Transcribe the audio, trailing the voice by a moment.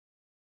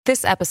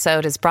This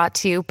episode is brought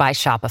to you by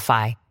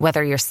Shopify.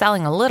 Whether you're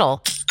selling a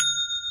little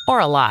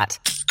or a lot,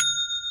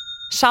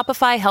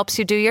 Shopify helps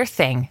you do your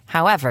thing,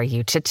 however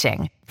you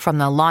cha-ching. From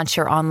the launch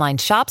your online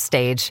shop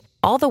stage,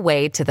 all the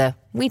way to the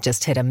we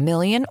just hit 1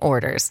 million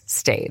orders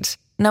stage.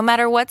 No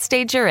matter what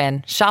stage you're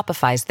in,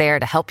 Shopify's there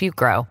to help you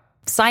grow.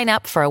 Sign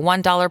up for a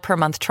 $1 per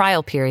month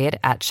trial period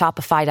at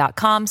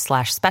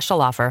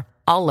shopify.com/special offer,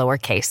 all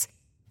lowercase.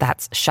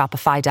 That's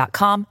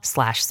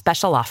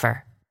shopify.com/special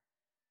offer.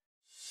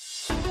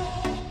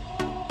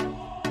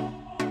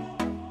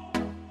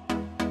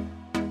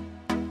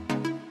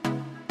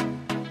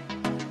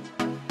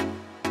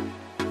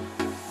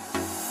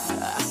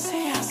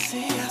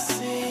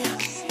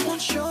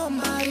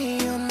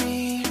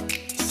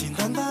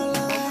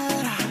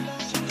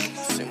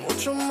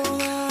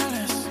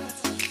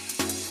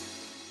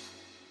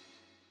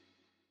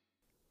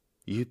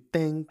 You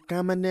think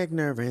I'm an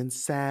ignorant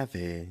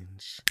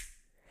savage,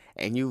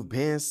 and you've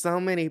been so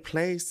many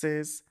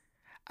places,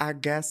 I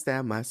guess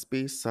that must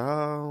be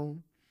so.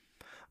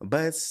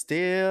 But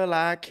still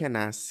I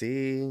cannot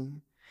see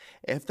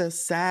if the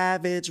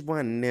savage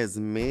one is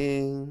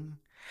me.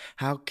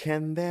 How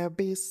can there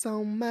be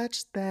so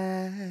much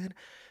that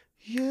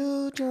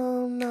you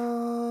don't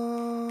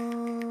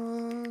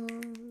know?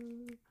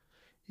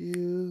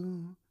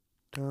 You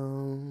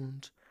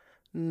don't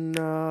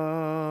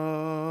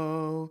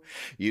know.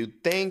 You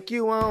think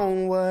you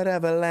own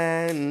whatever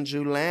land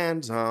you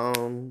land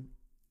on.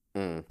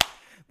 The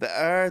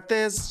earth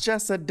is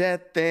just a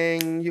dead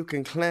thing you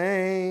can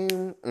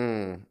claim.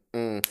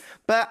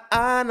 But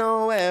I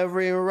know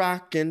every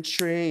rock and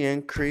tree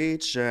and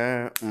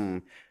creature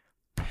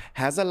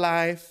has a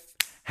life,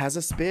 has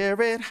a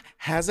spirit,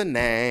 has a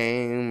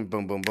name.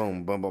 Boom, boom,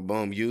 boom, boom, boom,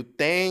 boom. You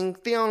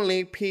think the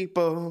only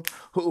people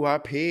who are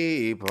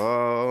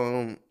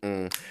people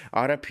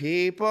are the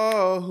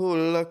people who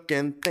look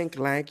and think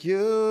like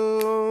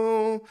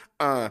you.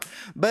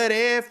 But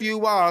if you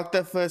walk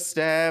the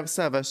footsteps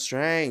of a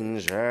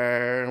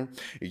stranger,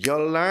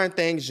 you'll learn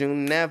things you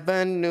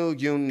never knew,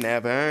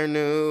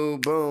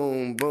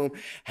 Boom, boom.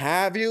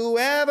 Have you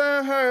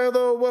ever heard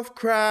the wolf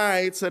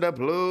cry to the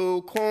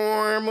blue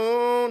corn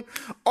moon?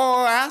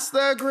 Or ask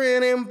the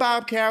grinning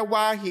bobcat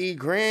why he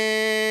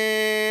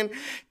grinned?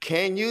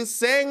 Can you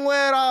sing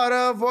with all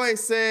the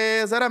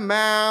voices of the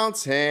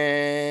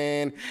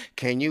mountain?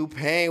 Can you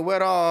paint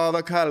with all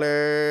the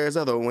colors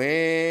of the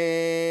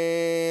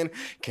wind?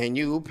 Can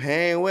you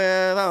paint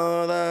with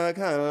all the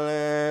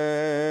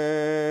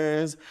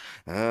colors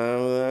of the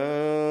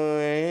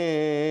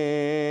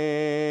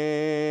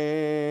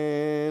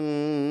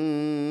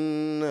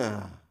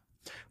wind?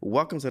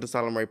 Welcome to the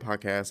Solomon Ray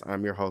Podcast.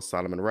 I'm your host,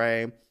 Solomon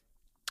Ray.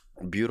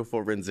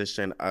 Beautiful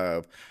rendition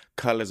of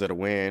Colors of the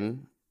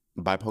Wind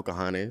by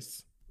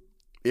Pocahontas.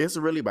 It's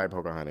really by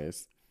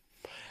Pocahontas.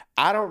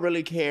 I don't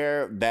really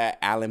care that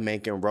Alan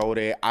Menken wrote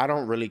it. I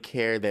don't really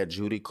care that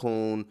Judy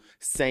Kuhn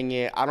sang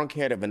it. I don't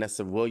care that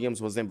Vanessa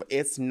Williams was in, but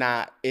it's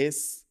a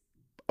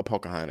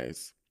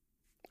Pocahontas.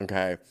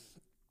 Okay?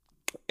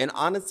 And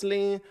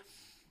honestly,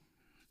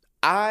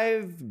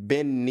 I've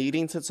been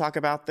needing to talk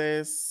about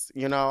this.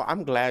 You know,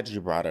 I'm glad you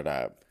brought it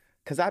up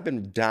because I've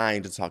been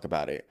dying to talk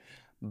about it.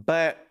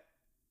 But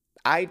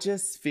I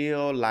just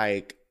feel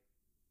like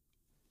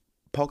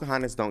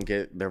Pocahontas don't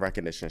get the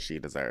recognition she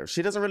deserves.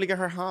 She doesn't really get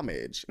her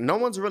homage. No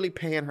one's really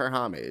paying her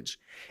homage.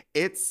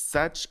 It's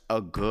such a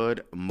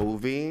good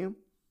movie.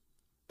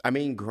 I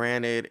mean,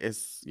 granted,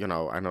 it's, you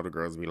know, I know the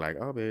girls be like,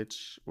 oh,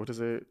 bitch, what is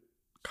it?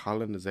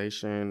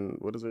 Colonization.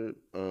 What is it?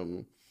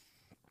 No,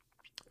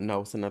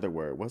 it's another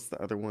word. What's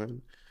the other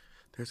one?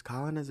 There's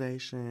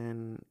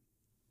colonization.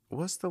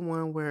 What's the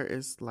one where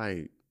it's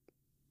like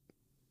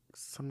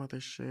some other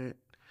shit?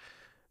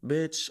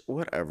 Bitch,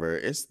 whatever.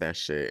 It's that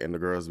shit. And the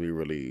girls be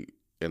really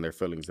in their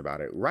feelings about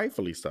it.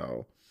 Rightfully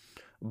so.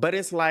 But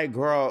it's like,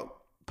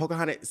 girl,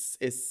 Pocahontas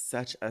is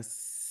such a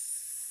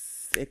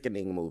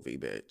sickening movie,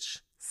 bitch.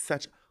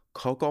 Such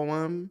Coco.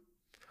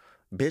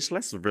 Bitch,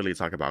 let's really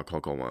talk about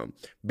Coco.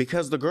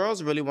 Because the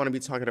girls really want to be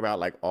talking about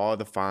like all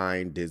the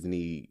fine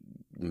Disney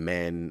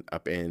men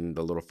up in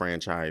the little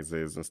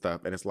franchises and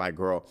stuff. And it's like,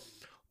 girl,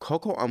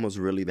 Coco was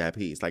really that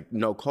piece. Like,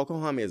 no,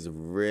 Coco is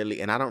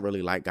really, and I don't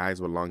really like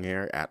guys with long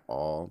hair at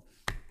all.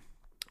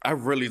 I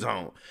really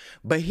don't.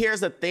 But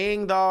here's the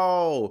thing,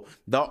 though.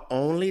 The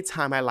only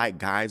time I like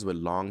guys with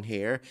long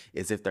hair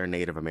is if they're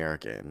Native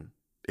American.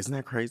 Isn't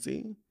that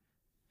crazy?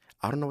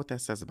 I don't know what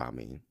that says about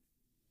me.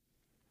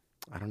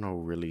 I don't know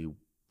really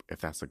if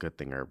that's a good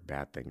thing or a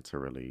bad thing to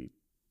really,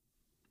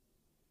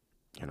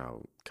 you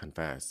know,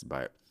 confess.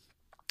 But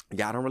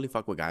yeah, I don't really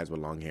fuck with guys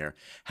with long hair.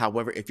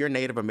 However, if you're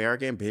Native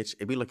American, bitch,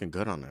 it be looking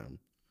good on them.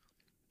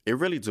 It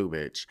really do,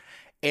 bitch.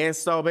 And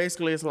so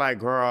basically it's like,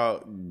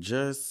 girl,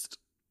 just,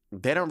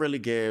 they don't really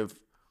give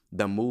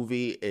the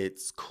movie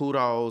its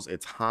kudos,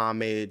 its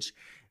homage.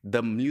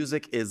 The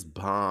music is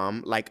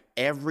bomb. Like,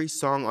 every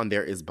song on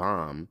there is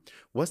bomb.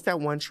 What's that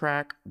one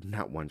track?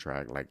 Not one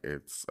track, like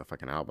it's a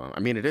fucking album. I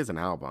mean, it is an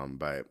album,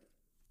 but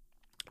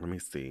let me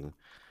see.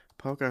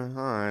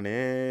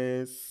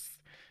 Pocahontas.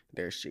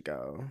 There she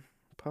go.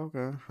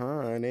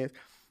 Pocahontas.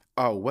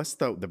 Oh, what's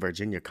the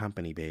Virginia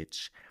Company,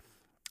 bitch?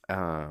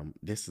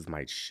 This is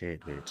my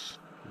shit, bitch.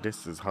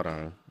 This is, hold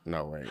on.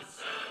 No, wait.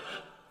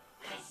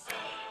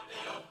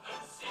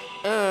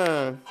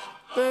 Uh.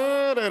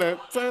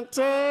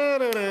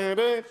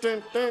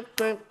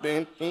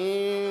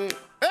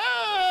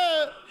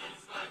 Ah!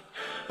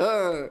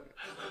 Uh.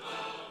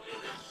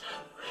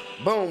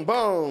 Boom,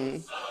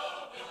 boom.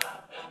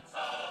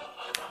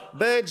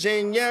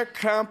 Virginia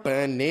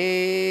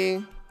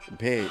Company.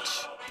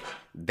 Bitch.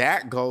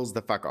 That goes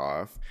the fuck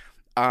off.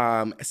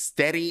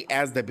 Steady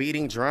as the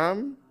beating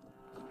drum.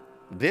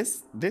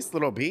 This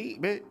little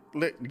beat, bitch.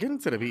 Get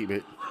into the beat,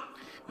 bitch.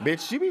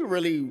 Bitch, you be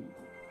really.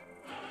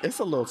 It's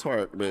a little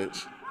twerk,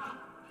 bitch.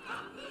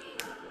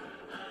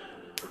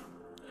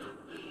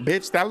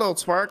 Bitch, that little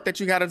twerk that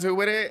you gotta do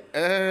with it,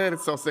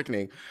 it's so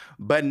sickening.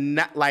 But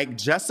not like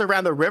just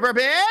around the river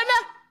bend.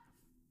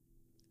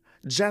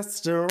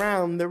 Just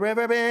around the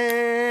river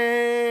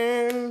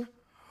bend.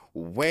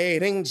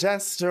 Waiting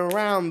just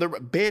around the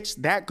bitch,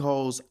 that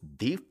goes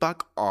the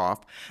fuck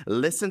off.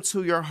 Listen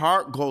to Your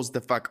Heart goes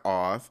the fuck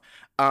off.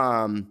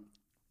 Mine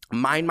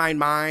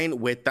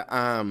with the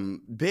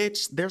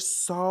bitch, there's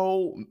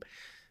so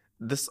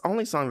this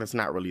only song that's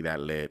not really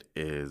that lit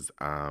is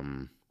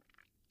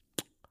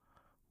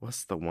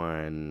what's the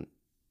one?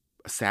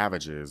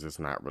 Savages is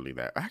not really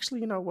that. Actually,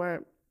 you know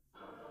what?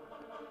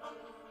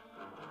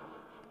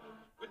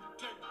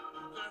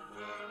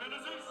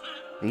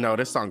 No,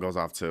 this song goes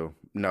off too.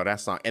 No, that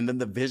song. And then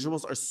the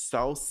visuals are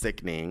so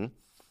sickening.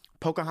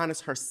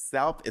 Pocahontas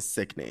herself is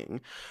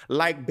sickening.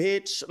 Like,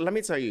 bitch, let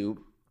me tell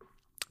you,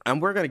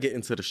 and we're going to get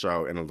into the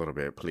show in a little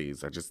bit,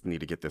 please. I just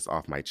need to get this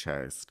off my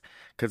chest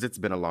because it's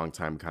been a long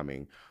time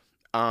coming.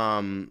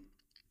 There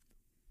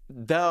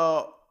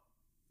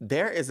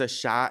is a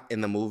shot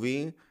in the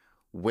movie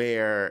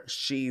where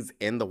she's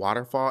in the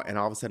waterfall and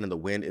all of a sudden the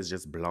wind is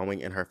just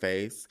blowing in her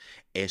face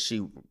and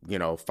she,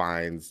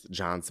 finds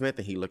John Smith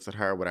and he looks at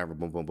her, whatever,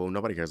 boom, boom, boom.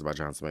 Nobody cares about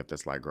John Smith.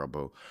 It's like, girl,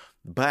 boo.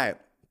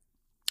 But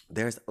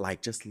there's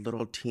like just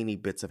little teeny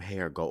bits of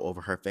hair go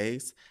over her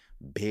face.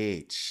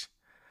 Bitch.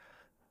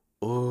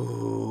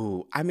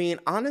 Ooh. I mean,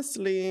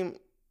 honestly,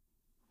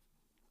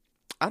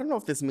 I don't know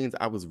if this means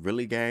I was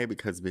really gay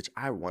because, bitch,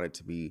 I wanted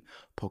to be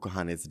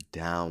Pocahontas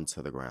down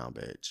to the ground,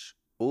 bitch.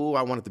 Ooh,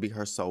 I wanted to be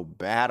her so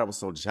bad. I was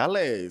so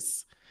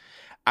jealous.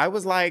 I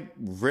was like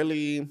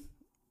really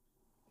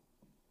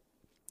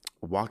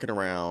walking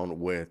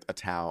around with a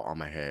towel on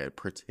my head,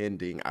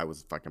 pretending I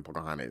was fucking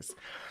Pocahontas.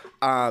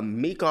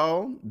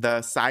 Miko,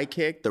 the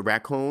sidekick, the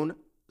raccoon,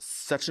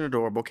 such an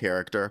adorable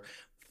character.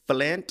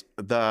 Flint,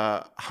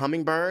 the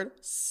hummingbird,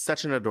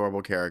 such an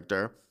adorable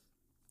character.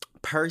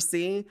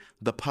 Percy,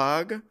 the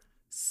pug,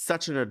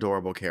 such an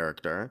adorable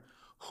character.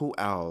 Who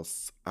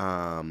else?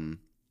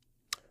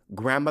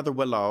 Grandmother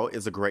Willow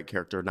is a great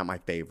character, not my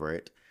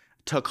favorite.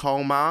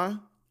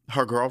 Tacoma,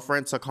 her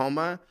girlfriend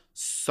Tacoma,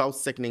 so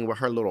sickening with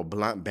her little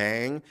blunt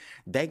bang.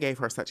 They gave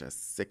her such a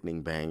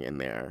sickening bang in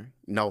there.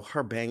 No,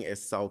 her bang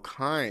is so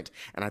kind.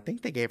 And I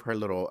think they gave her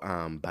little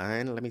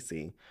bun. Let me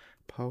see.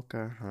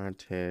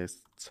 Pocahontas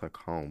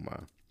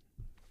Tacoma.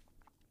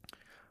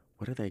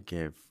 What did they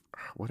give?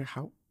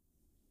 How?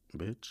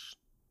 Bitch,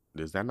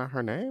 is that not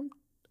her name?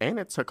 Ain't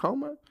it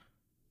Tacoma?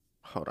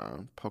 Hold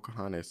on.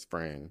 Pocahontas'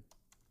 friend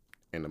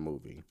in the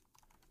movie.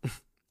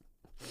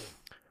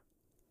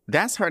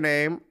 That's her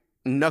name.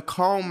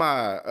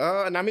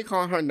 Nakoma. Now me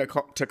calling her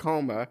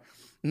Tacoma.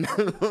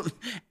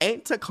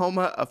 Ain't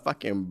Tacoma a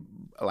fucking,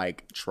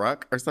 like,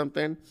 truck or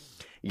something?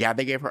 Yeah,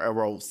 they gave her a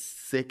real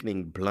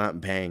sickening blunt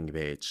bang,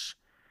 bitch.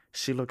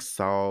 She looks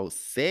so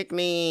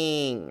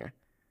sickening.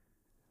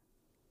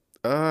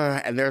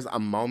 And there's a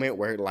moment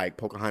where, like,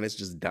 Pocahontas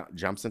just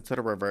jumps into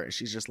the river and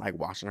she's just, like,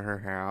 washing her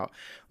hair out.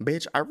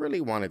 Bitch, I really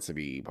wanted to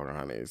be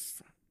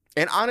Pocahontas.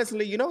 And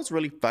honestly, you know what's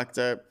really fucked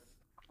up?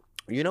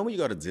 You know when you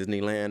go to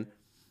Disneyland,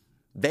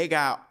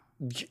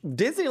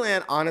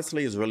 Disneyland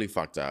honestly is really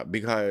fucked up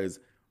because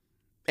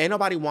ain't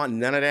nobody want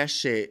none of that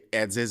shit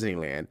at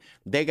Disneyland.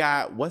 They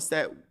got, what's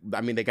that?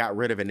 I mean, they got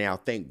rid of it now,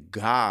 thank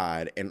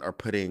God, and are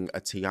putting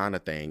a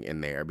Tiana thing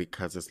in there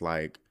because it's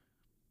like,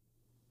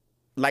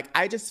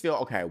 I just feel,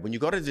 okay, when you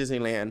go to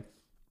Disneyland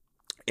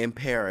in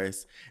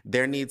Paris,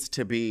 there needs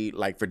to be,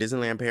 like, for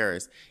Disneyland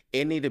Paris,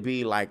 it need to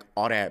be, like,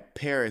 all that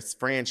Paris,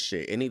 France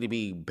shit. It need to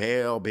be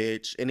Belle,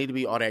 bitch. It need to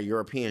be all that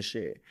European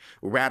shit.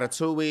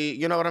 Ratatouille,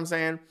 you know what I'm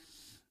saying?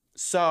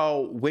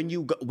 So when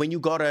you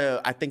go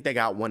to, I think they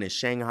got one in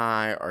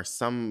Shanghai or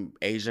some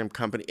Asian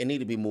company, it need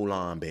to be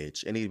Mulan,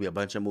 bitch. It need to be a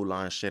bunch of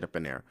Mulan shit up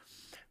in there.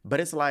 But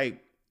it's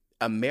like,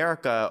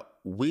 America,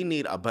 we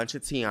need a bunch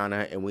of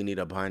Tiana and we need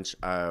a bunch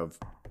of,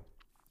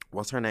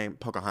 what's her name?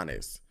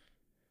 Pocahontas.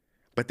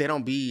 But they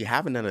don't be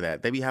having none of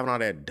that. They be having all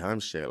that dumb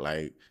shit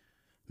like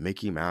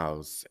Mickey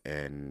Mouse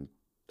and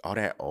all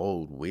that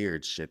old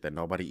weird shit that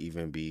nobody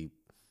even be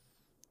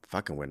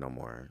fucking with no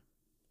more.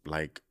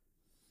 Like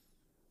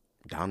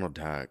Donald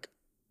Duck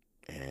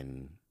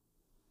and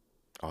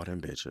all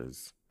them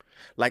bitches.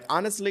 Like,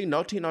 honestly,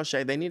 no tea, no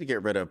shade. They need to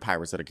get rid of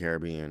Pirates of the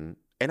Caribbean.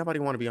 Ain't nobody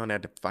want to be on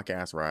that fuck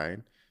ass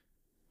ride.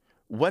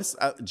 What's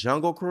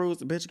Jungle Cruise?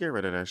 Bitch, get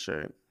rid of that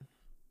shit.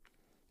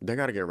 They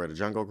gotta get rid of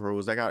Jungle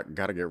Cruise. They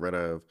gotta get rid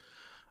of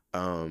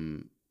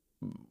um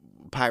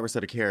Pirates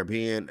of the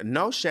Caribbean.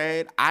 No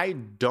shade. I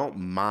don't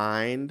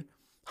mind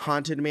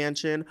Haunted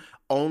Mansion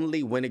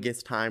only when it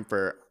gets time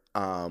for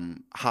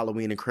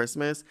Halloween and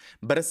Christmas.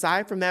 But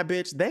aside from that,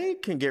 bitch, they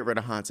can get rid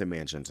of Haunted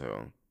Mansion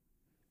too.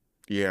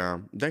 Yeah,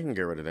 they can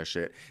get rid of that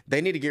shit.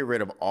 They need to get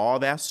rid of all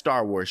that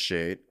Star Wars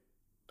shit.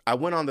 I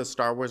went on the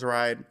Star Wars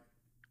ride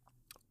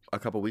a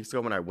couple weeks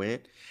ago when I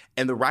went,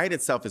 and the ride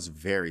itself is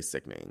very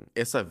sickening.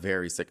 It's a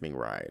very sickening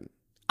ride.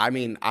 I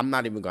mean, I'm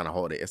not even gonna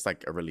hold it. It's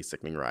like a really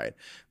sickening ride.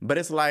 But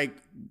it's like,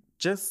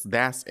 just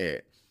that's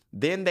it.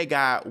 Then they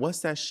got, what's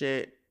that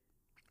shit?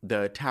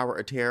 The Tower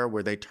of Terror,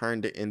 where they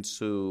turned it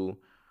into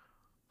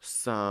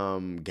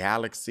some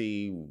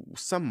galaxy,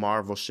 some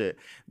Marvel shit.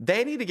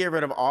 They need to get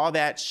rid of all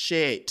that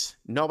shit.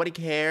 Nobody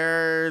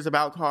cares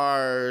about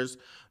cars.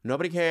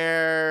 Nobody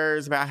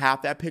cares about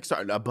half that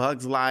Pixar, A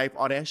Bug's Life,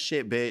 all that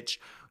shit, bitch.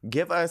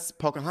 Give us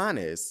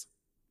Pocahontas.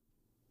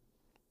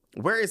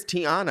 Where is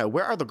Tiana?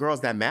 Where are the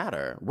girls that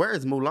matter? Where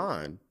is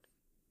Mulan?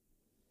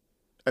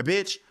 A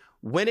bitch,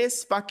 when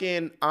it's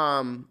fucking,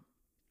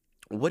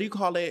 what do you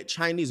call it?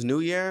 Chinese New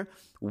Year?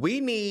 We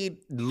need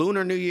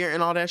Lunar New Year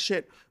and all that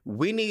shit.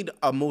 We need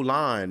a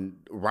Mulan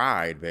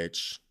ride,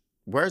 bitch.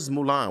 Where's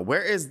Mulan?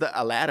 Where is the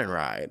Aladdin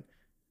ride?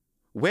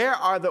 Where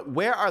are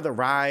the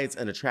rides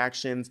and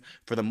attractions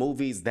for the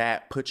movies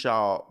that put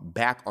y'all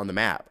back on the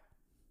map?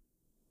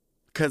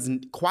 Because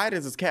quiet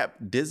as it's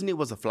kept, Disney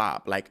was a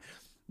flop. Like,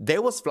 they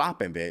was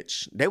flopping,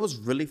 bitch. They was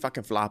really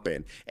fucking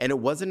flopping. And it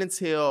wasn't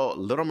until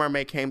Little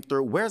Mermaid came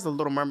through. Where's the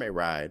Little Mermaid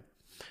ride?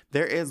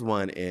 There is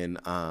one in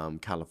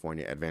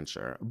California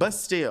Adventure. But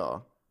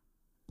still,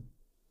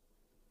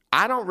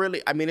 I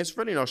mean, it's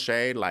really no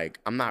shade. Like,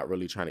 I'm not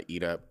really trying to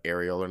eat up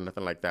Ariel or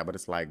nothing like that. But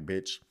it's like,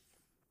 bitch,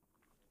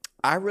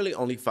 I really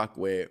only fuck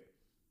with,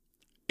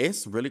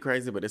 it's really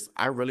crazy, but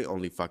I really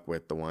only fuck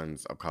with the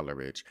ones of color,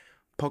 bitch.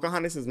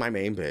 Pocahontas is my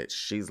main bitch.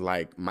 She's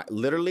like,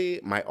 literally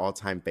my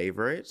all-time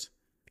favorite.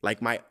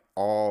 Like, my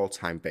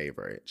all-time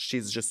favorite.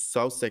 She's just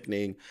so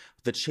sickening.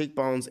 The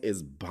cheekbones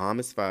is bomb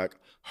as fuck.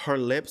 Her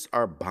lips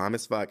are bomb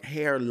as fuck.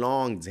 Hair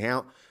long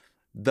down.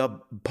 The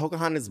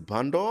Pocahontas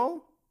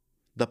bundle.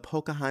 The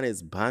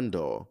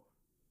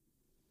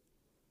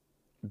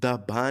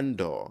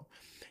bundle.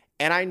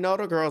 And I know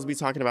the girls be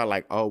talking about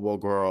like, oh, well,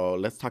 girl,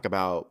 let's talk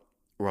about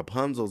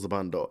Rapunzel's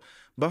bundle.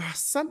 But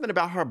something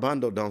about her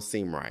bundle don't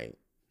seem right.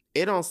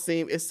 It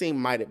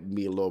might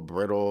be a little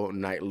brittle, a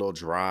little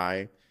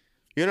dry.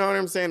 You know what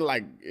I'm saying?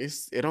 Like,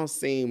 it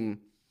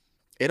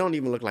don't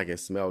even look like it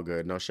smell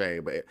good, no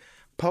shade. But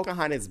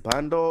Pocahontas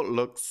bundle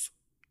looks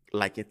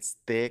like it's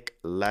thick,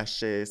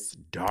 luscious,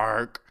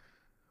 dark,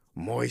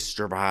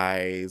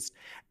 moisturized,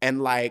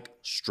 and like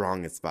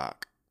strong as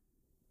fuck.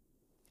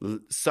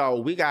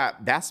 So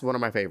that's one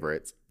of my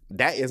favorites.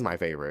 That is my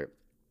favorite.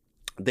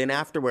 Then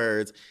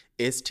afterwards,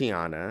 it's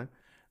Tiana.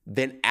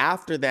 Then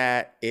after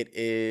that, it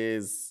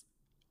is,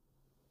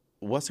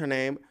 what's her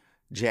name?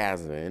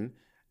 Jasmine.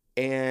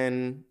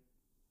 And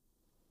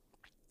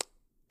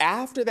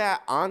after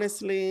that,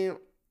 honestly,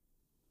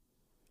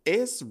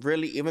 it's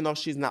really, even though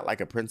she's not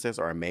like a princess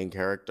or a main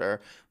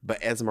character,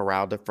 but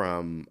Esmeralda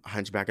from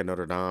Hunchback of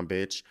Notre Dame,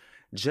 bitch,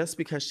 just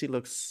because she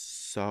looks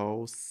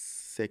so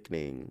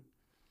sickening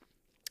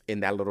in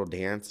that little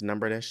dance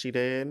number that she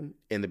did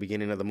in the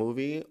beginning of the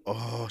movie.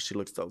 Oh, she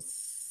looks so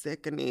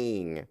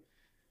sickening.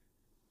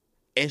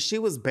 And she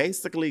was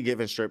basically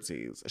giving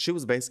striptease. She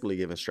was basically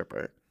giving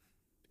stripper.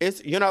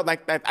 It's,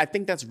 like, I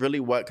think that's really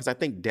because I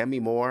think Demi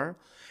Moore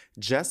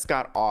just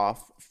got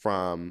off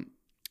from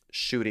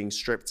shooting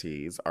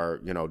striptease,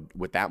 or,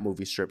 with that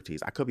movie Striptease.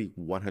 I could be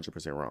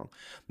 100% wrong.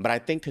 But I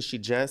think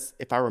because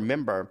if I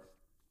remember,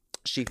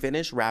 she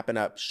finished wrapping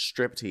up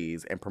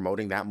Striptease and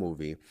promoting that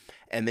movie.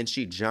 And then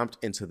she jumped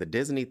into the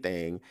Disney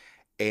thing,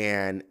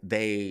 and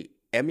they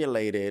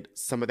emulated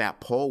some of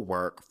that pole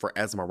work for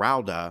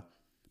Esmeralda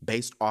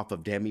based off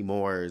of Demi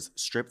Moore's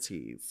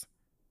Striptease.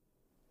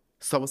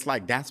 So it's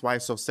like, that's why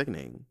it's so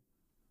sickening.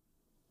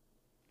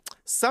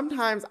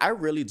 Sometimes I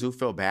really do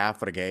feel bad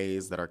for the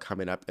gays that are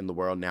coming up in the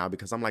world now,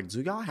 because I'm like,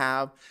 do y'all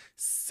have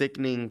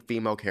sickening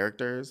female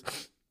characters?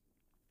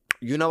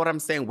 You know what I'm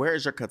saying? Where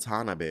is your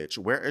Katana, bitch?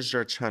 Where is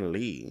your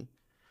Chun-Li?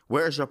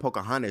 Where is your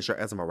Pocahontas, your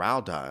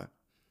Esmeralda?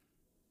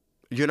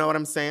 You know what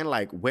I'm saying?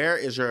 Like, where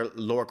is your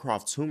Lara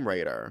Croft Tomb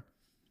Raider?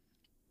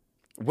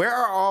 Where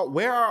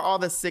are all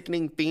the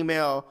sickening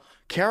female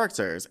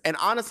characters? And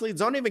honestly,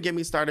 don't even get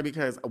me started,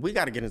 because we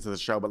got to get into the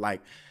show, but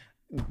like,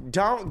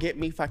 don't get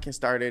me fucking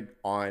started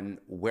on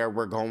where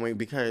we're going,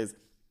 because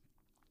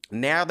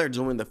now they're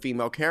doing the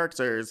female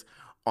characters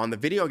on the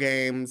video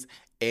games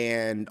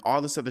and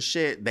all this other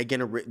shit. They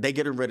getting rid of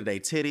their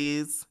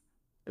titties,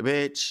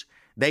 bitch.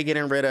 They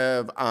giving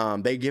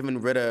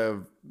rid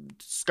of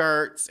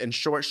skirts and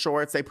short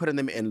shorts. They putting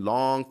them in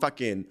long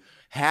fucking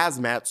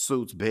hazmat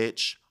suits,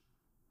 bitch.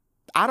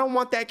 I don't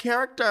want that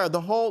character.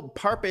 The whole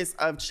purpose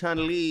of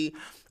Chun-Li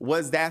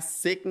was that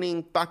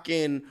sickening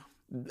fucking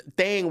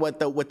thing with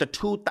the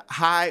two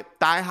thigh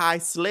high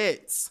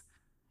slits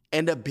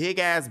and the big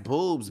ass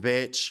boobs,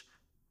 bitch.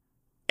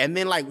 And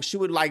then like she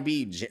would like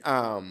be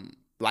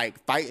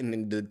like fighting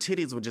and the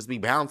titties would just be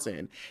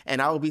bouncing.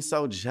 And I would be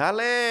so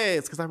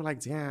jealous because I'd be like,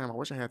 damn, I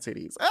wish I had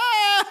titties.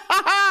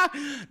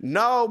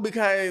 No,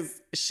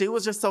 because she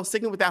was just so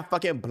sickening with that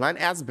fucking blunt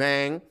ass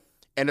bang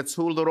and the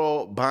two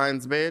little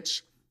buns,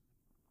 bitch.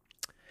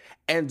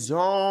 And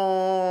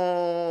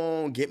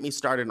don't get me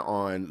started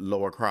on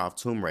Lara Croft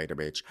Tomb Raider,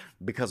 bitch.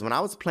 Because when I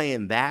was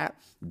playing that,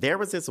 there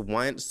was this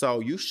one.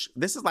 So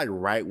this is like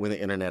right when the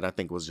internet, I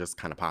think, was just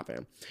kind of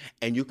popping.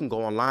 And you can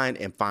go online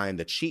and find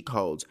the cheat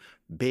codes.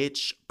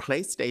 Bitch,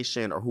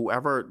 PlayStation or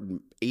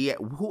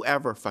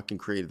whoever fucking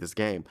created this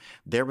game,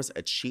 there was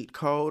a cheat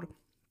code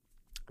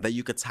that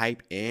you could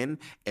type in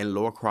and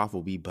Lara Croft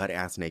will be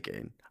butt-ass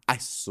naked. I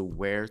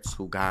swear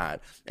to God.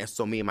 And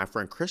so me and my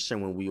friend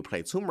Christian, when we would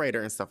play Tomb Raider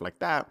and stuff like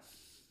that,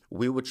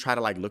 we would try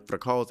to like look for the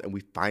codes, and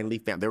we finally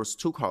found there was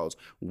 2 codes.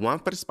 One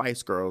for the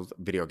Spice Girls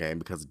video game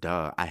because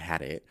duh, I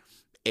had it.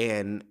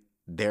 And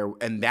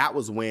that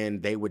was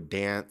when they would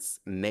dance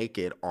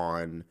naked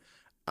on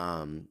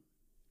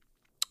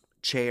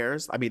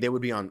chairs. I mean, they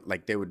would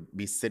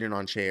be sitting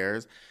on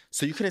chairs.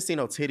 So you couldn't see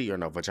no titty or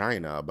no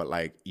vagina, but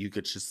like you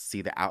could just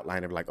see the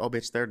outline of like, oh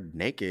bitch, they're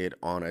naked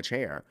on a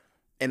chair.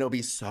 And it'll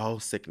be so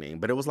sickening.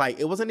 But it was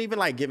like, it wasn't even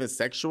like giving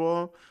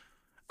sexual.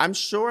 I'm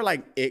sure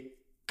like it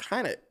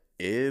kind of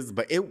is,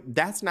 but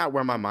that's not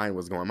where my mind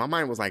was going. My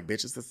mind was like,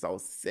 bitch, this is so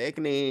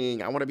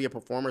sickening. I want to be a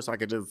performer so I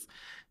could just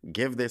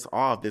give this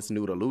off, this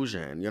nude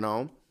illusion, you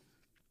know?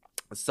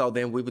 So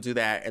then we would do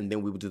that, and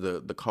then we would do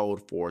the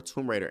code for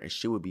Tomb Raider, and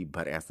she would be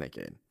butt-ass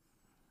naked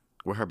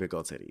with her big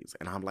old titties.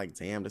 And I'm like,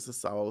 damn, this is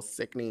so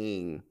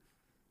sickening.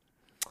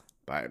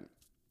 But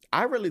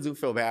I really do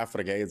feel bad for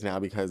the gays now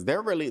because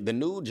they're really, the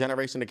new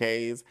generation of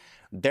gays,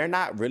 they're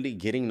not really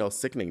getting no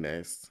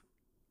sickeningness.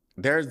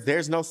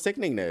 There's no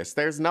sickeningness.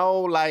 There's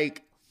no,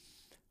 like,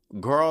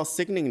 girl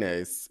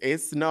sickeningness.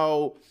 It's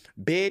no,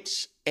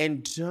 bitch,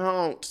 and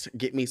don't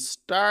get me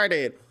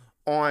started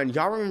on,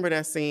 y'all remember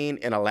that scene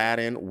in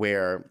Aladdin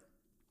where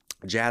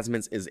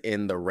Jasmine's is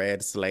in the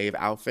red slave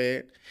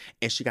outfit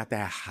and she got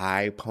that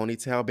high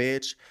ponytail,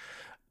 bitch?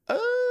 Oh,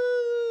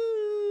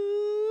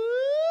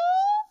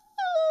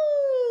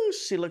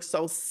 she looks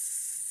so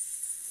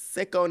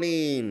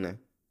sickening.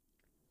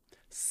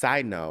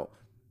 Side note,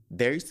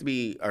 there used to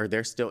be, or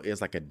there still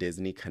is, like a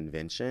Disney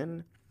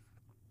convention.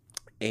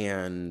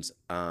 And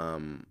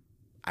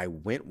I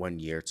went one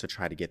year to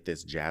try to get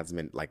this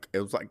Jasmine, like, it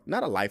was like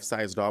not a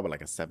life-size doll, but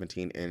like a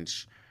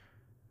 17-inch,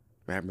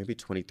 maybe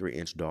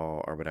 23-inch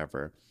doll or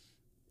whatever.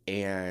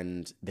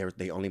 And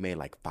they only made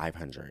like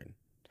 500.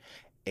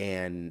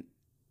 And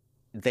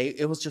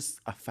it was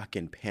just a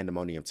fucking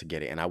pandemonium to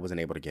get it. And I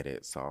wasn't able to get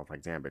it. So I was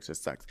like, damn, bitch,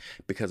 this sucks.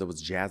 Because it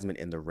was Jasmine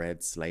in the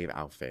red slave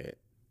outfit.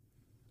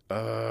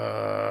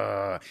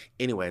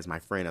 Anyways, my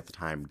friend at the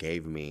time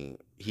gave me,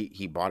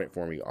 he bought it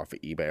for me off of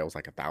eBay. It was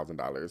like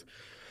 $1,000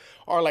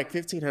 or like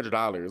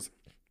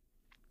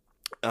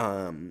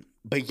 $1,500.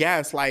 But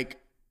yes, like,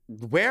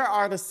 where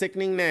are the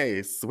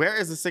sickeningness? Where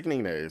is the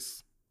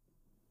sickeningness?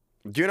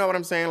 Do you know what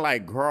I'm saying?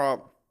 Like,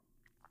 girl,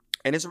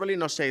 and it's really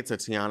no shade to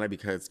Tiana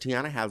because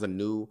Tiana has a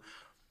new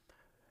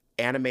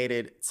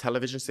animated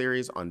television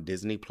series on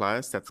Disney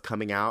Plus that's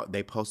coming out.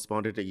 They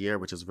postponed it a year,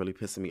 which is really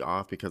pissing me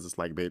off because it's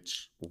like,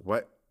 bitch,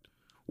 what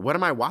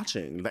am I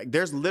watching? Like,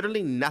 there's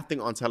literally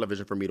nothing on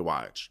television for me to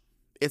watch.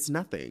 It's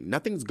nothing.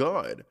 Nothing's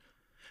good.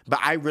 But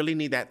I really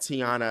need that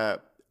Tiana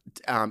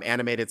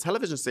animated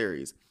television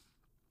series.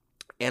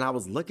 And I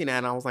was looking at it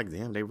and I was like,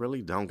 damn, they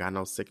really don't got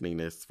no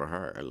sickeningness for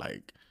her.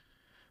 Like,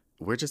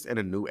 we're just in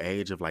a new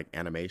age of like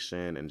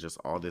animation and just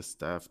all this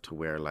stuff to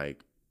where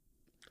like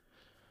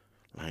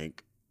they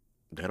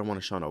don't want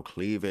to show no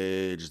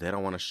cleavage. They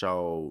don't want to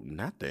show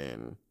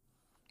nothing.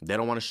 They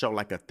don't want to show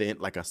like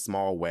a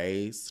small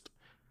waist.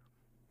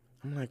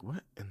 I'm like,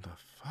 what in the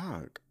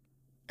fuck?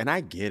 And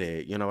I get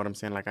it. You know what I'm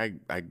saying? Like,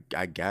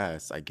 I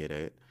guess I get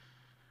it.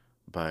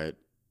 But,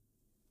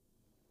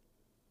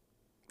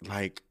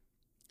 like,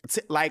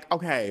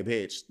 okay,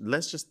 bitch,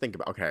 let's just think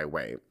about, okay,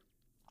 wait.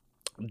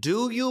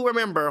 Do you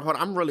remember, hold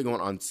on, I'm really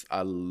going on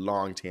a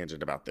long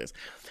tangent about this.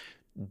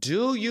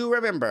 Do you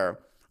remember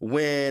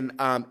when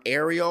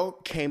Ariel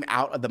came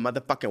out of the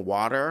motherfucking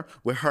water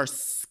with her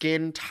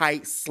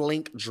skin-tight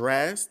slink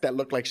dress that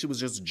looked like she was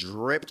just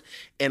dripped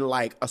in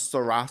like a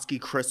Swarovski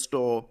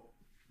crystal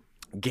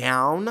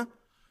gown?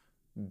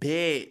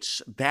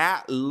 Bitch,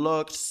 that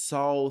looked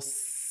so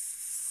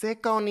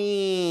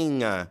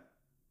sickening.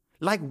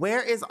 Like,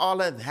 where is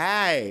all of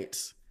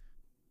that?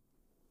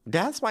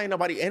 That's why ain't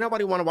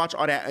nobody want to watch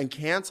all that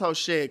Encanto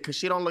shit because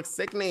she don't look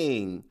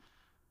sickening.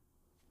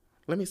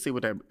 Let me see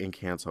what that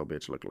Encanto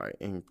bitch look like.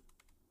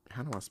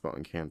 How do I spell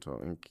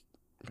Encanto?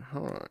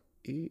 Hold on.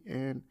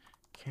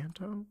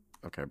 Encanto?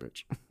 Okay,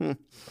 bitch.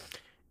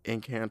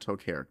 Encanto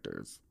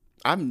characters.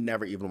 I've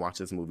never even watched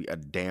this movie a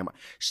damn.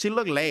 She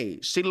looked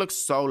laid. She looks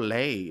so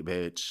laid,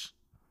 bitch.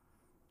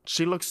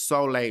 She looks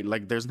so laid.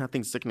 Like, there's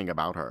nothing sickening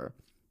about her.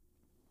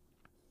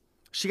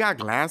 She got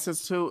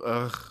glasses too?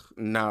 Ugh,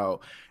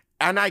 no.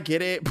 And I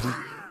get it.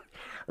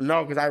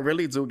 No, because I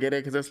really do get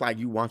it. Because it's like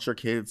you want your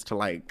kids to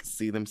like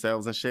see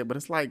themselves and shit. But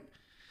it's like,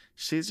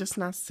 she's just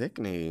not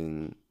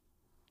sickening.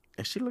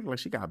 And she looked like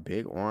she got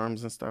big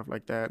arms and stuff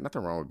like that.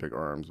 Nothing wrong with big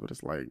arms, but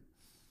it's like,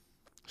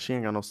 she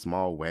ain't got no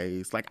small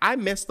waist. Like, I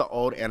miss the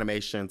old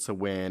animation to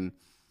when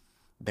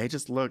they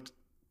just looked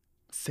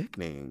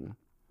sickening.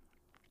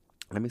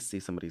 Let me see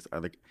some of these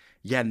other.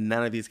 Yeah,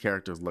 none of these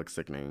characters look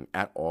sickening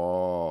at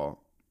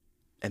all.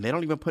 And they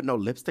don't even put no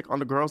lipstick on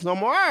the girls no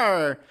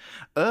more.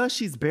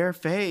 She's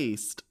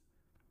barefaced.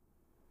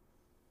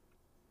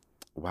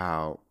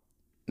 Wow.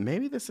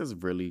 Maybe this is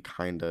really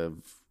kind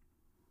of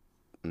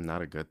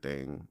not a good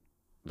thing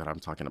that I'm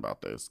talking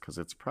about this, because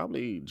it's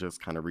probably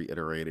just kind of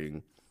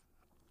reiterating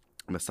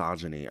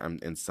misogyny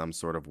in some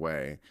sort of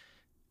way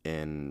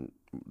in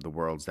the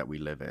worlds that we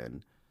live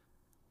in.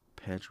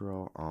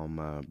 Pedro,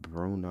 Alma,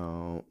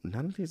 Bruno.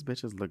 None of these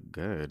bitches look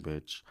good,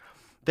 bitch.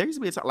 There used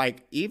to be a time,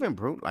 like, even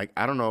Bruno, like,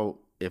 I don't know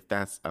if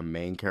that's a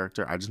main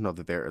character. I just know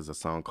that there is a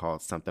song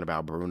called Something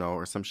About Bruno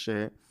or some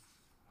shit.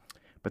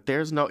 But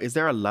is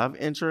there a love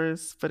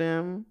interest for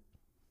them?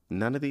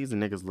 None of these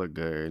niggas look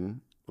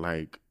good.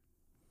 Like,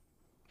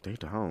 they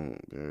don't,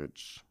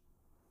 bitch.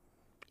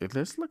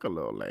 This look a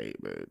little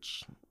late,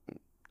 bitch.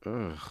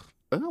 Ugh.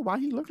 Why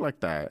he look like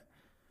that?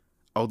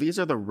 Oh, these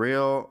are the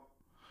real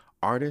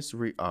artists.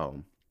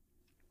 Oh.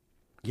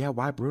 Yeah,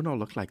 why Bruno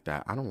look like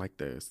that? I don't like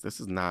this.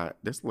 This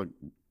look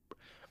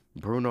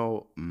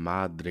Bruno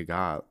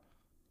Madrigal.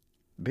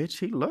 Bitch,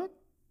 he look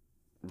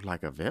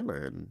like a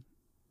villain.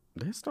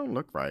 This don't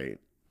look right.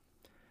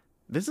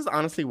 This is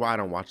honestly why I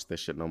don't watch this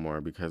shit no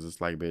more, because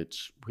it's like,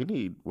 bitch,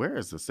 where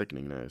is the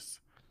sickeningness?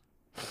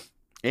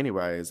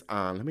 Anyways,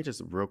 let me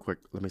just real quick,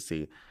 let me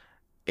see.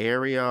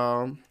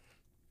 Ariel,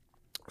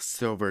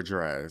 silver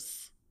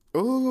dress.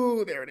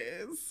 Ooh, there it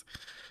is.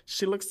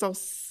 She looks so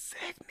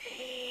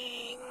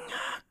sickening.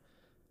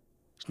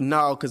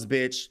 No, because,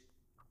 bitch,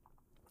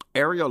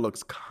 Ariel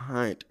looks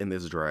cunt in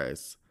this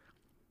dress.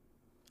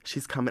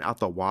 She's coming out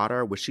the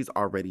water, which she's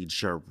already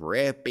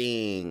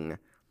dripping.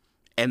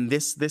 And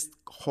this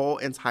whole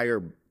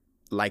entire,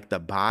 like, the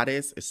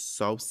bodice is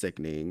so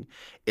sickening.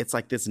 It's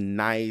like this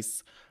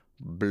nice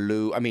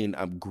blue,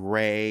 a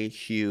gray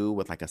hue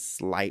with like a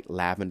slight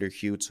lavender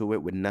hue to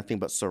it with nothing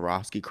but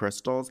Swarovski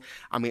crystals.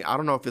 I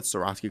don't know if it's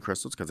Swarovski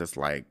crystals because it's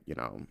like,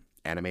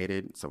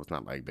 animated. So it's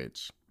not like,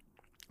 bitch,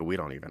 we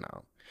don't even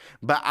know.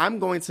 But I'm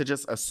going to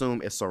just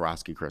assume it's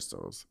Swarovski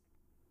crystals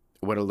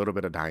with a little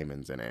bit of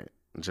diamonds in it,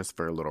 just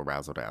for a little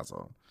razzle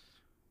dazzle.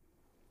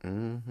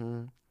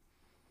 Mm-hmm.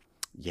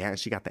 Yeah,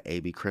 she got the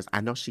AB crystals.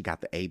 I know she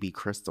got the AB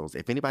crystals.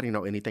 If anybody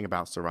know anything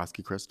about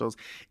Swarovski crystals,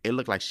 it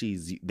looked like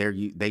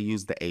they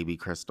used the AB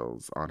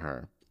crystals on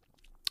her.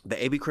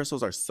 The AB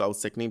crystals are so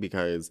sickening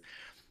because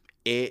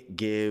it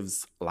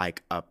gives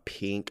like a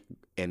pink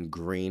and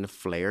green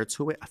flare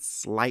to it. A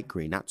slight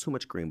green, not too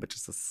much green, but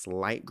just a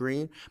slight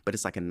green. But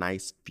it's like a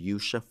nice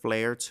fuchsia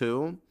flare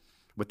too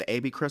with the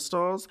AB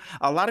crystals.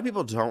 A lot of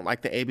people don't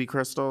like the AB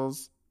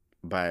crystals,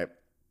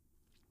 but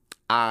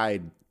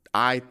I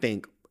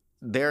think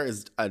there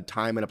is a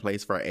time and a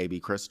place for an AB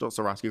crystal,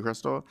 Swarovski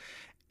crystal,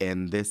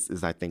 and this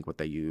is, I think, what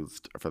they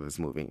used for this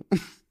movie.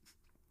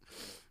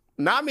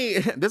 Not me.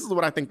 This is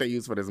what I think they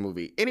used for this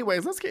movie.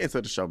 Anyways, let's get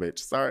into the show, bitch.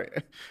 Sorry.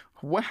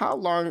 How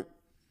long?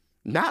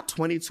 Not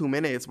 22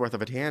 minutes worth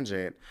of a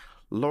tangent.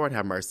 Lord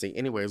have mercy.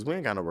 Anyways, we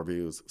ain't got no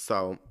reviews.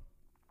 So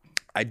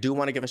I do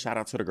want to give a shout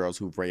out to the girls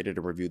who've rated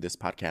and reviewed this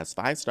podcast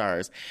 5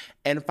 stars,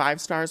 and 5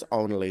 stars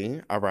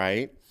only. All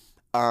right.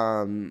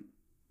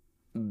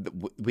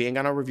 We ain't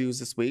got no reviews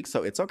this week,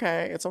 so it's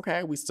okay. It's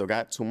okay. We still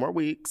got 2 more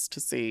weeks to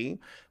see,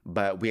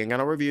 but we ain't got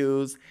no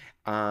reviews.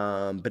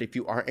 But if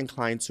you are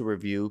inclined to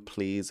review,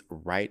 please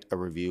write a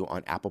review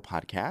on Apple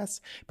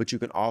Podcasts, but you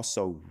can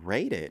also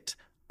rate it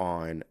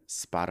on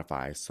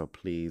Spotify. So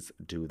please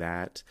do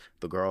that.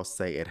 The girls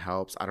say it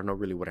helps. I don't know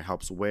really what it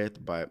helps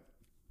with, but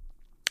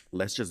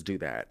let's just do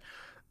that.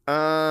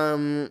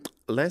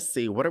 Let's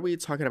see. What are we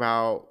talking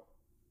about?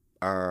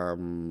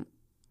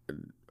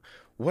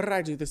 What did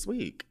I do this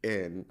week?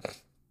 And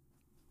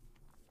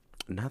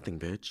nothing,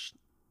 bitch.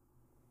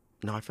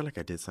 No, I feel like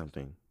I did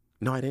something.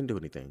 No, I didn't do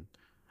anything.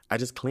 I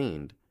just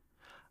cleaned.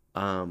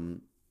 I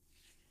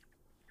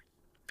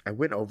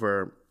went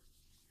over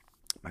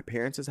my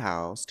parents'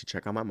 house to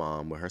check on my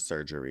mom with her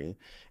surgery,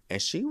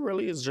 and she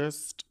really is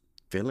just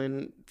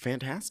feeling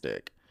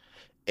fantastic.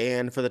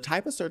 And for the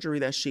type of surgery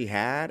that she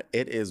had,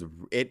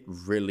 it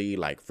really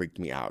like freaked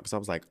me out, because I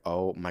was like,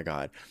 oh my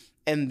God.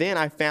 And then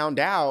I found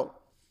out,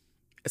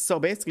 so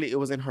basically it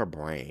was in her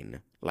brain,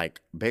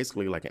 like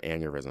basically like an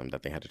aneurysm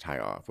that they had to tie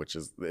off,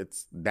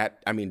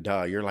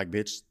 duh, you're like,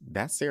 bitch,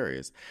 that's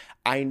serious.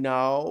 I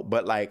know,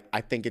 but like,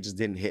 I think it just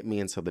didn't hit me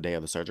until the day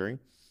of the surgery.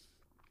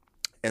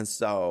 And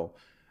so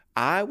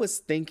I was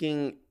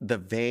thinking the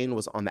vein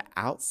was on the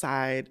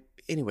outside.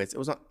 Anyways,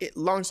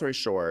 long story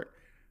short,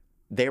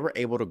 they were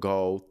able to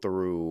go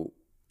through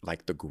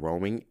like the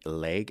growing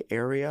leg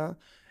area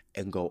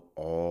and go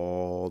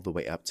all the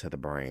way up to the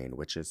brain,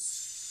 which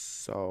is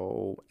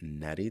so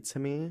nutty to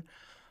me.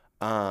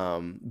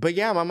 But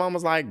yeah, my mom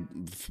was like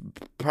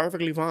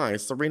perfectly fine.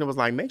 Serena was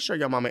like, make sure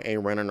your mama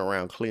ain't running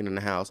around cleaning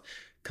the house.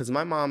 Cause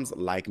my mom's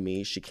like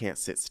me, she can't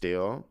sit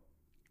still.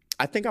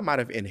 I think I might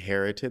have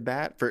inherited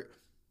that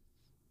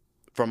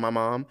from my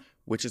mom,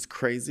 which is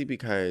crazy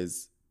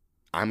because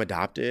I'm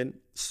adopted.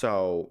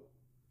 So,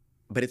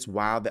 but it's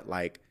wild that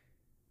like,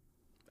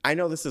 I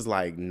know this is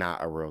like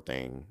not a real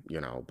thing,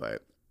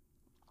 but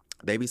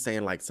they be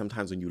saying like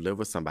sometimes when you live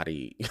with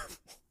somebody,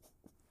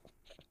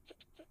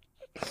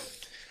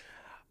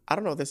 I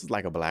don't know if this is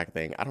like a black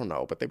thing. I don't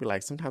know. But they be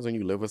like, sometimes when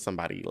you live with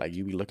somebody, like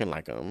you be looking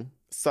like them.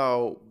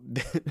 So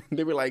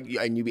they be like,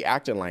 and you be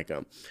acting like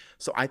them.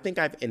 So I think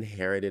I've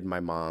inherited my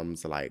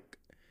mom's like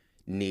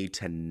need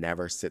to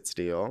never sit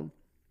still.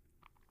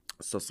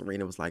 So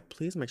Serena was like,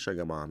 please make sure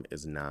your mom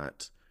is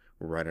not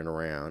running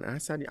around. And I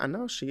said, I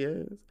know she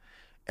is.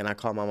 And I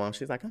called my mom.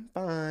 She's like, I'm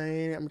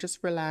fine. I'm just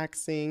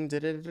relaxing.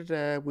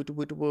 Da-da-da-da-da.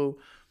 Woo-woo-woo.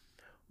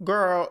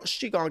 Girl,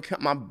 she gonna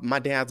my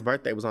dad's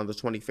birthday was on the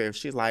 25th.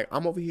 She's like,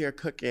 I'm over here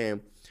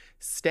cooking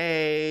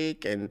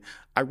steak and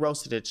I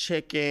roasted a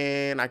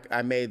chicken.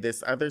 I made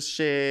this other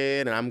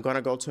shit and I'm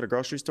gonna go to the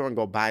grocery store and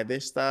go buy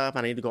this stuff.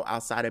 I need to go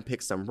outside and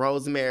pick some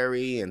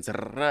rosemary and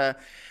da-da-da-da.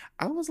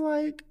 I was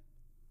like,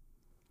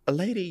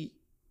 lady,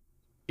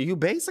 you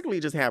basically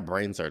just had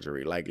brain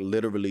surgery. Like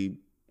literally,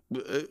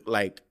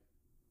 like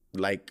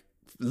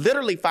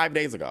literally 5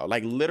 days ago.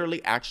 Like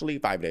literally actually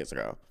 5 days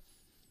ago.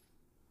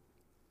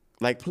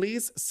 Like,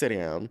 please sit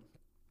down.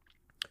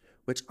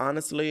 Which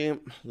honestly,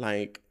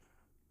 like,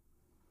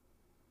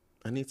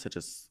 I need to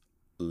just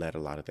let a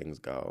lot of things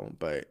go.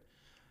 But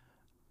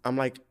I'm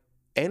like,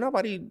 ain't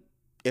nobody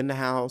in the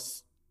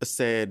house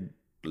said,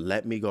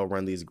 let me go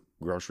run these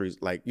groceries.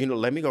 Like,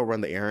 let me go run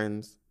the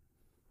errands.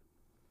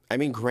 I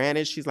mean,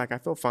 granted, she's like, I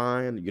feel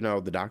fine.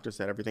 The doctor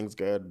said everything's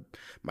good.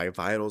 My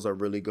vitals are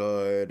really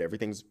good.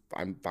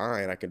 I'm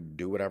fine. I can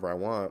do whatever I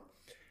want.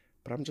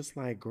 But I'm just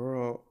like,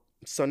 girl.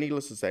 So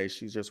needless to say,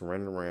 she's just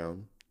running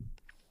around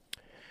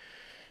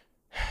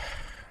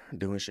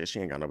doing shit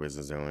she ain't got no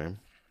business doing.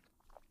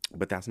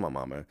 But that's my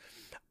mama.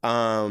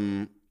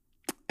 And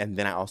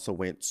then I also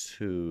went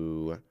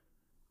to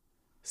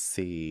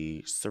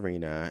see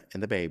Serena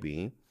and the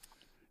baby.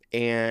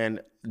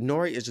 And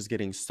Nori is just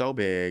getting so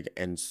big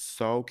and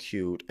so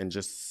cute and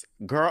just,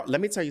 girl,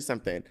 let me tell you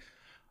something.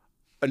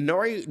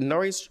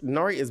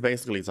 Nori is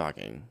basically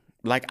talking.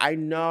 Like, I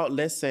know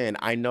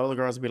the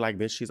girls be like,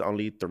 bitch, she's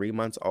only 3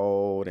 months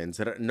old. And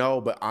no,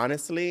 but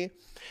honestly,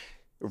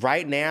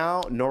 right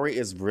now, Nori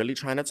is really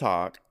trying to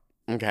talk.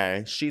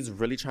 Okay. She's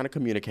really trying to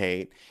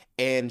communicate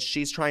and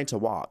she's trying to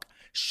walk.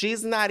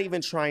 She's not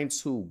even trying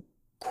to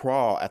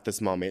crawl at this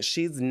moment.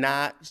 She's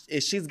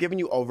giving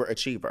you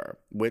overachiever,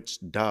 which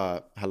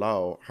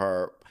hello,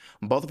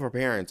 both of her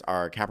parents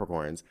are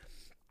Capricorns.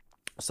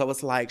 So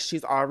it's like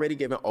she's already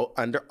given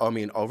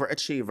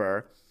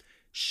overachiever.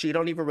 She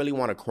don't even really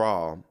want to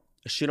crawl.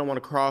 She don't want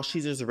to crawl.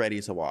 She's just ready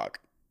to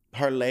walk.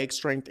 Her leg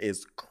strength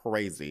is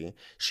crazy.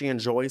 She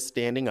enjoys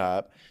standing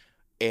up.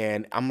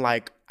 And I'm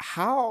like,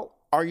 how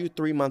are you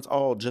 3 months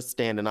old just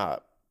standing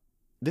up?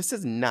 This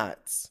is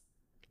nuts.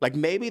 Like,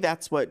 maybe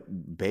that's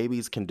what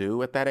babies can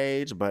do at that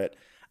age, but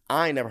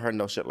I ain't never heard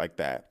no shit like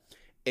that.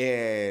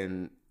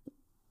 And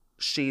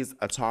she's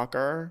a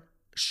talker.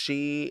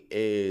 She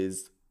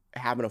is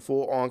having a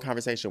full-on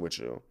conversation with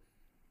you.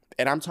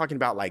 And I'm talking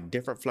about like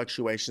different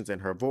fluctuations in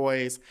her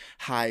voice,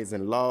 highs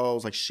and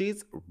lows. Like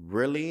she's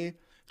really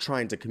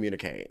trying to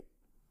communicate.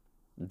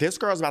 This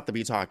girl's about to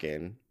be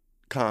talking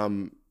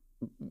come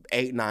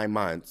 8-9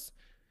 months.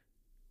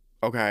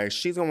 Okay,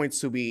 she's going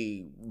to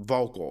be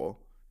vocal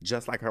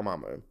just like her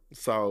mama.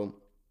 So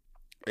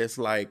it's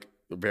like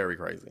very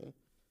crazy.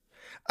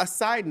 A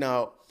side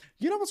note,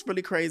 what's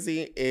really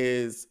crazy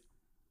is,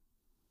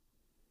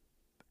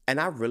 and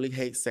I really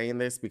hate saying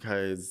this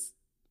because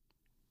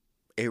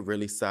it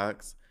really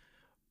sucks.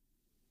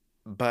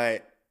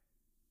 But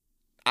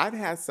I've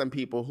had some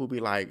people who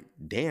be like,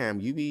 damn,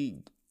 you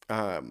be,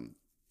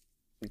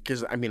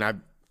 because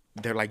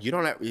they're like, you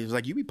don't have, it's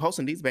like, you be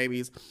posting these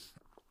babies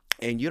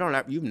and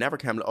you've never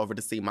come over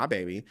to see my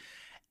baby.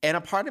 And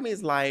a part of me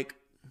is like,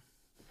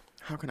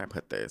 how can I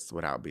put this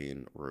without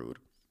being rude?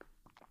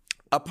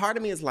 A part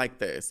of me is like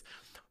this.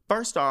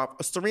 First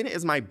off, Serena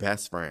is my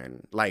best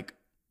friend. Like,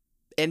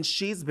 and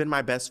she's been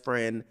my best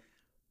friend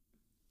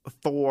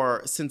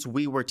since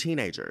we were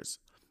teenagers.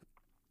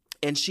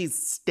 And she's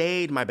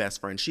stayed my best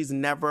friend.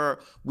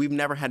 We've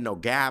never had no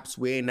gaps.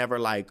 We ain't never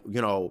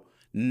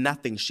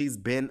nothing. She's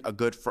been a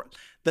good friend.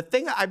 The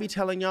thing that I be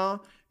telling y'all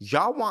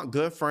want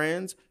good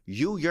friends,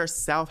 you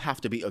yourself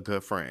have to be a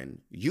good friend.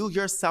 You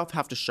yourself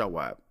have to show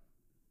up.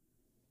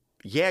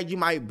 Yeah, you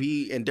might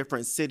be in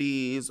different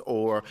cities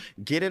or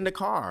get in the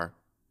car.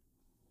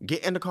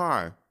 Get in the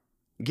car.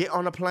 Get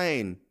on a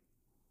plane.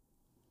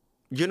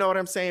 You know what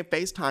I'm saying?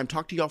 FaceTime,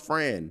 talk to your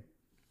friend.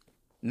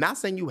 Not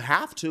saying you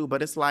have to,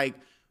 but it's like,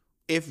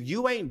 if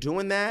you ain't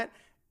doing that,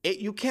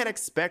 you can't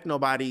expect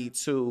nobody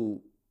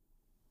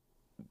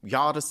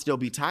y'all to still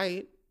be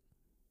tight.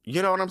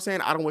 You know what I'm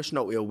saying? I don't wish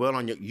no ill will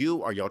on you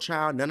or your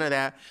child, none of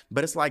that.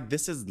 But it's like,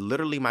 this is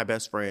literally my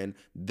best friend.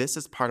 This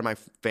is part of my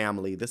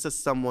family. This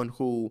is someone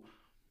who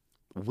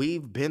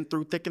we've been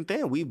through thick and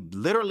thin. We've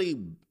literally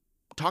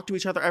talked to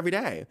each other every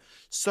day.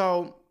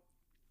 So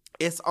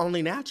it's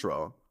only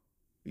natural.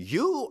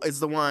 You is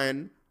the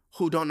one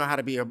who don't know how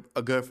to be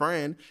a good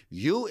friend.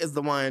 You is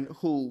the one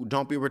who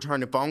don't be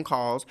returning phone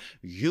calls.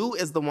 You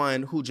is the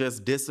one who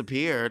just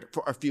disappeared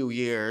for a few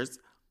years.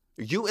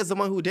 You is the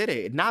one who did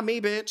it. Not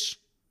me, bitch.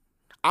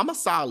 I'm a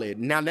solid.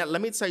 Now,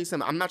 let me tell you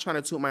something. I'm not trying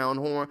to toot my own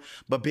horn,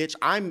 but bitch,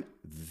 I'm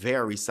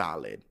very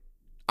solid.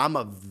 I'm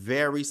a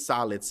very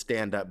solid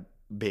stand-up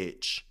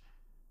bitch.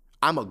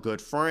 I'm a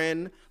good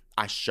friend.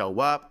 I show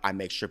up. I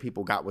make sure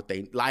people got what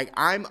they like.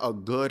 I'm a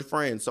good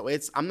friend. So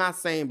I'm not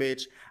saying,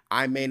 bitch,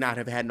 I may not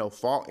have had no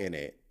fault in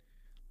it,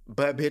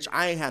 but bitch,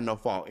 I ain't had no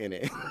fault in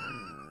it.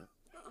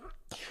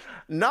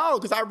 No,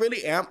 because I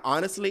really am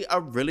honestly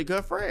a really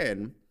good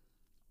friend.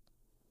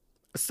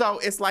 So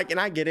it's like, and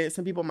I get it.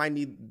 Some people might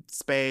need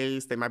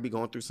space. They might be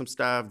going through some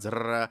stuff.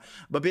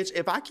 But bitch,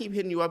 if I keep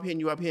hitting you up, and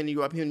you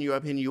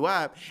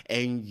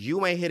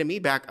ain't hitting me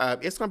back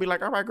up, it's gonna be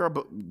like, all right, girl,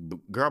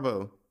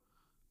 boo.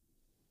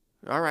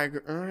 All right,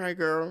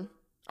 girl.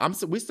 I'm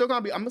still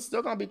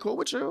gonna be cool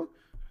with you.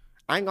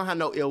 I ain't gonna have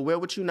no ill will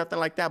with you, nothing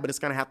like that. But it's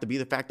gonna have to be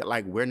the fact that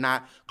like we're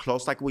not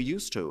close like we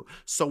used to.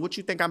 So what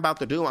you think I'm about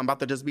to do? I'm about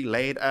to just be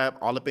laid up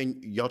all up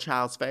in your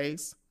child's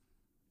face.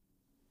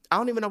 I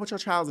don't even know what your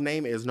child's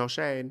name is. No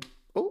shade.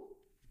 Ooh.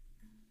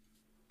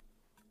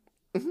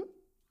 Mm-hmm.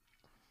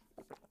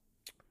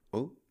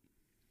 Ooh.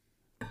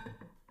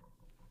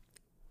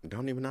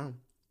 Don't even know.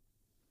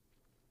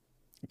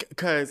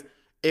 Because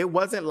it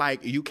wasn't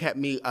like you kept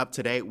me up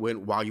to date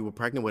while you were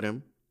pregnant with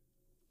him.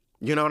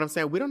 You know what I'm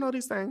saying? We don't know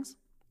these things.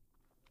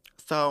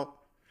 So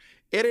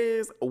it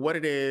is what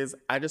it is.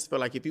 I just feel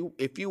like if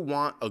you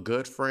want a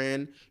good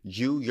friend,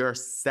 you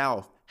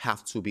yourself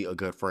have to be a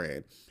good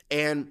friend.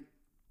 And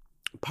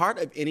part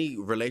of any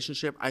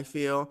relationship, I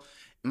feel,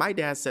 my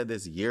dad said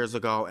this years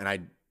ago, and I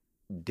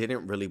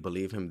didn't really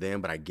believe him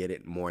then, but I get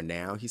it more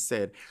now. He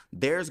said,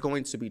 there's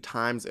going to be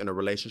times in a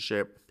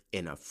relationship,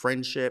 in a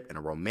friendship, in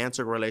a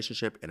romantic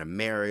relationship, in a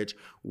marriage,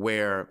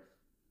 where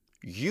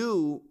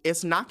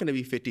it's not going to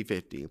be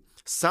 50-50.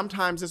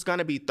 Sometimes it's going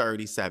to be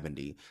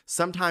 30-70.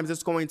 Sometimes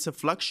it's going to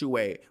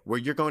fluctuate where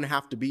you're going to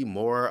have to be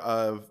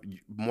more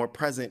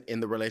present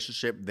in the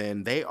relationship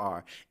than they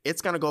are.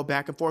 It's going to go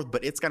back and forth,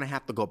 but it's going to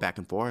have to go back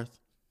and forth.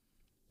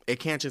 It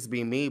can't just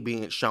be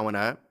me showing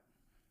up.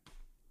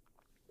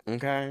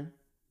 Okay?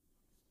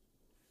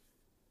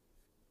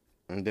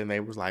 And then they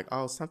was like,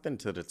 oh, something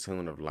to the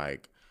tune of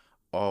like,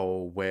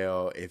 oh,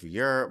 well, if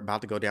you're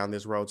about to go down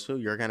this road too,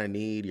 you're going to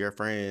need your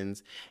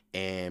friends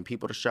and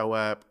people to show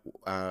up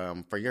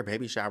for your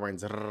baby shower.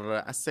 And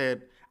I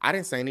said, I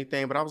didn't say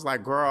anything, but I was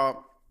like,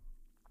 girl,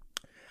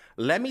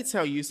 let me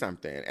tell you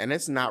something. And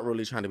it's not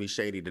really trying to be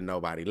shady to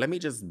nobody. Let me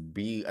just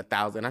be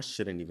 1,000. I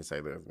shouldn't even say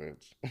this,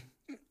 bitch.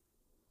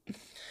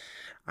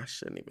 I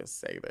shouldn't even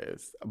say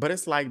this. But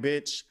it's like,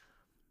 bitch,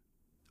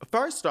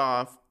 first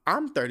off,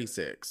 I'm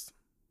 36.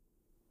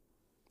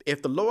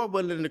 If the Lord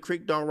willing and the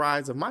creek don't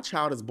rise, if my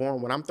child is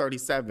born when I'm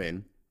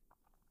 37,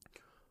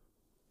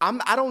 I'm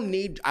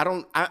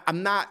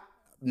not,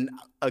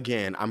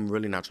 again, I'm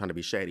really not trying to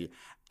be shady.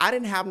 I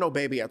didn't have no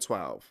baby at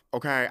 12,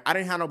 okay? I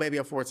didn't have no baby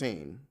at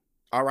 14,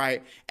 all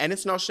right? And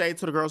it's no shade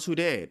to the girls who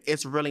did.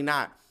 It's really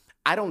not.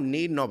 I don't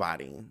need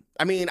nobody.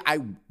 I mean,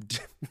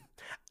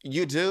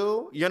 you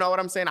do? You know what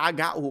I'm saying? I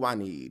got who I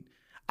need.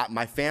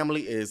 My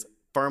family is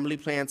firmly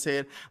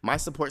planted. My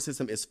support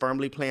system is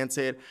firmly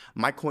planted.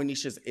 My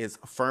Cornishas is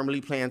firmly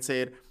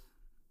planted.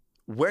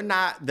 We're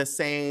not the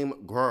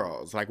same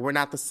girls. Like, we're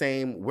not the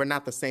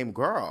same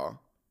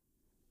girl.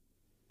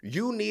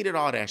 You needed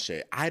all that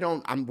shit.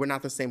 We're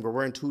not the same girl.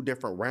 We're in two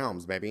different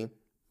realms, baby.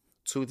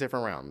 Two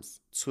different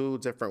realms. Two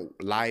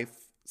different life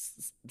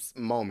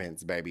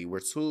moments, baby. We're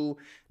two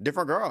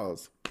different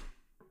girls.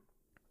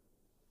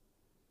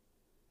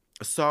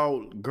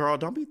 So, girl,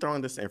 don't be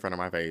throwing this in front of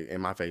my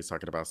face,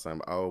 talking about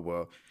oh,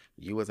 well,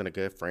 you wasn't a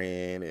good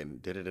friend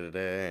and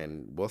da-da-da-da,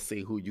 and we'll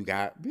see who you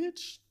got.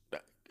 Bitch,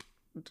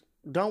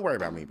 don't worry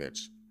about me,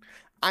 bitch.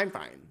 I'm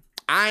fine.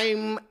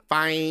 I'm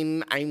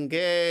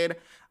good.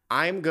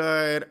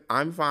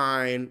 I'm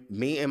fine.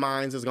 Me and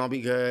mines is gonna be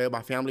good.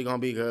 My family gonna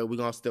be good. We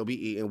gonna still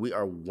be eating. We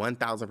are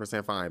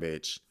 1,000% fine,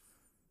 bitch.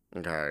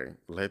 Okay,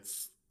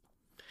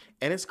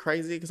 and it's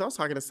crazy because I was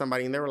talking to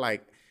somebody and they were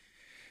like,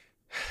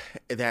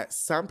 that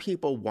some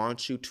people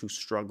want you to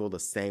struggle the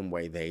same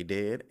way they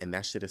did, and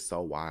that shit is so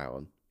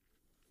wild.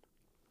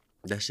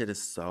 That shit is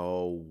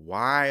so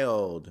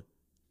wild.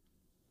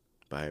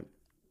 But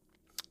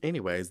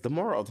anyways, the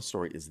moral of the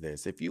story is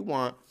this. If you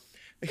want...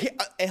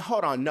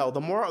 hold on, no.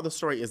 The moral of the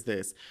story is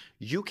this.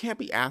 You can't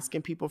be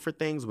asking people for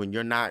things when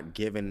you're not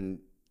given...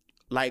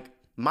 Like,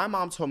 my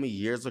mom told me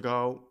years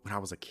ago when I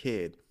was a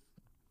kid,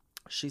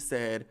 she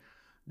said,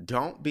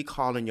 Don't be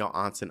calling your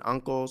aunts and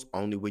uncles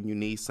only when you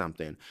need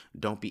something.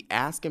 Don't be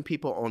asking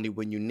people only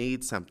when you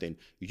need something.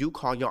 You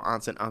call your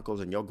aunts and uncles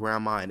and your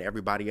grandma and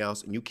everybody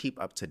else, and you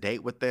keep up to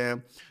date with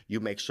them. You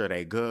make sure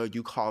they good.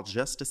 You call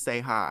just to say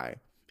hi,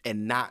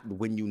 and not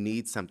when you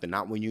need something,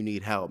 not when you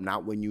need help,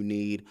 not when you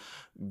need,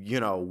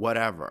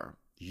 whatever.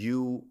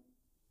 You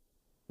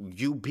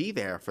be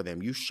there for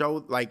them. You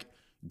show, like,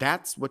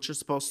 that's what you're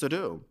supposed to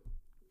do.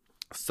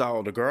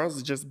 So the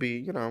girls just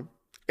be,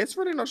 it's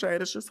really no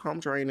shade. It's just home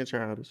training,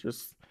 child. It's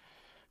just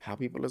how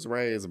people is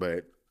raised.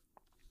 But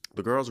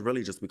the girls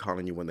really just be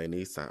calling you when they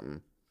need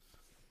something.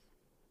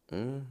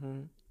 They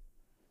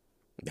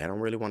don't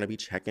really want to be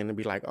checking and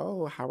be like,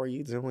 oh, how are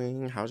you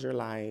doing? How's your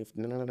life?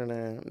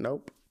 No.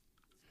 Nope.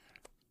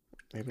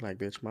 They be like,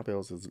 bitch, my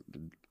bills is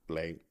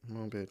late.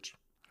 No, bitch.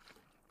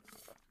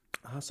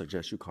 I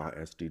suggest you call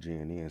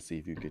SDG&E and see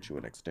if you get you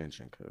an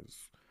extension,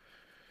 because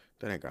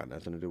that ain't got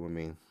nothing to do with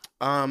me.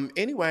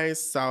 Anyway,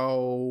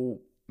 so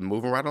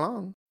moving right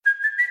along.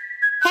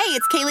 Hey,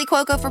 it's Kaylee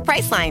Cuoco for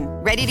Priceline.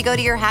 Ready to go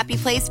to your happy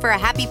place for a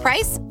happy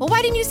price? Well,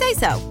 why didn't you say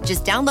so?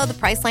 Just download the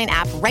Priceline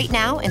app right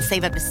now and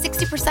save up to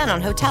 60%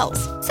 on hotels.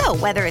 So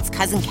whether it's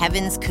Cousin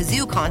Kevin's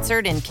Kazoo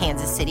Concert in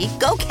Kansas City,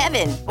 go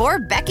Kevin, or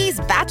Becky's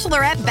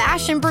Bachelorette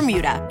Bash in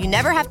Bermuda, you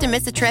never have to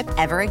miss a trip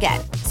ever again.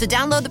 So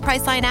download the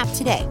Priceline app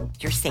today.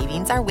 Your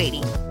savings are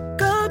waiting.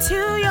 Go to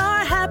your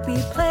happy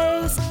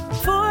place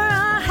for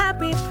a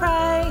happy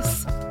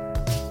price.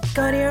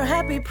 Go to your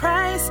happy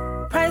price,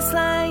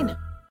 Priceline.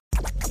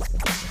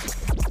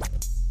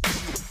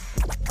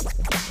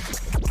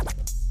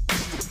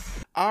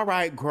 All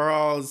right,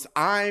 girls.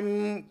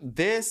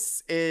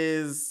 This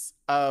is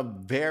a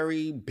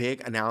very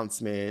big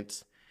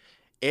announcement.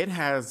 It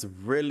has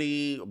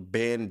really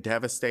been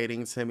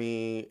devastating to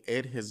me.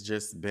 It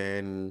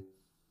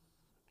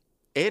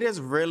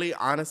is really,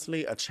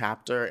 honestly, a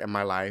chapter in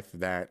my life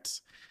that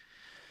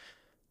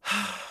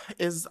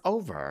is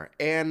over.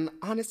 And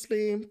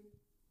honestly,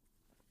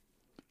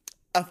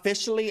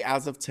 officially,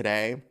 as of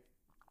today,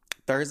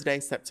 Thursday,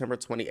 September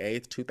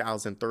 28th,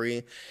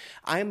 2003,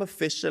 I am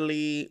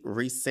officially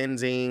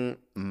rescinding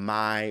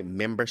my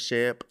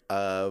membership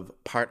of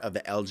part of the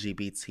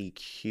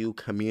LGBTQ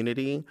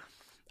community.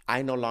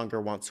 I no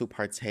longer want to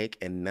partake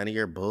in none of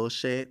your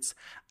bullshit.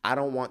 I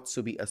don't want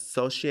to be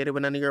associated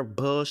with none of your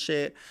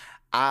bullshit.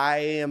 I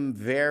am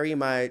very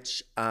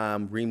much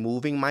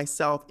removing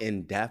myself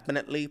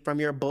indefinitely from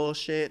your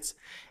bullshit.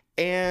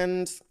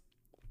 And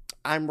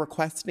I'm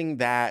requesting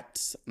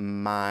that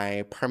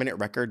my permanent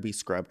record be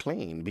scrubbed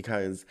clean,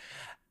 because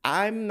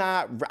I'm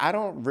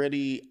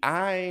really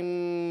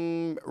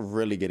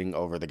getting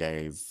over the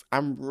gays.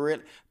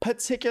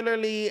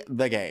 Particularly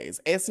the gays.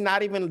 It's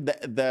not even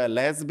the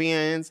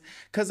lesbians,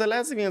 because the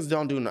lesbians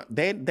don't do no,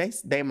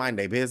 they mind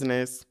their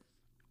business.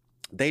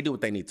 They do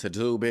what they need to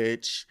do,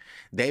 bitch.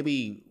 They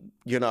be,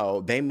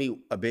 they meet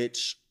a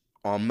bitch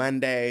on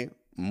Monday,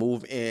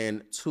 move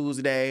in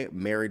Tuesday,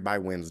 married by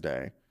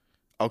Wednesday.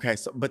 Okay,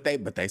 so but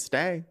they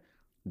stay.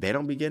 They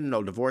don't be getting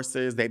no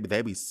divorces. They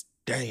be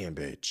staying,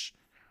 bitch.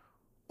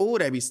 Ooh,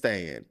 they be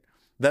staying.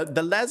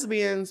 The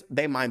lesbians,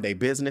 they mind their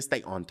business.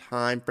 They on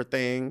time for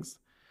things.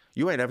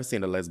 You ain't ever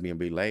seen a lesbian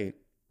be late,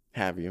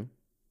 have you?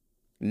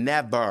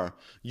 Never.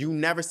 You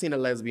never seen a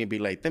lesbian be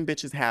late. Them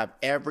bitches have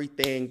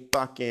everything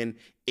fucking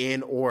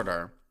in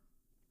order.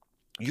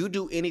 You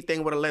do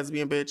anything with a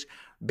lesbian bitch,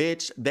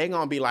 they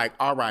gonna be like,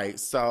 all right,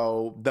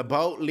 so the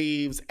boat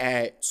leaves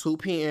at 2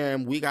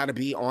 p.m. We gotta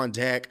be on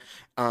deck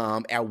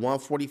at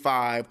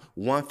 1:45,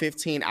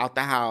 1:15 out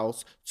the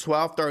house,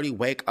 12:30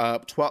 wake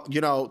up,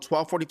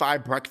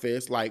 12:45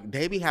 breakfast. Like,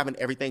 they be having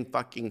everything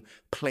fucking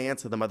planned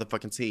to the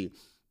motherfucking T.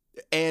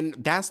 And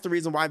that's the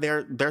reason why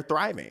they're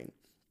thriving.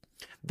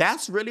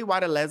 That's really why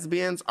the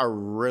lesbians are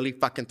really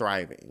fucking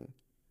thriving.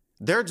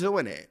 They're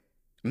doing it.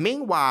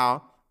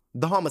 Meanwhile,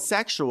 the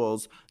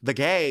homosexuals, the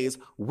gays,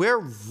 we're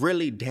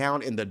really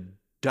down in the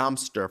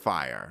dumpster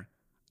fire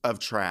of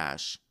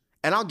trash.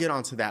 And I'll get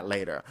onto that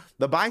later.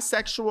 The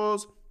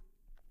bisexuals,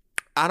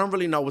 I don't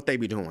really know what they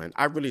be doing.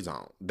 I really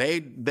don't.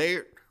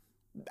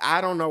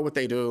 I don't know what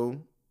they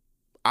do.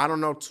 I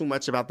don't know too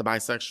much about the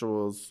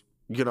bisexuals.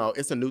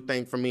 It's a new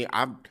thing for me.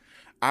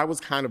 I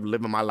was kind of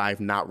living my life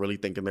not really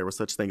thinking there was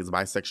such thing as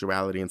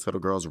bisexuality until the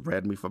girls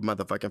read me for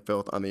motherfucking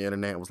filth on the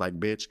internet and was like,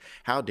 bitch,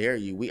 how dare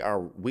you? We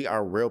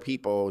are real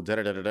people,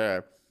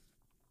 da-da-da-da-da.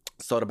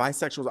 So the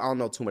bisexuals, I don't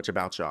know too much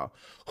about y'all.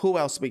 Who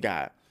else we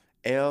got?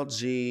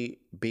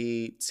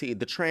 LGBT.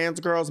 The trans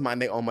girls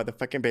mind their own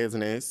motherfucking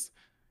business.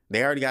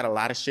 They already got a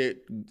lot of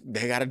shit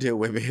they got to deal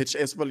with, bitch.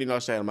 It's really no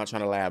shade. I'm not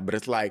trying to laugh, but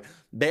it's like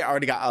they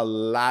already got a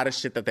lot of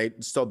shit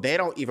so they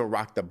don't even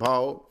rock the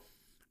boat.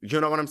 You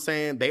know what I'm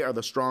saying? They are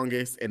the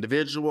strongest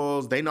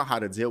individuals. They know how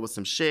to deal with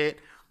some shit.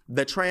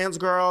 The trans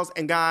girls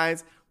and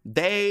guys,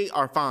 they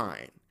are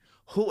fine.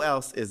 Who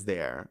else is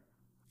there?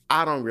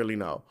 I don't really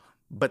know.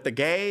 But the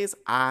gays,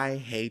 I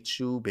hate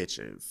you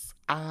bitches.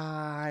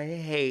 I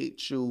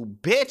hate you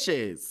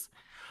bitches.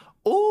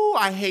 Ooh,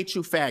 I hate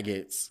you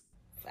faggots.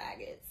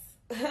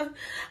 Faggots.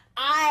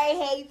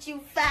 I hate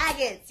you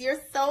faggots. You're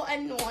so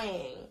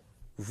annoying.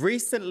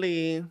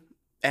 Recently,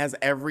 as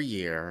every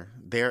year,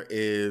 there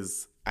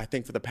is, I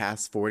think for the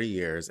past 40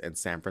 years in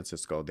San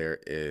Francisco, there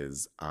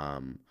is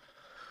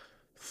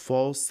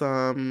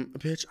Folsom.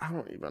 Bitch, I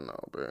don't even know,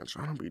 bitch.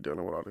 I don't be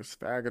dealing with all this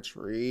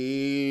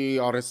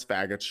faggotry. All this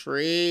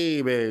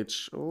faggotry,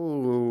 bitch.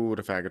 Ooh,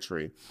 the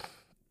faggotry.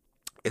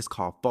 It's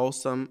called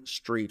Folsom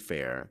Street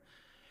Fair.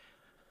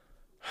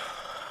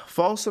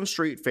 Folsom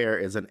Street Fair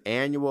is an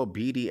annual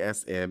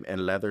BDSM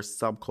and leather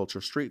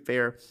subculture street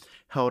fair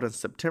held in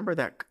September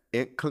that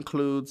it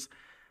concludes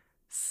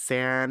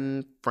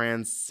San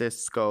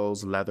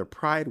Francisco's Leather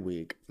Pride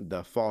Week.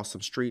 The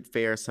Folsom Street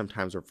Fair,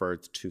 sometimes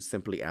referred to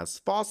simply as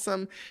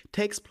Folsom,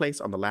 takes place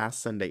on the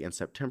last Sunday in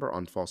September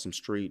on Folsom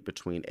Street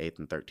between 8th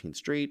and 13th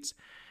Streets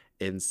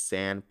in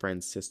San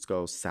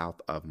Francisco,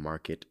 south of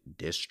Market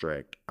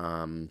District.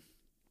 Dun,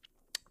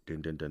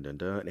 dun, dun, dun,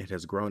 dun. It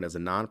has grown as a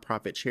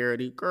nonprofit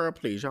charity. Girl,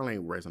 please, y'all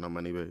ain't raising no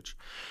money, bitch.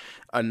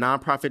 A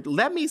nonprofit.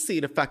 Let me see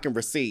the fucking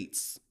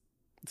receipts.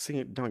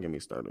 See, don't get me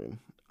started.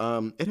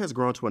 It has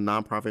grown to a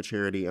nonprofit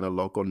charity and a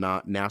local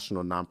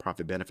national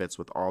nonprofit benefits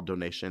with all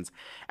donations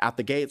at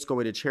the gates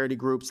going to charity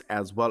groups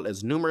as well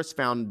as numerous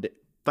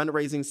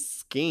fundraising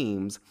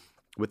schemes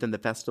within the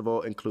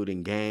festival,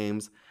 including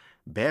games,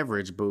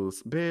 beverage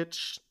booths,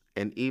 bitch,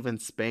 and even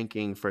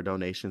spanking for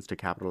donations to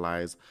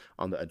capitalize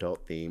on the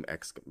adult theme.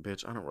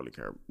 Bitch, I don't really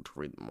care to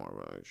read more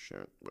about this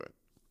shit, but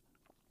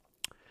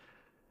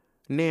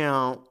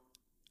now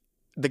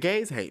the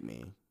gays hate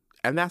me,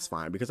 and that's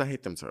fine because I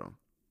hate them too.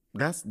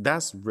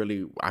 That's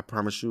really, I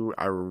promise you,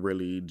 I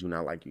really do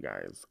not like you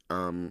guys.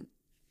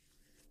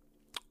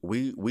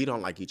 We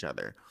don't like each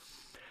other.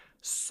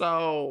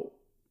 So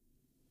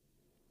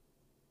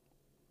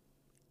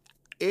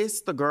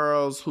it's the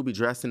girls who be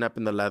dressing up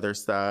in the leather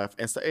stuff.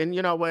 And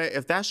you know what?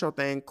 If that's your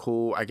thing,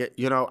 cool. I get,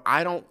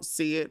 I don't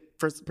see it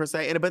per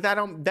se. But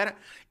it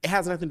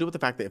has nothing to do with the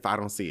fact that if I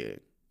don't see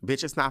it,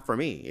 bitch, it's not for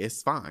me.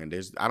 It's fine.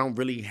 I don't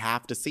really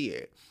have to see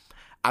it.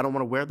 I don't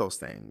want to wear those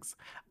things.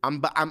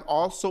 But I'm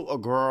also a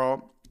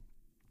girl,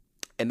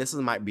 and this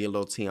might be a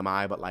little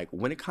TMI, but like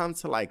when it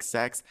comes to like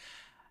sex,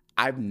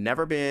 I've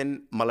never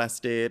been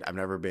molested. I've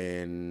never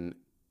been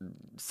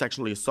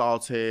sexually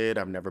assaulted.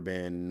 I've never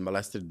been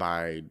molested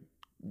by,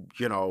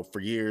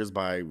 for years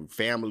by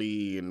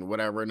family and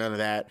whatever, none of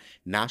that.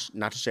 Not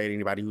to shade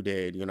anybody who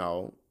did,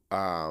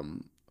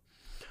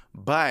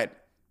 but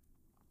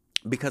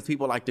because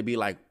people like to be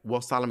like,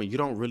 well, Solomon,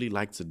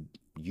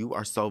 you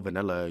are so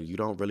vanilla. You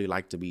don't really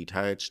like to be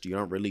touched. You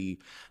don't really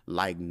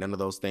like none of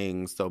those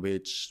things. So,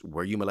 bitch,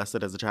 were you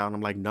molested as a child? And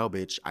I'm like, no,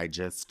 bitch,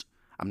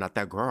 I'm not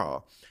that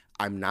girl.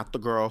 I'm not the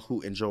girl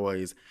who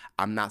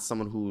I'm not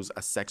someone who's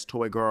a sex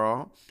toy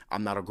girl.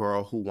 I'm not a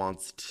girl who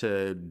wants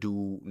to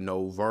do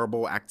no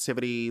verbal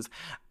activities.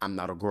 I'm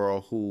not a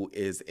girl who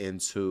is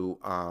into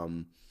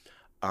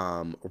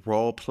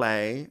role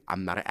play.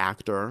 I'm not an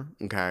actor,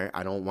 okay?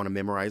 I don't want to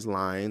memorize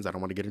lines. I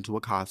don't want to get into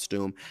a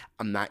costume.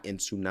 I'm not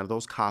into none of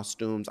those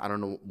costumes. I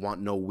don't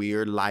want no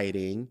weird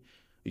lighting.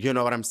 You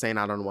know what I'm saying?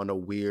 I don't want no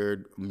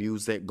weird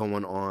music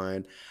going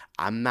on.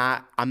 I'm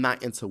not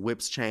into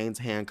whips, chains,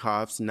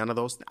 handcuffs, none of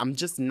those.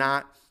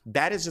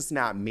 That is just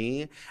not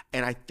me.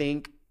 And I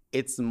think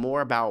it's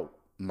more about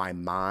my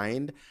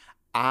mind.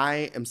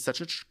 I am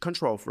such a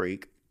control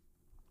freak.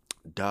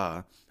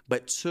 Duh.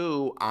 But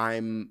two,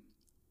 I'm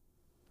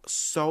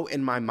so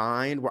in my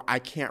mind where I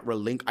can't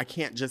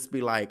just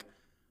be like,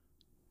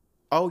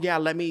 oh yeah,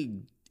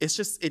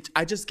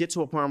 I just get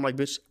to a point where I'm like,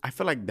 bitch, I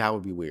feel like that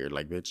would be weird.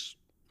 Like, bitch,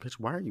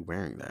 why are you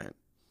wearing that?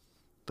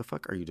 The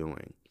fuck are you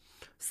doing?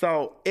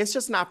 So it's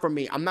just not for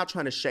me. I'm not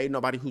trying to shade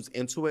nobody who's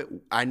into it.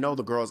 I know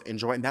the girls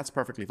enjoy it, and that's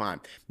perfectly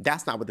fine.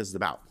 That's not what this is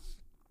about.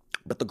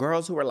 But the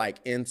girls who are like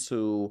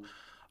into,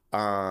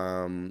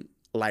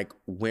 like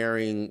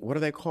wearing, what are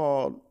they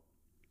called?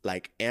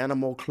 Like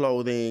animal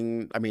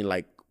clothing. I mean,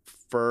 like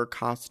fur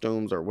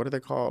costumes, or what are they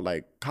called?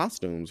 Like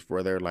costumes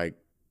where they're like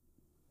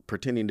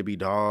pretending to be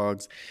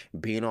dogs,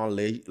 being on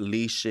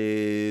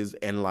leashes,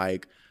 and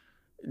like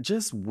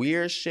just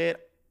weird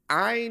shit.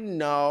 I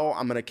know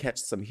I'm gonna catch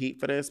some heat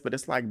for this, but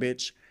it's like,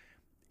 bitch,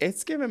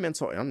 it's giving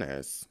mental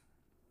illness.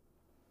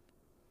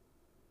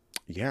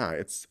 Yeah,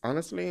 it's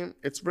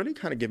really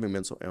kind of giving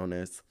mental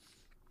illness.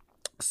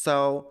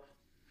 So,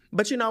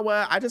 but you know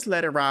what? I just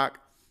let it rock,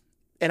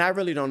 and I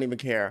really don't even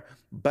care.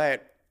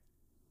 But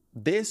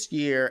this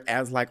year,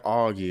 as like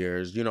all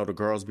years, the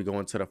girls be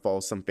going to the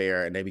Folsom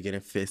Fair and they be getting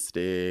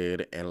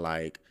fisted and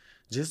like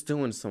just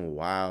doing some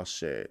wild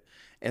shit.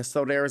 And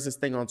so there was this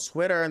thing on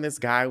Twitter, and this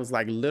guy was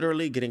like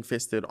literally getting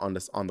fisted on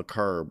the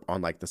curb,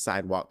 on like the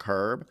sidewalk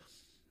curb.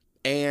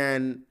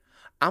 And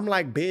I'm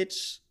like,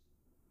 bitch,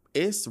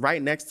 it's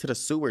right next to the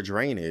sewer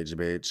drainage,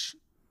 bitch.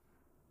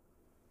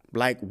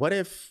 Like, what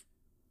if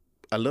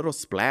a little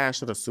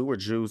splash of the sewer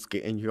juice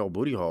get in your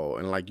booty hole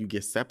and like you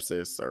get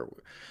sepsis? Or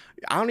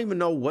I don't even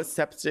know what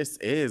sepsis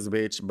is,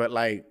 bitch, but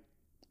like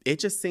it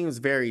just seems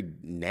very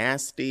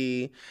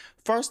nasty.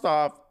 First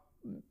off,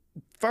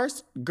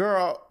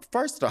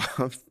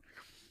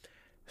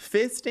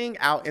 fisting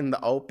out in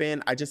the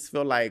open, I just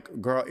feel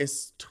like, girl,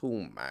 it's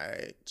too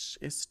much.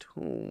 It's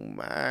too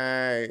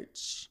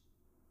much.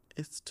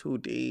 It's too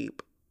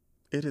deep.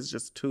 It is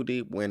just too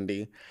deep,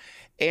 Wendy.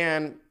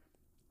 And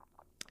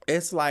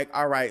it's like,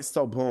 all right,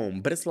 so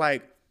boom. But it's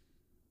like,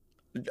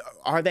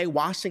 are they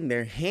washing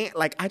their hand?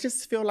 Like, I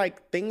just feel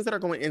like things that are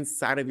going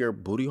inside of your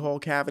booty hole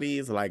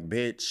cavities, like,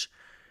 bitch,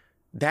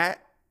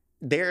 that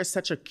there is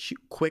such a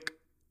quick,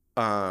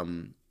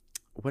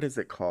 what is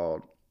it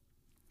called?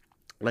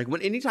 Like,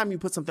 anytime you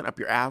put something up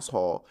your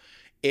asshole,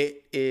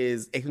 it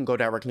can go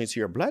directly into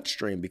your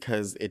bloodstream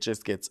because it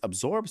just gets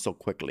absorbed so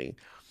quickly.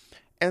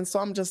 And so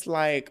I'm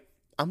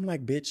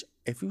like, bitch,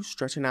 if you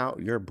stretching out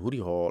your booty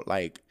hole,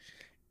 like,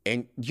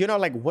 and you know,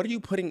 like, what are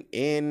you putting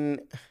in?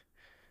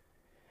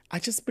 I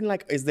just been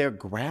like, is there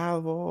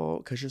gravel?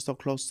 Because you're so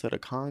close to the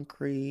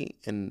concrete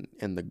and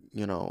the,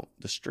 you know,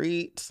 the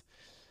street.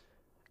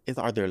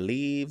 Are there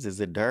leaves? Is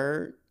it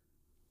dirt?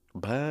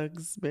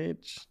 Bugs,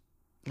 bitch?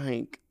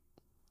 Like,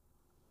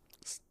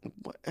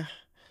 what?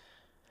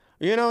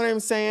 You know what I'm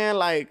saying?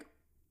 Like,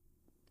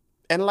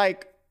 and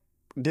like,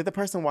 did the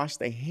person wash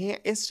their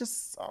hand? It's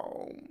just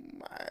so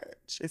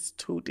much. It's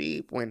too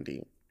deep,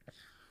 Wendy.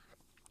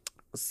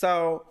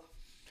 So,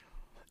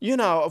 you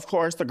know, of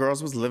course, the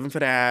girls was living for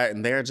that,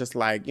 and they're just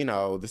like, you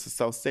know, this is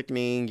so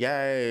sickening.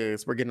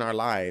 Yes, we're getting our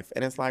life.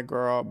 And it's like,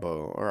 girl,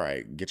 boo, all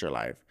right, get your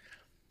life.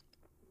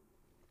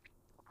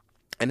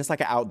 And it's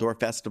like an outdoor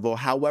festival.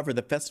 However,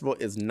 the festival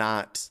is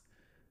not,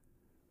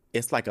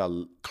 it's like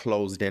a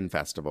closed-in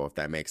festival, if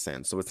that makes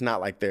sense. So it's not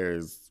like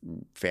there's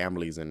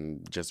families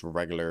and just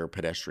regular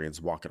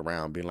pedestrians walking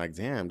around being like,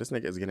 damn, this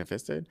nigga is getting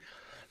fisted.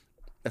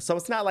 So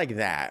it's not like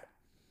that.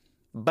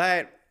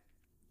 But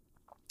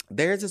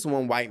there's this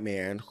one white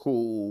man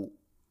who,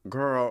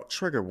 girl,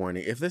 trigger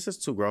warning. If this is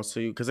too gross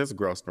for you, because it's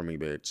gross for me,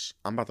 bitch,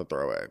 I'm about to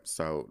throw it.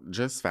 So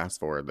just fast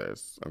forward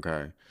this,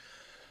 okay?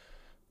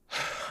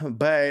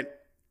 But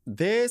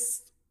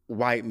this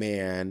white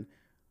man,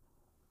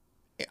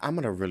 I'm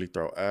going to really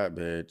throw up,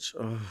 bitch.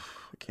 Ugh,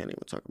 I can't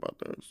even talk about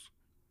this.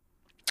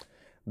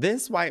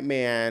 This white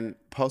man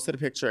posted a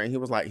picture and he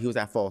was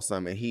at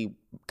Folsom and he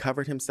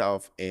covered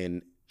himself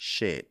in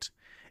shit,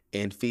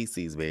 in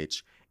feces,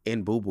 bitch,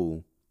 in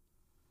boo-boo,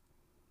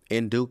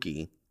 in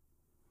dookie,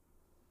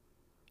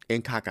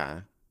 in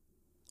caca,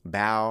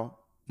 bowel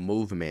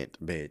movement,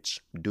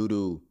 bitch,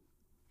 doo-doo.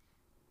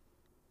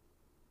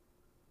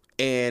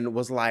 And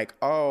was like,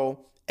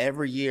 oh,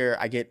 every year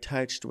I get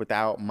touched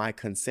without my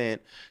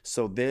consent.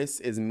 So this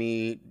is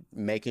me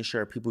making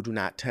sure people do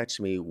not touch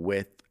me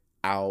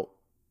without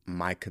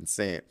my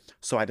consent.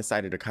 So I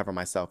decided to cover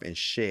myself in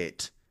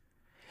shit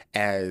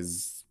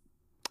as,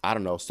 I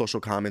don't know, social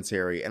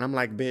commentary. And I'm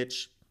like,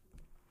 bitch,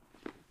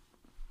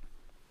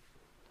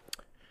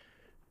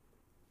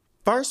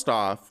 first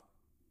off,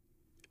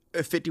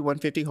 a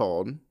 5150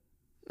 hold.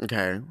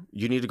 Okay,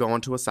 you need to go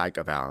onto a psych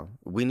eval.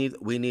 We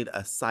need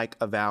a psych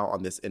eval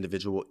on this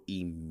individual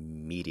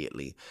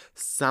immediately.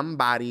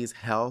 Somebody's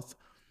health,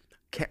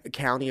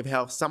 county of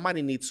health,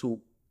 somebody needs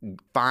to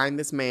find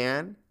this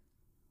man,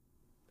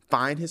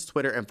 find his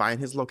Twitter and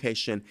find his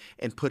location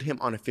and put him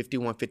on a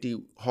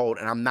 5150 hold.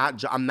 And I'm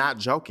not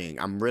joking.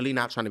 I'm really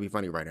not trying to be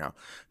funny right now.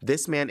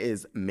 This man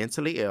is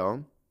mentally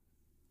ill.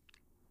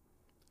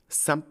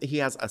 He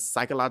has a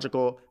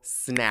psychological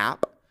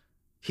snap.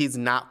 He's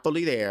not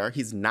fully there.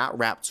 He's not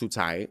wrapped too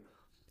tight.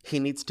 He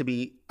needs to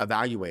be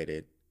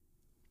evaluated.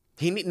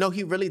 He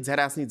really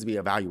deadass needs to be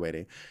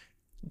evaluated.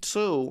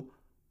 2,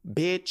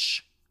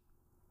 bitch,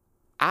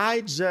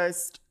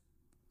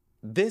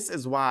 this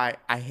is why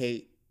I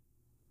hate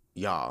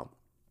y'all.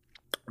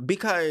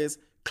 Because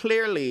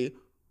clearly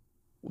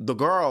the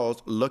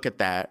girls look at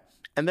that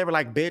and they were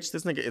like, bitch,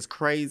 this nigga is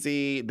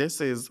crazy.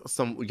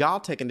 Y'all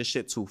taking this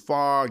shit too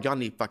far. Y'all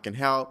need fucking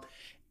help.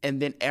 And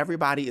then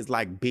everybody is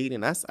like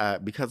beating us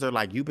up because they're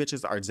like, you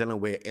bitches are dealing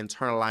with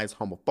internalized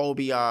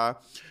homophobia.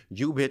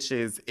 You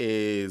bitches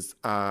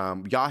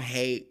y'all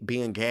hate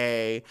being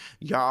gay.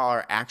 Y'all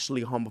are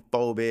actually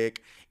homophobic.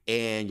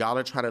 And y'all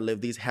are trying to live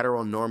these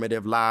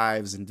heteronormative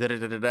lives and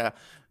da-da-da-da-da.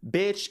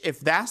 Bitch, if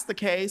that's the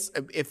case,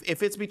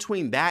 if it's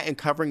between that and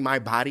covering my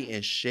body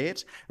in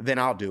shit, then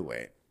I'll do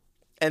it.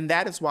 And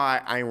that is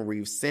why I'm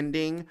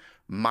rescinding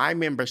my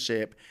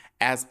membership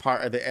as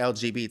part of the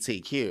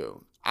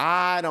LGBTQ.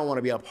 I don't want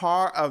to be a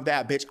part of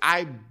that, bitch.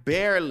 I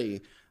barely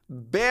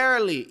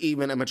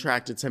even am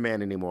attracted to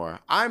men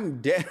anymore.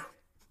 I'm dead.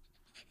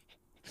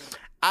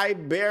 I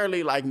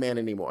barely like men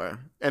anymore.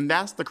 And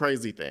that's the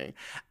crazy thing.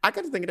 I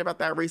got to thinking about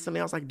that recently.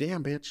 I was like,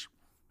 damn, bitch.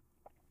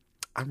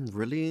 I'm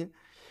really,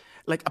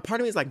 like, a part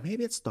of me is like,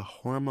 maybe it's the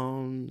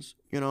hormones,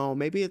 you know?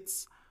 Maybe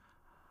it's,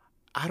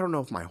 I don't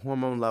know if my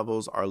hormone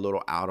levels are a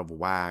little out of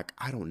whack.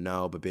 I don't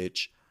know, but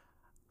bitch,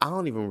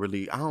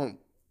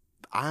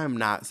 I'm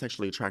not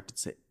sexually attracted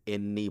to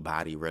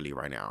anybody really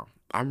right now.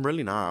 I'm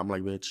really not. I'm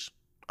like, bitch,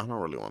 I don't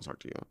really want to talk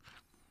to you.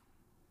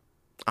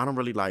 I don't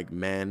really like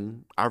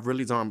men. I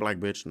really don't. I'm like,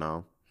 bitch,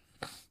 no.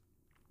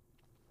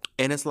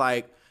 And it's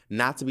like,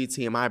 not to be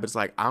TMI, but it's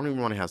like, I don't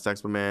even want to have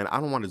sex with men. I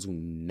don't want to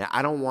do,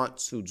 I don't want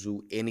to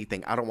do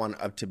anything. I don't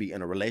want to be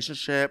in a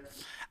relationship.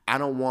 I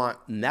don't want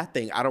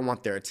nothing. I don't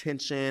want their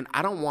attention.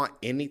 I don't want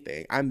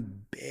anything.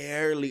 I'm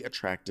barely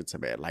attracted to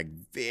men. Like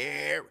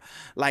I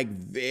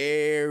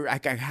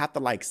have to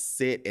like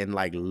sit and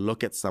like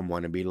look at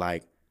someone and be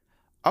like,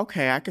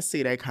 okay, I can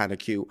see they kind of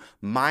cute.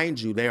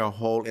 Mind you, they're a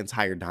whole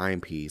entire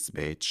dime piece,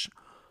 bitch.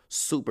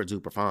 Super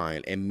duper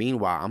fine. And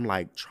meanwhile, I'm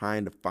like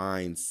trying to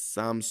find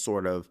some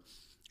sort of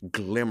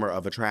glimmer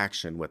of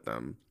attraction with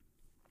them.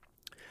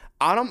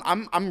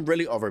 I'm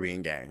really over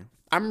being gay.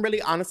 I'm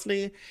really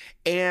honestly,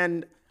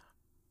 and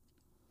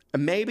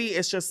maybe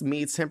it's just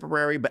me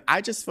temporary, but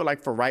I just feel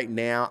like for right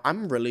now,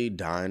 I'm really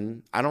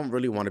done. I don't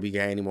really want to be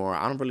gay anymore.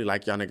 I don't really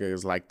like y'all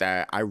niggas like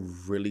that. I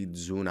really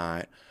do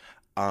not.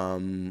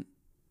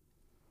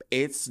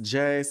 It's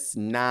just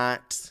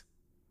not.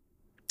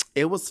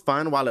 It was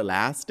fun while it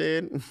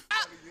lasted.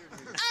 Oh!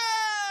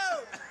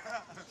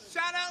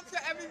 Shout out to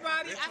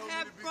everybody. I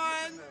had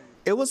fun.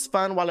 It was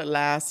fun while it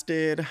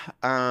lasted.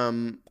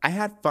 I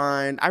had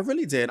fun. I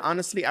really did.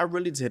 Honestly, I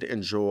really did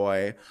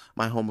enjoy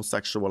my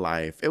homosexual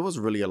life. It was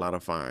really a lot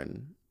of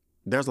fun.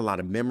 There's a lot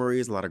of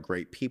memories, a lot of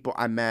great people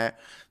I met,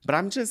 but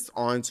I'm just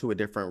on to a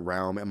different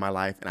realm in my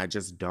life, and I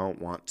just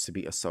don't want to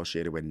be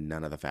associated with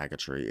none of the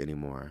faggotry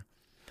anymore.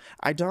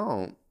 I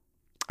don't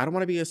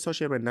want to be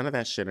associated with none of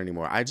that shit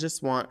anymore. I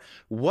just want,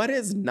 what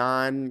is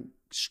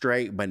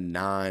non-straight but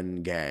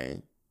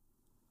non-gay?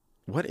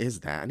 What is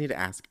that? I need to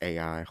ask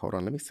AI. Hold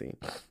on, let me see.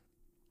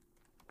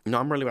 No,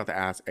 I'm really about to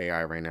ask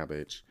AI right now,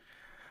 bitch.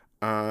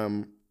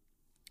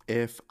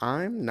 If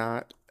I'm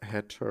not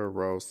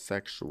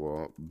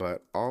heterosexual,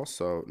 but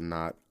also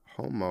not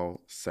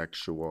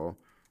homosexual,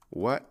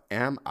 what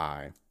am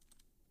I?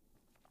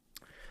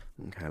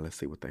 Okay, let's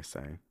see what they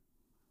say.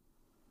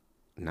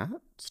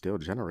 Not still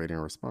generating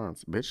a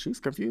response. Bitch, she's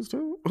confused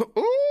too.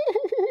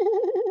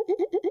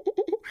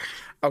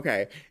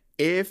 Okay.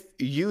 If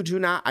you do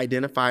not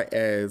identify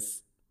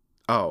as,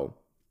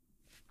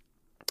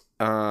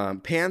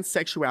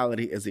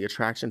 pansexuality is the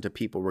attraction to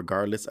people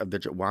regardless of the,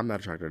 well, I'm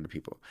not attracted to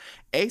people.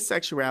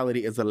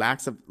 Asexuality is the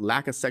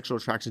lack of sexual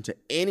attraction to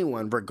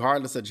anyone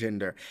regardless of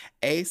gender.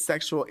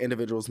 Asexual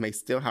individuals may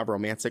still have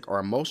romantic or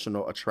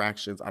emotional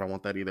attractions, I don't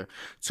want that either,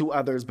 to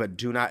others, but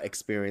do not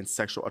experience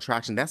sexual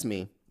attraction. That's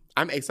me.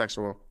 I'm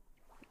asexual.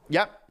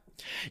 Yep.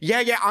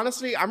 Yeah,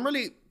 honestly,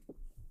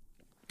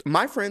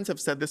 my friends have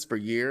said this for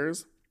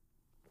years.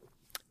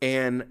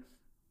 And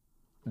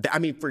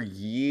for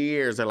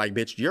years, they're like,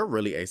 bitch, you're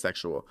really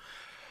asexual.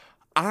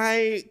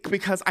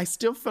 Because I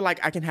still feel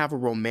like I can have a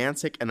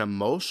romantic and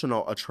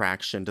emotional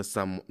attraction to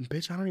some,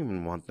 bitch, I don't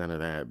even want none of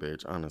that,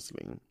 bitch,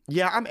 honestly.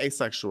 Yeah, I'm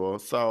asexual,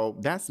 so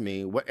that's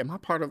me. What, am I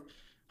part of,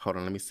 hold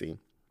on, let me see.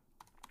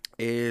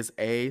 Is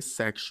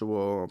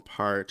asexual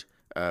part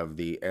of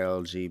the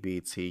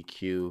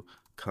LGBTQ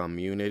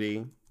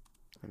community?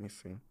 Let me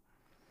see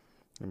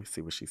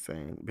what she's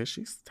saying. Bitch,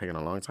 she's taking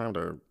a long time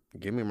to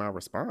give me my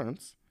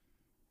response.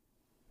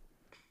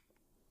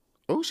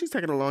 Oh, she's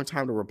taking a long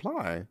time to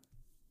reply.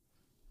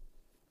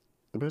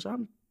 Bitch,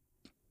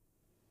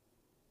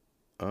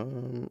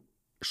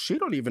 she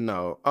don't even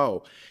know.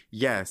 Oh,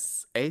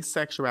 yes.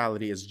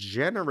 Asexuality is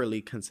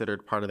generally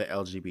considered part of the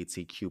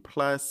LGBTQ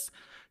plus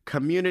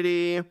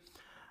community.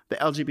 The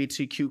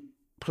LGBTQ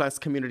plus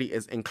community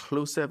is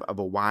inclusive of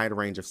a wide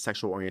range of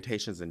sexual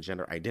orientations and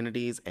gender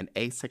identities, and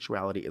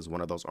asexuality is one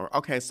of those.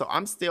 Okay, so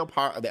I'm still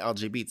part of the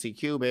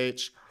LGBTQ,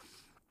 bitch.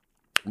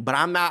 But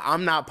I'm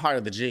not part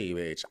of the G,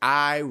 bitch.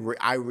 I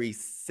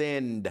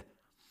rescind.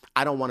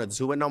 I don't want to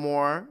do it no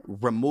more.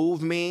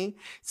 Remove me.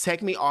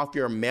 Take me off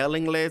your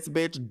mailing list,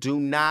 bitch. Do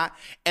not.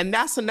 And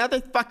that's another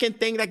fucking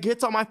thing that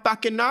gets on my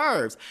fucking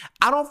nerves.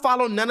 I don't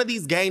follow none of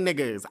these gay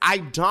niggas. I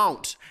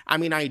don't.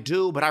 I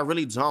do, but I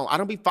really don't. I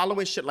don't be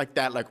following shit like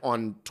that, like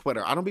on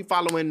Twitter. I don't be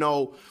following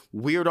no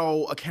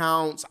weirdo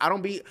accounts.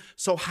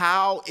 So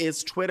how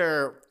is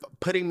Twitter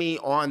putting me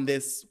on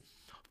this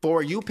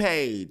For You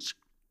page?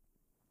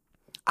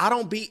 I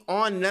don't be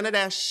on none of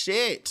that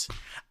shit.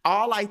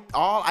 All I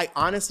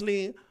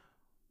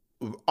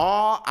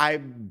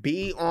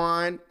be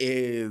on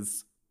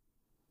is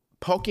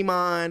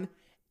Pokemon,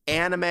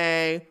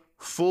 anime,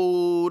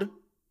 food.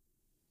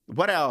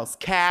 What else?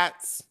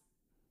 Cats.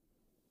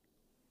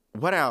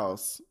 What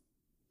else?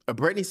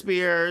 Britney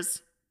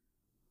Spears,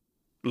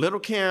 Little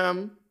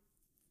Kim.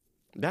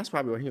 That's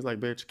probably what he was like,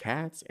 bitch.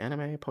 Cats,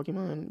 anime,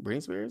 Pokemon,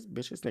 Britney Spears.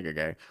 Bitch, this nigga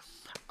gay.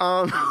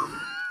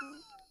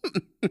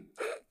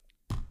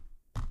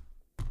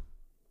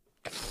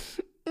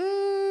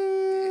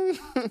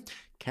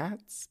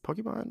 Cats,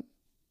 Pokemon,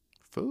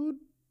 food,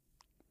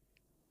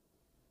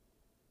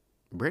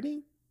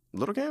 Brittany,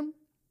 Little Kim.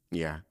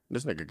 Yeah,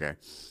 this nigga gay.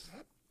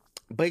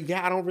 But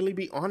yeah, I don't really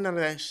be on none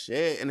of that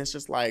shit. And it's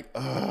just like,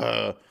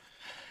 ugh.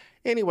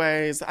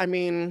 Anyways, I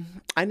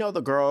know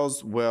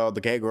the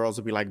gay girls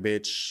will be like,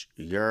 bitch,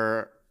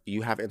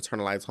 you have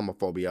internalized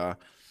homophobia.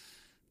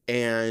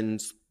 And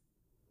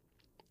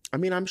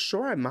I'm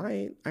sure I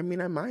might. I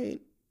might.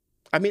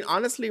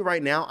 Honestly,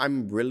 right now,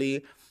 I'm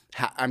really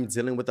I'm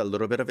dealing with a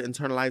little bit of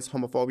internalized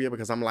homophobia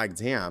because I'm like,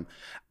 damn,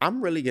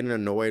 I'm really getting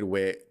annoyed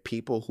with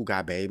people who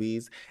got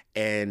babies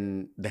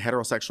and the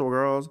heterosexual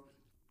girls.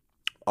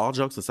 All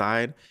jokes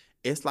aside,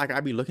 it's like I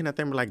be looking at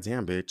them like,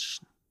 damn,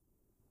 bitch,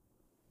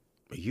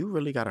 you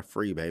really got a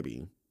free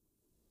baby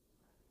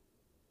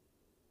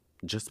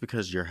just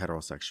because you're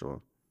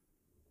heterosexual.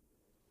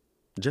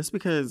 Just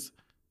because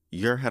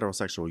you're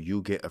heterosexual,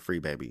 you get a free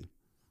baby.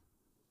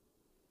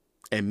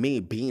 And me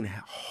being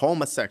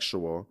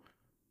homosexual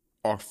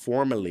or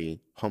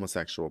formerly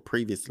homosexual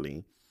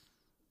previously,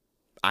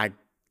 I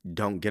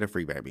don't get a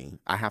free baby.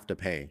 I have to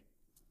pay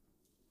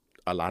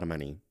a lot of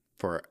money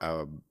for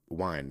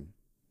one.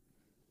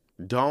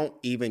 Don't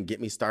even get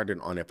me started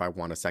on if I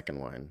want a second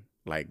one.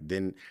 Like,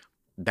 then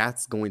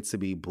that's going to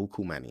be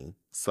buku money.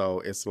 So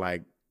it's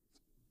like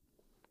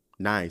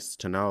nice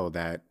to know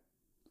that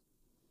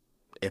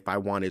if I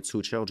wanted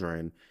 2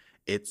 children,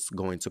 it's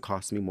going to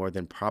cost me more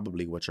than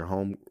probably what your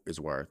home is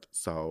worth.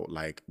 So,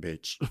 like,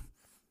 bitch,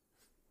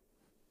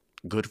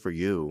 good for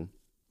you.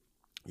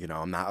 You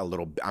know, I'm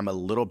a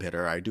little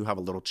bitter. I do have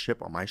a little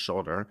chip on my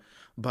shoulder.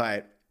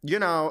 But, you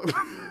know,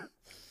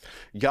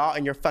 y'all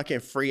and your fucking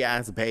free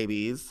ass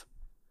babies.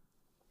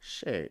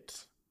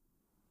 Shit.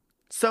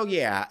 So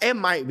yeah, it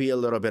might be a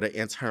little bit of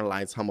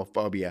internalized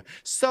homophobia.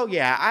 So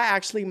yeah, I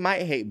actually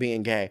might hate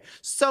being gay.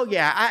 So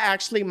yeah, I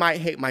actually might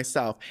hate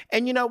myself.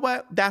 And you know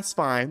what? That's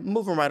fine.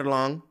 Moving right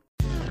along.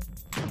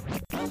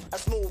 A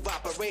smooth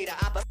operator,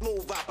 I'm a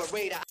smooth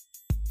operator.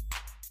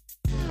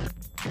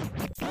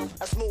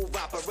 A smooth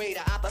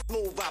operator, I'm a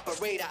smooth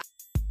operator.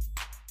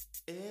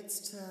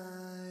 It's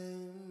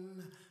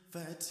time for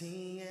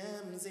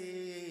TMZ.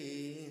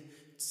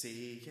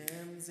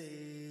 TMZ.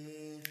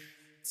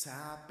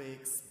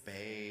 Topics,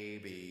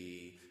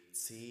 baby.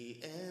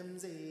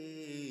 TMZ.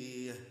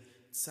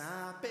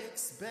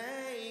 Topics,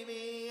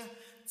 baby.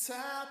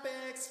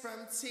 Topics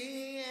from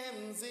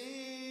TMZ.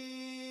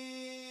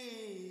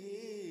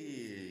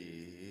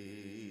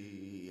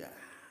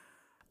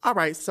 All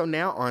right, so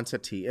now on to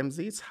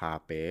TMZ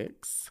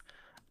topics.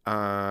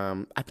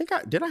 I think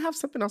did I have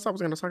something else I was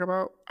going to talk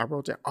about? I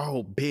wrote down,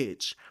 oh,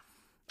 bitch.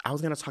 I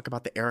was going to talk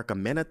about the Erica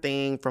Mena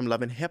thing from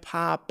Love and Hip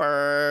Hop.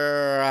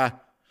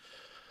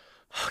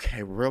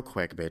 Okay, real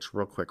quick, bitch.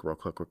 Real quick,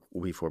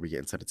 before we get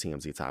into the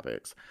TMZ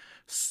topics.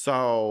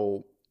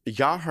 So,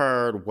 y'all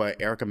heard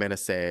what Erica Mena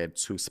said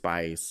to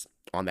Spice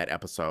on that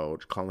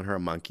episode, calling her a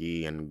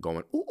monkey and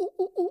going, ooh, ooh,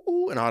 ooh, ooh,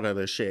 ooh, and all that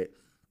other shit,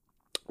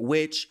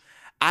 which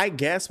I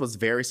guess was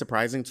very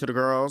surprising to the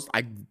girls.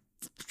 I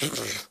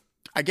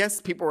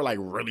guess people were like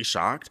really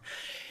shocked.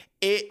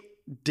 It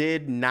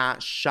did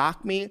not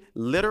shock me.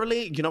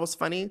 Literally, you know what's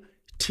funny?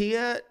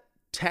 Tia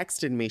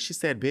texted me. She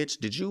said, bitch,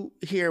 did you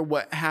hear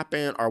what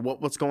happened or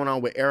what's going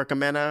on with Erica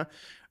Mena?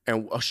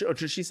 And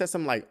she said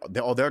something like,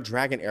 they're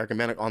dragging Erica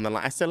Mena on the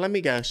line. I said, let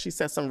me guess. She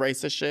said some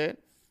racist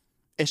shit.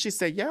 And she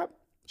said, yep.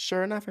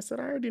 Sure enough, I said,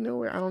 I already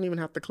knew it. I don't even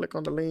have to click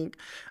on the link.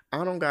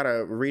 I don't got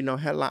to read no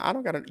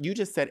headline. You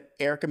just said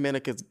Erica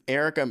Mena is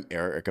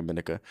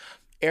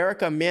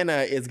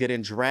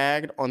getting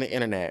dragged on the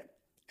internet.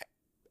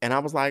 And I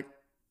was like,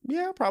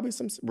 yeah, probably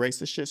some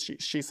racist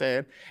shit she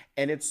said.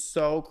 And it's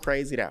so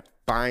crazy that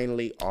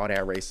finally all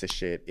that racist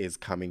shit is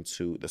coming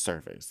to the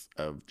surface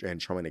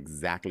and showing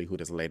exactly who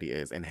this lady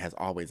is and has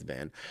always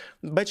been.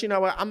 But you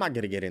know what? I'm not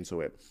going to get into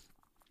it.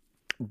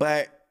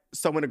 But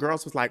so when the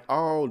girls was like,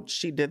 oh,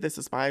 she did this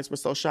to Spice, we're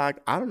so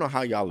shocked. I don't know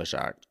how y'all are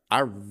shocked.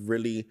 I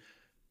really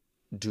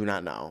do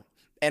not know.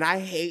 And I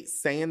hate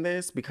saying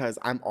this because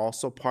I'm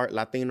also part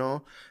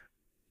Latino.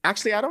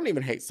 Actually, I don't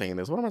even hate saying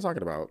this. What am I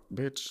talking about?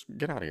 Bitch,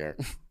 get out of here.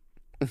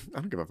 I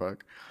don't give a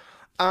fuck.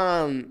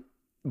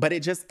 But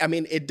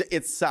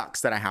it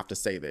sucks that I have to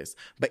say this.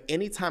 But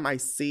anytime I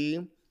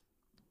see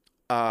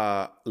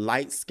a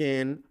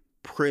light-skinned,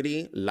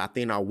 pretty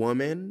Latina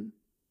woman,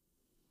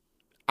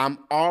 I'm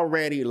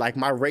already like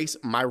my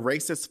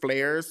racist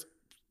flares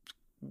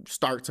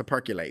start to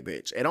percolate,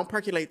 bitch. It don't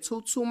percolate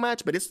too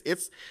much, but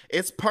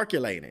it's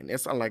percolating.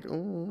 It's like, I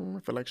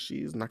feel like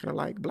she's not gonna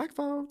like black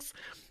folks.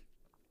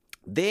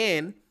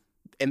 Then,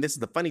 and this is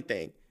the funny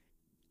thing,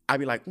 I'd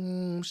be like,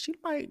 she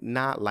might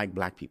not like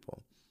black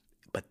people.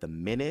 But the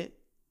minute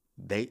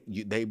they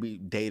be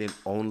dating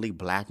only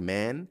black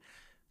men,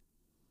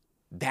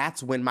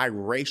 that's when my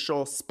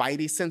racial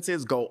spidey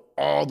senses go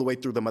all the way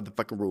through the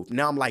motherfucking roof.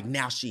 Now I'm like,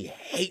 now she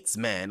hates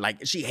men.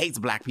 Like, she hates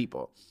black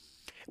people.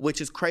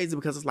 Which is crazy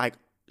because it's like,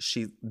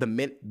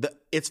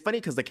 it's funny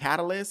because the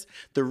catalyst,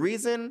 the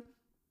reason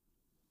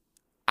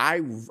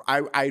I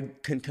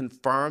can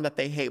confirm that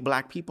they hate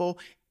black people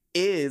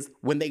is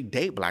when they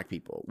date black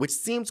people, which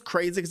seems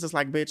crazy because it's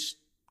like, bitch,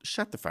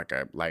 shut the fuck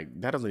up. Like,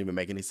 that doesn't even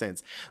make any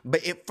sense.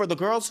 But for the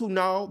girls who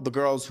know, the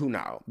girls who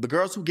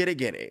get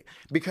it.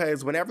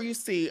 Because whenever you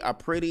see a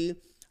pretty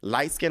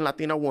light-skinned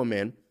Latina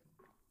woman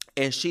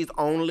and she's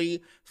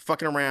only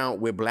fucking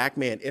around with black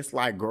men, it's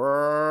like,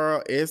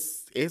 girl,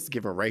 it's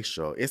giving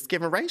racial. It's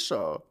giving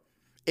racial.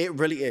 It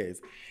really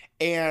is.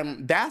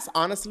 And that's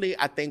honestly,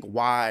 I think,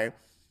 why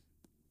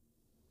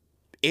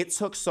it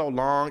took so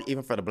long,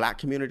 even for the Black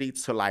community,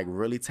 to like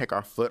really take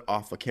our foot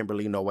off of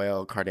Kimberly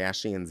Noel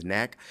Kardashian's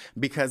neck,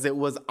 because it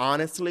was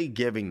honestly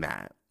giving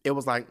that. It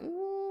was like,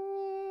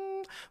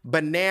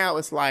 but now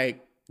it's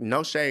like,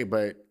 no shade,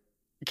 but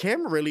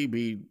Kim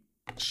really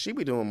she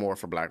be doing more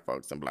for Black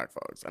folks than Black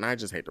folks. And I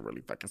just hate to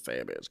really fucking say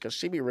it, bitch, because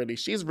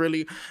she's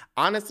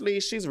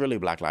really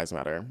Black Lives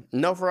Matter.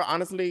 No, for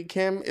honestly,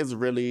 Kim is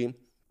really,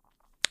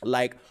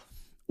 like,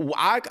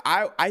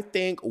 I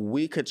think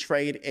we could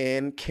trade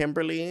in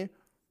Kimberly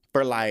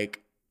for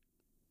like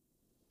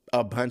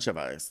a bunch of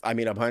us. I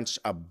mean, a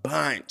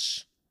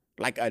bunch.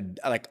 Like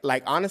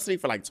honestly,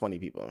 for like 20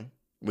 people.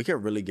 We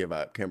could really give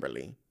up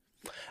Kimberly.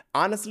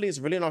 Honestly, it's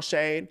really no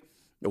shade.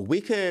 We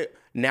could,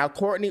 now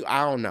Courtney,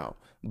 I don't know.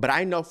 But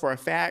I know for a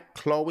fact,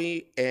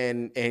 Chloe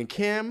and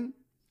Kim,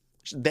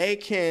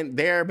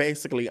 they're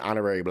basically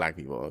honorary Black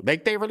people.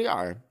 They really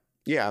are.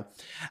 Yeah.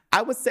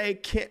 I would say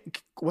Kim,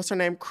 what's her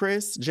name?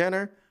 Kris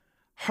Jenner.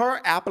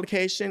 Her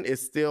application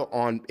is still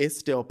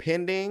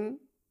pending.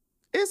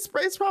 It's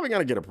probably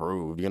going to get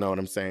approved. You know what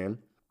I'm saying?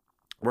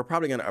 We're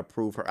probably going to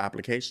approve her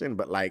application,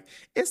 but like,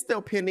 it's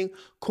still pending.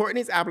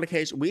 Courtney's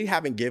application, we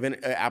haven't given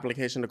an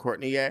application to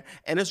Courtney yet.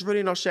 And it's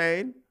really no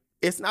shade.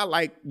 It's not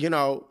like, you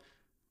know,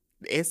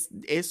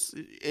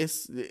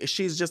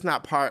 she's just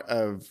not part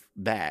of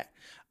that.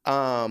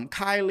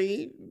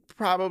 Kylie,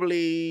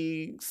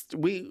 probably,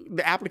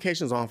 the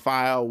application's on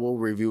file. We'll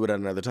review it at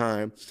another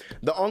time.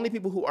 The only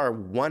people who are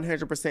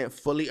 100%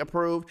 fully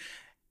approved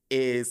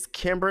is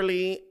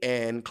Kimberly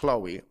and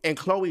Chloe. And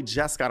Chloe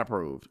just got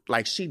approved.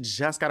 Like, she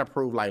just got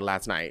approved like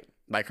last night.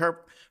 Like,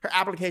 her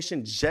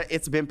application,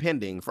 it's been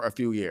pending for a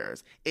few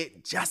years.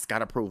 It just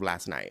got approved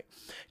last night.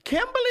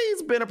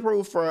 Kimberly's been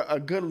approved for a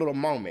good little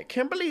moment.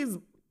 Kimberly's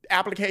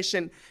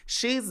application,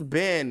 she's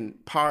been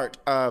part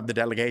of the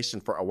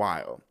delegation for a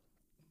while.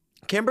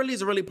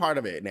 Kimberly's really part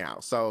of it now.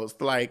 So it's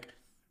like,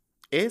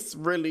 it's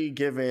really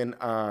given,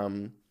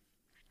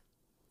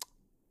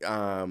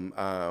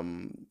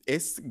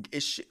 it's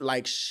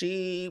like,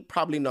 she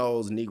probably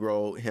knows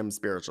Negro hymn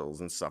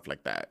spirituals and stuff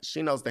like that.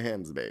 She knows the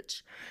hymns,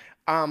 bitch.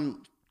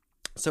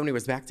 So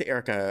anyways, back to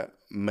Erica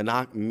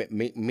Mena.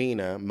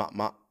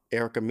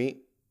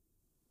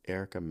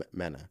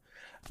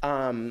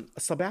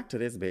 So back to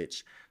this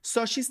bitch.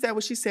 So she said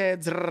what she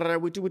said.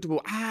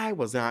 I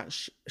was not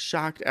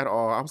shocked at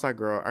all. I was like,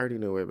 girl, I already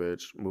knew it,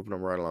 bitch. Moving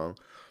them right along.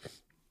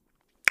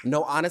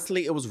 No,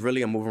 honestly, it was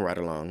really a moving right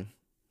along.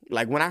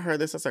 Like, when I heard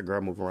this, I said, girl,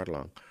 moving right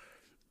along.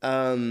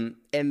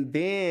 And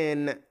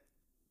then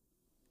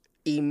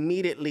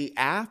immediately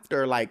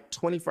after, like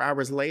 24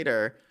 hours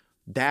later,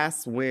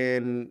 that's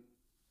when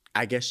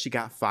I guess she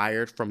got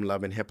fired from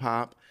Love and Hip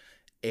Hop.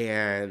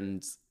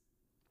 And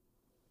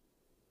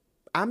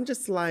I'm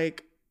just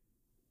like,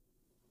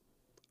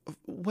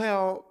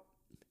 well,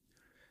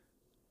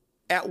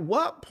 at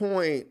what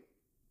point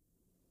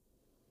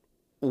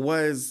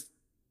was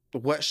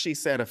what she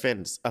said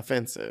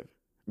offensive?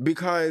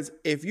 Because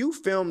if you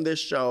filmed this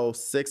show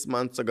 6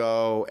 months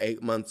ago,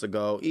 8 months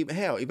ago,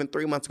 even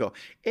 3 months ago,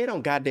 it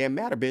don't goddamn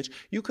matter, bitch.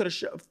 You could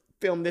have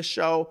filmed this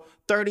show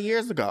 30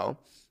 years ago.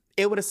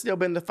 It would have still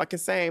been the fucking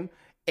same.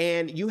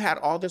 And you had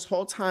all this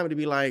whole time to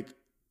be like,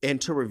 and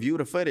to review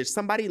the footage.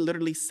 Somebody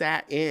literally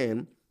sat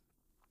in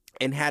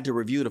and had to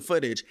review the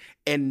footage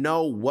and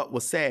know what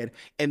was said.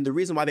 And the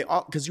reason why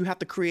because you have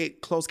to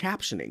create closed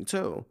captioning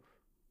too.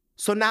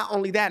 So not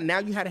only that, now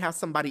you had to have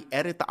somebody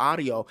edit the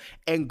audio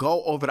and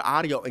go over the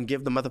audio and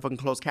give the motherfucking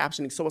closed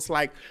captioning. So it's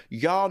like,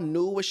 y'all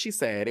knew what she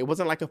said. It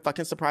wasn't like a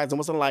fucking surprise. It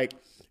wasn't like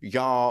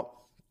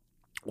y'all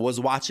was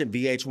watching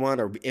VH1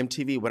 or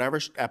MTV,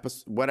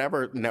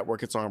 whatever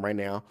network it's on right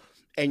now,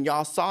 and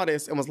y'all saw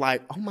this and was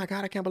like, oh my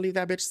God, I can't believe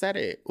that bitch said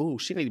it. Ooh,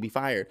 she need to be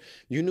fired.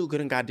 You knew good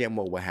and goddamn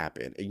well what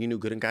happened. And you knew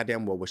good and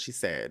goddamn well what she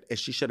said. And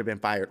she should have been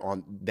fired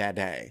on that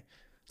day.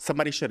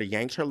 Somebody should have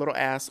yanked her little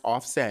ass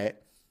off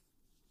set,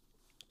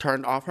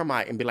 turned off her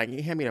mic, and be like,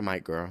 hand me the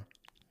mic, girl.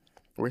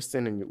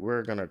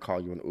 We're gonna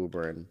call you an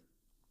Uber and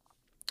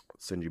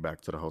send you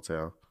back to the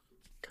hotel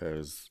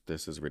because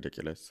this is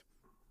ridiculous.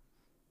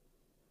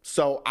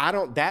 So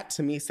that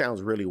to me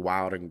sounds really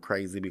wild and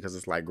crazy, because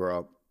it's like,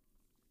 girl,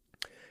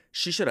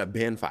 she should have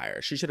been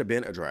fired. She should have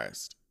been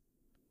addressed.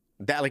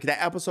 That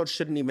episode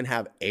shouldn't even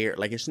have aired.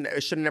 Like, it should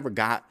have never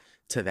got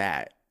to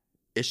that.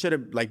 It should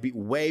have be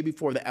way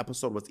before the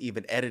episode was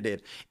even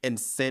edited and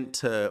sent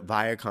to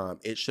Viacom.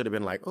 It should have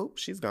been like, oh,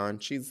 she's gone.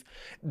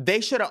 They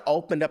should have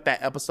opened up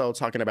that episode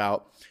talking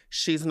about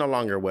she's no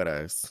longer with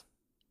us.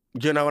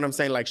 You know what I'm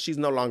saying? Like, she's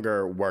no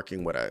longer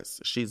working with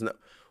us.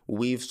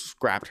 We've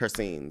scrapped her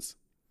scenes.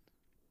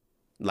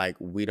 Like,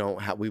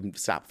 we've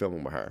stopped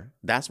filming with her.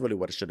 That's really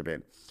what it should have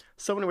been.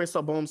 So anyway,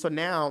 so boom. So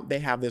now they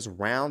have this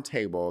round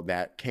table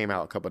that came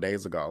out a couple of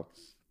days ago.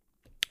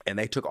 And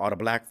they took all the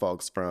Black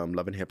folks from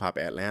Love and Hip Hop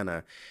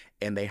Atlanta,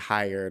 and they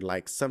hired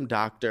like some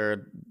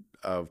doctor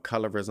of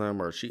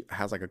colorism, or she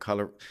has like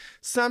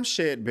some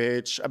shit,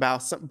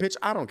 bitch,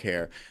 I don't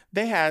care.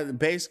 They had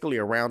basically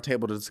a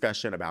roundtable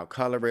discussion about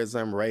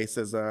colorism,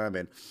 racism,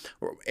 and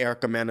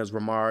Erica Mena's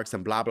remarks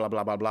and blah, blah,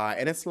 blah, blah, blah.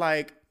 And it's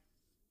like,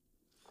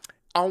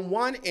 on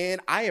one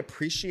end, I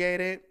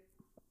appreciate it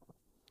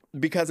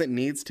because it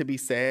needs to be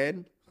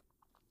said,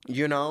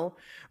 you know?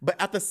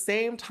 But at the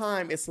same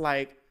time, it's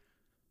like,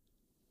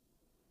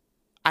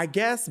 I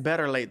guess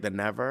better late than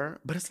never.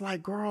 But it's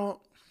like,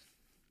 girl,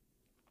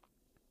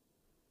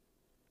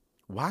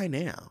 why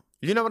now?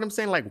 You know what I'm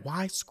saying? Like,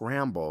 why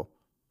scramble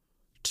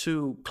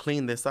to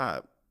clean this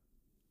up?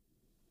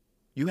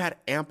 You had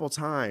ample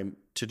time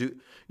to do,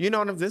 you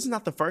know, this is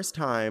not the first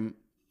time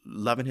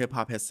Love and Hip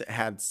Hop has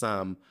had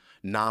some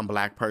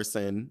non-Black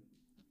person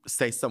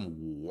say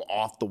some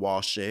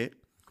off-the-wall shit.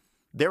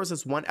 There was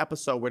this one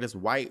episode where this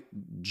white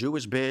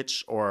Jewish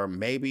bitch, or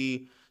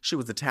maybe she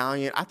was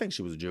Italian, I think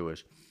she was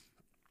Jewish.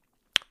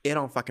 It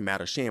don't fucking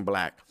matter. She ain't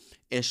Black.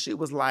 And she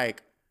was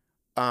like,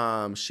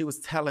 she was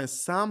telling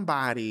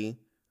somebody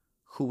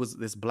who was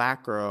this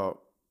Black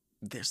girl,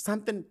 there's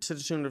something to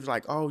the tune of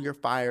like, oh, you're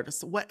fired,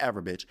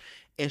 whatever, bitch.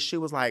 And she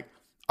was like,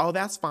 oh,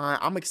 that's fine.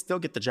 I'm going to still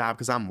get the job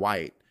because I'm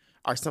white,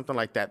 or something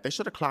like that. They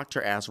should have clocked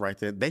her ass right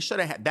there. They should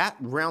have had, that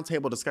round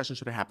table discussion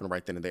should have happened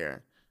right then and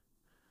there.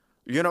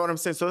 You know what I'm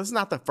saying? So this is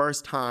not the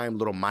first time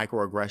little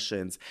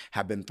microaggressions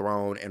have been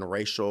thrown and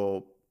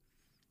racial,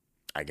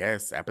 I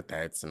guess,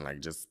 epithets and like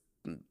just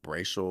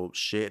racial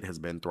shit has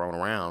been thrown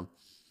around,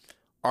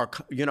 or,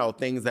 you know,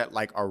 things that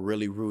like are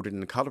really rooted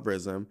in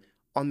colorism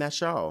on that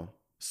show.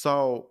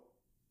 So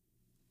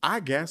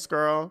I guess,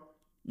 girl,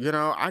 you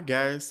know, I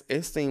guess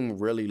it seemed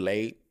really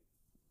late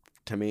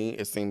to me.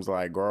 It seems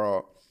like,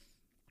 girl,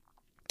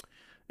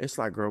 it's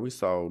like, girl, we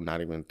so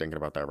not even thinking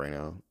about that right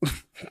now.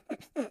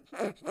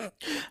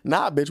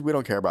 Nah, bitch, we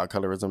don't care about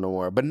colorism no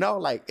more. But no,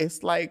 like,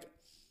 it's like,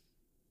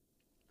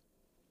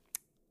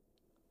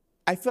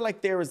 I feel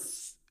like there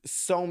was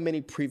so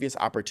many previous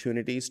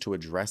opportunities to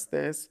address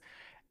this,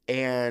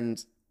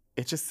 and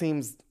it just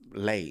seems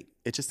late.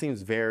 It just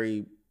seems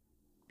very,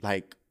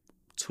 like,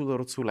 too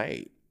little too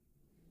late,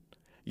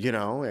 you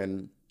know?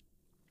 And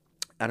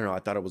I don't know, I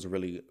thought it was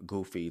really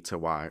goofy to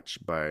watch,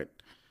 but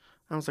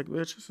I was like,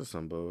 bitch, this is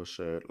some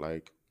bullshit.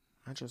 Like,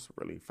 I just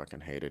really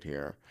fucking hate it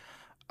here.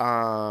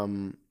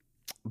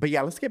 But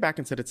yeah, let's get back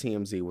into the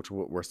TMZ, which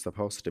we're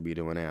supposed to be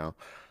doing now.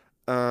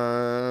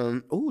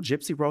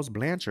 Gypsy Rose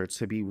Blanchard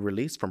to be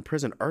released from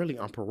prison early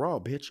on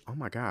parole, bitch. Oh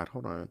my God,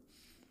 hold on.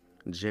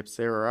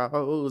 Gypsy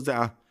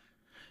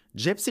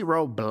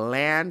Rose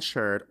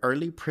Blanchard,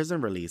 early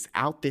prison release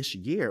out this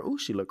year. Ooh,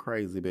 she look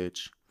crazy,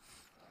 bitch.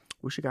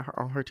 Ooh, she got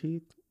all her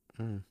teeth.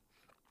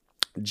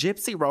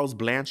 Gypsy Rose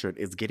Blanchard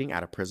is getting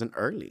out of prison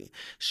early.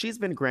 She's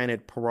been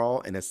granted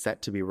parole and is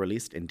set to be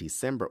released in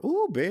December.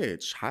 Ooh,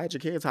 bitch. Hide your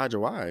kids, hide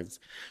your wives.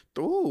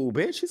 Ooh,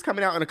 bitch. She's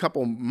coming out in a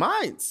couple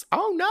months.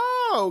 Oh,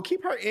 no.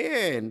 Keep her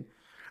in.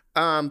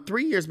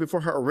 3 years before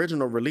her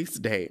original release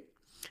date.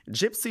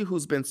 Gypsy,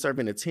 who's been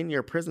serving a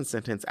 10-year prison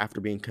sentence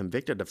after being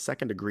convicted of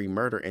second-degree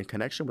murder in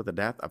connection with the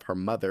death of her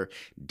mother,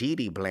 Dee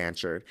Dee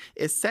Blanchard,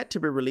 is set to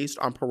be released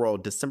on parole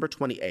December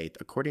 28th,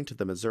 according to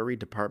the Missouri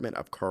Department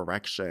of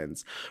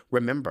Corrections.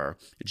 Remember,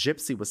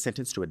 Gypsy was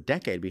sentenced to a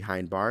decade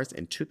behind bars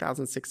in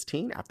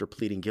 2016 after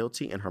pleading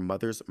guilty in her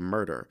mother's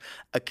murder,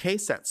 a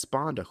case that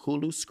spawned a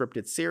Hulu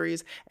scripted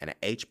series and an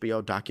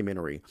HBO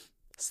documentary.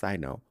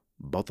 Side note,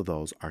 both of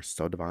those are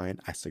so divine,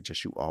 I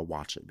suggest you all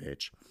watch it,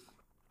 bitch.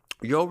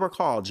 You'll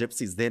recall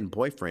Gypsy's then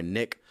boyfriend,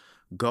 Nick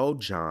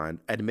Gojohn,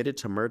 admitted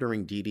to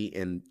murdering Dee Dee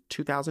in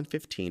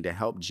 2015 to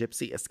help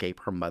Gypsy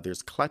escape her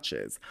mother's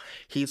clutches.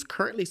 He's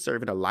currently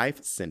serving a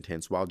life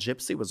sentence, while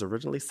Gypsy was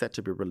originally set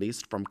to be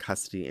released from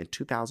custody in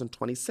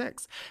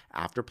 2026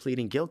 after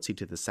pleading guilty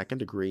to the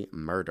second-degree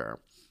murder.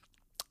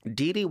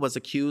 Dee Dee was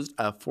accused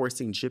of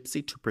forcing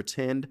Gypsy to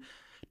pretend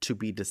to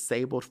be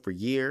disabled for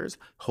years,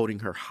 holding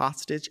her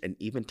hostage, and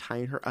even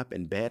tying her up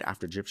in bed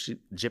after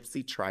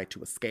Gypsy tried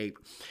to escape.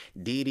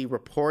 Dee Dee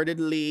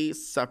reportedly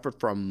suffered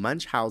from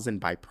Munchausen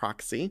by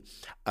proxy,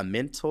 a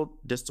mental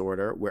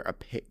disorder where a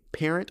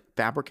parent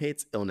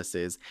fabricates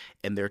illnesses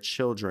in their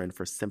children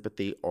for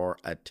sympathy or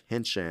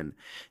attention.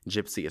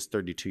 Gypsy is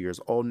 32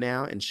 years old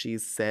now, and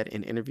she's said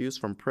in interviews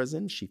from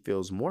prison she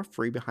feels more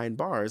free behind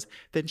bars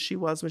than she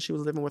was when she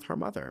was living with her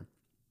mother.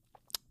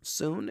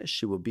 Soon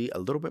she will be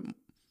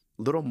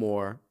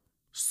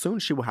soon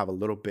she will have a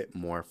little bit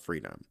more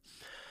freedom.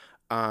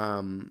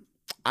 I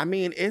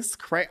mean, it's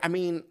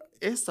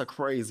a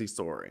crazy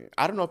story.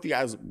 I don't know if you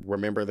guys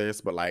remember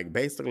this, but like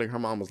basically her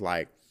mom was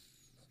like,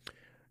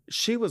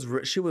 she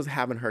was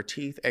having her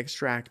teeth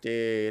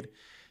extracted.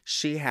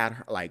 She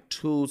had like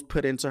tubes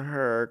put into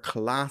her,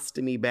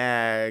 colostomy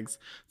bags,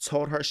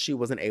 told her she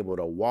wasn't able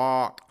to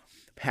walk,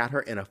 had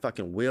her in a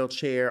fucking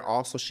wheelchair.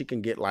 Also, she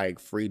can get like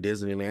free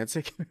Disneyland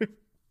tickets.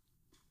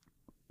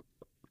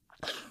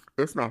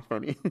 It's not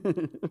funny.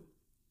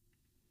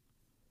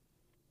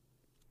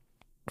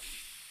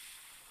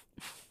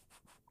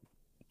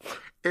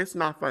 It's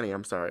not funny,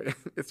 I'm sorry.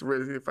 It's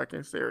really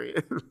fucking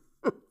serious.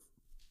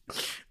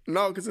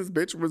 No, because this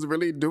bitch was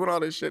really doing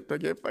all this shit to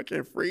get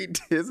fucking free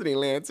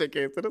Disneyland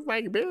tickets. And it's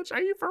like, bitch,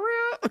 are you for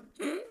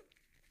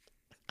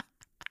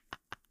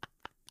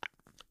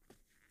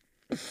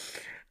real?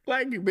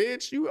 Like,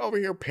 bitch, you over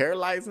here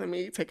paralyzing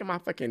me, taking my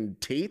fucking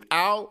teeth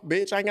out.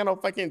 Bitch, I ain't got no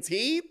fucking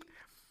teeth.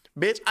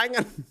 Bitch, I ain't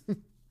got...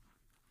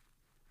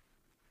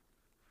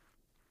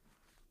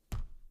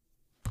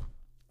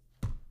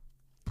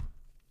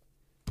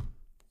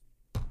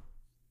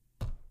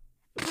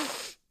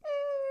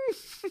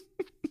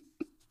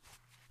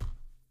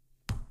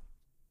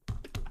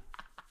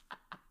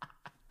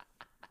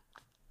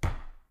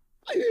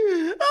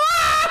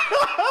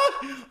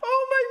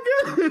 Oh my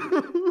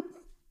God.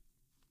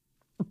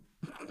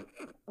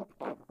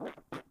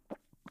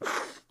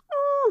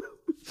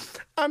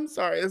 I'm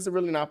sorry. It's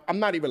really not. I'm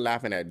not even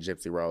laughing at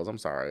Gypsy Rose. I'm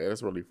sorry.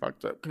 It's really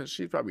fucked up because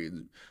she's probably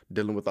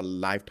dealing with a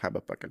lifetime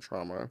of fucking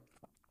trauma.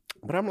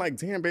 But I'm like,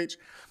 damn, bitch.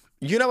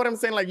 You know what I'm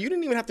saying? Like, you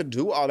didn't even have to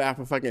do all that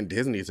for fucking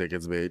Disney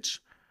tickets, bitch.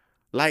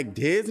 Like,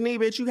 Disney,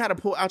 bitch, you had to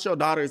pull out your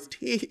daughter's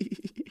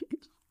teeth.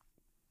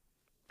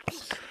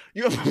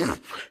 You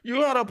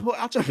had to pull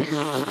out your...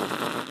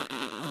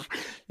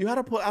 You had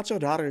to pull out your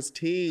daughter's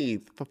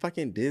teeth for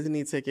fucking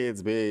Disney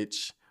tickets,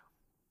 bitch.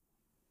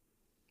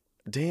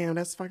 Damn,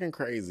 that's fucking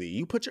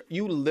crazy.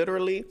 You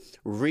literally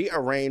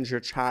rearrange your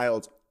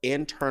child's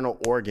internal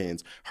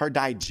organs, her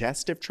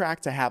digestive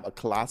tract, to have a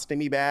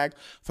colostomy bag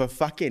for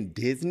fucking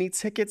Disney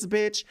tickets,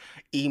 bitch.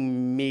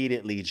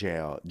 Immediately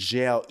jail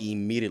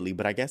immediately.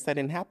 But I guess that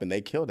didn't happen.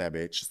 They killed that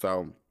bitch.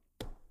 So,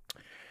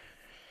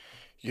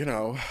 you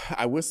know,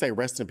 I would say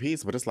rest in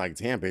peace, but it's like,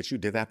 damn, bitch, you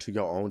did that to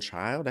your own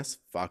child? That's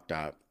fucked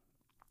up.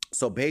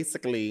 So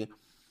basically,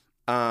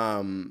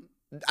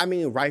 I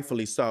mean,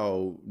 rightfully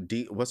so.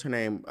 What's her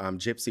name?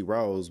 Gypsy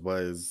Rose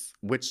was,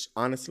 which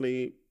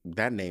honestly,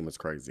 that name is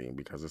crazy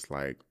because it's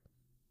like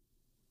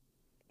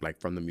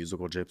from the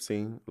musical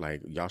Gypsy.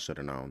 Like, y'all should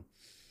have known.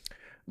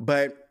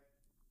 But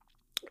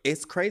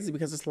it's crazy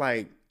because it's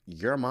like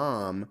your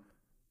mom,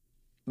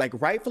 like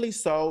rightfully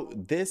so.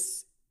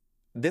 This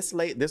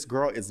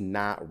girl is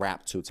not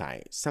wrapped too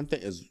tight.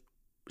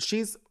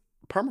 She's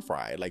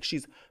permafried. Like,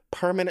 she's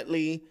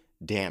permanently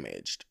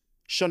damaged.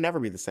 She'll never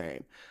be the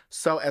same.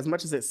 So as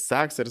much as it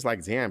sucks that it's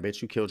like, damn,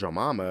 bitch, you killed your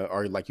mama,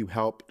 or like you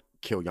helped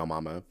kill your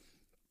mama,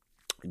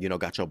 you know,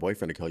 got your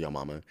boyfriend to kill your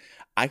mama,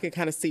 I can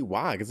kind of see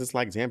why. Because it's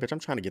like, damn, bitch, I'm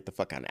trying to get the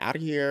fuck out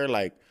of here.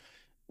 Like,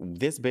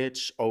 this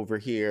bitch over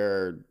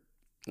here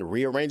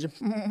rearranging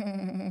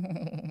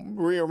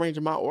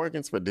my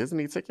organs for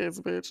Disney tickets,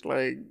 bitch.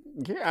 Like,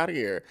 get out of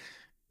here.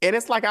 And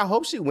it's like, I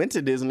hope she went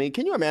to Disney.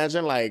 Can you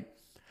imagine, like,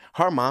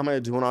 her mama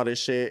doing all this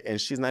shit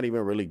and she's not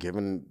even really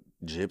giving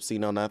Gypsy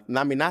no nothing?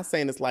 I mean, not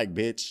saying it's like,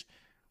 bitch,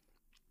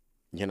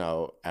 you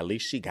know, at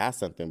least she got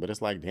something, but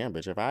it's like, damn,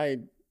 bitch, if I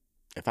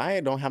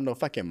don't have no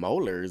fucking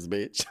molars,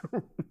 bitch.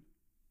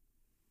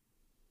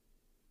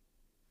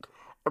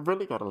 I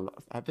really gotta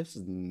laugh. This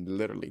is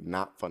literally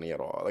not funny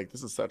at all. Like,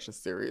 this is such a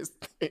serious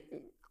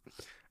thing.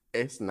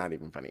 It's not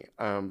even funny.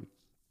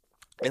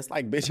 It's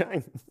like, bitch,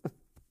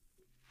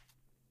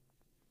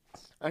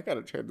 I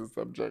gotta change the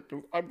subject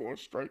because I'm going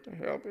straight to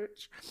hell,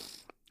 bitch.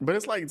 But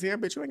it's like,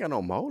 damn, bitch, you ain't got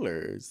no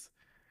molars.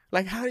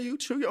 Like, how do you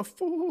chew your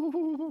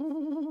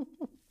food?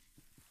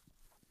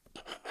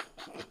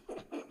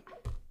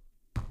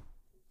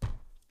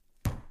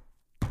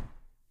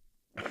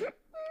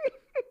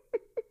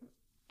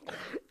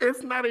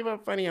 It's not even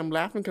funny. I'm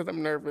laughing because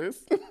I'm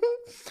nervous.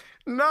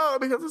 No,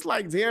 because it's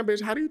like, damn,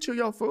 bitch, how do you chew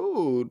your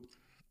food?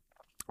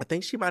 I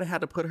think she might have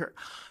had to put her...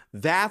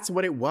 That's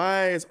what it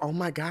was. Oh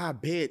my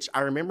God, bitch.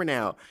 I remember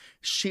now.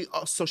 She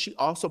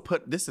also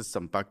put... This is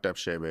some fucked up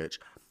shit, bitch.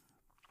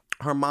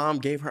 Her mom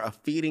gave her a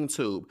feeding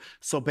tube.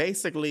 So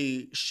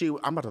basically,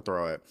 I'm about to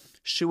throw it.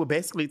 She would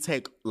basically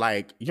take,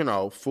 like, you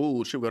know,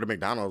 food. She would go to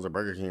McDonald's or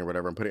Burger King or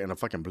whatever and put it in a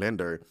fucking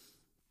blender.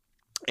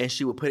 And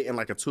she would put it in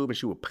like a tube and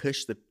she would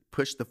push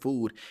the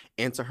food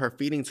into her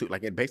feeding tube,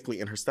 like it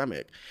basically in her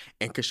stomach.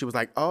 And because she was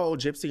like, oh,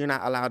 Gypsy, you're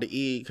not allowed to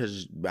eat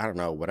because, I don't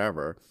know,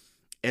 whatever.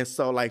 And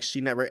so, like,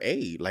 she never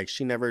ate. Like,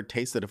 she never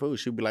tasted the food.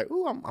 She'd be like,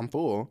 ooh, I'm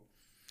full.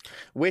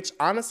 Which,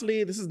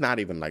 honestly, this is not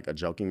even, like, a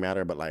joking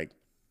matter, but, like,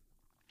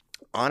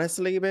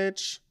 honestly,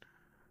 bitch,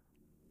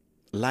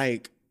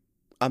 like,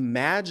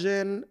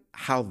 imagine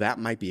how that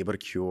might be able to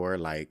cure,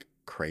 like,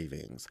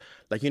 cravings.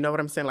 Like, you know what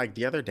I'm saying? Like,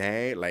 the other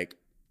day, like,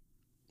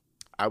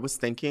 I was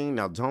thinking,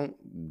 now don't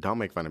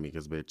make fun of me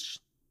because, bitch,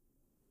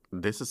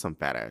 this is some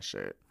fat ass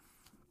shit.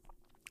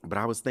 But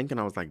I was thinking,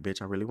 I was like,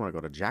 bitch, I really want to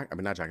go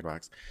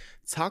to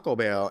Taco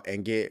Bell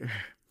and get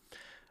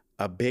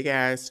a big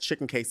ass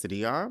chicken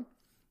quesadilla.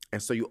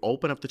 And so you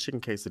open up the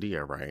chicken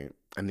quesadilla, right?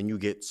 And then you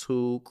get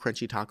 2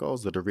 crunchy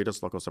tacos, the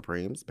Doritos Loco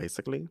Supremes,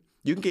 basically.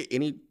 You can get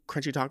any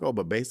crunchy taco,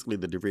 but basically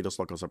the Doritos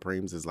Loco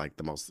Supremes is like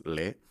the most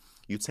lit.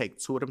 You take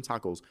 2 of them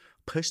tacos,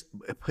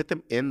 put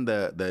them in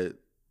the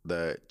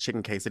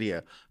chicken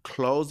quesadilla,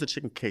 close the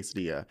chicken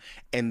quesadilla,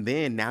 and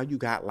then now you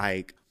got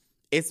like,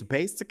 it's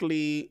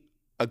basically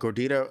a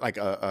gordita, like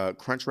a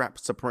Crunch Wrap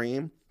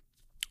Supreme,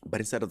 but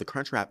instead of the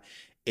Crunch Wrap,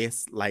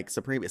 it's like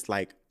Supreme, it's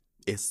like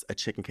it's a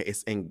chicken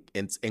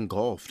it's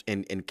engulfed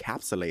and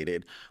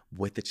encapsulated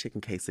with the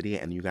chicken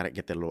quesadilla, and you gotta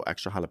get that little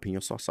extra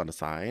jalapeno sauce on the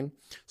side,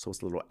 so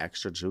it's a little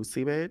extra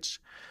juicy, bitch.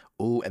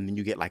 Ooh, and then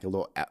you get like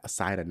a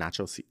side of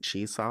nacho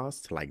cheese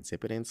sauce to like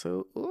dip it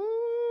into.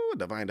 Ooh,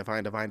 divine,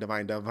 divine, divine,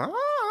 divine, divine.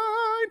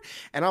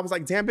 And I was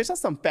like, damn, bitch, that's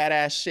some fat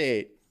ass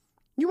shit.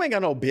 You ain't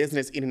got no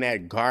business eating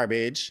that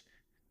garbage.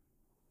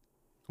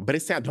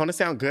 But don't it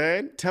sound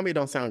good? Tell me it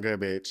don't sound good,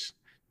 bitch.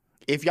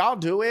 If y'all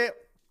do it,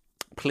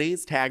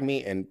 please tag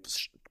me and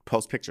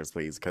post pictures,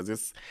 please,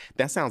 because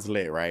that sounds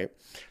lit, right?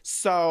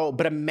 So,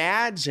 but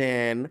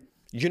imagine,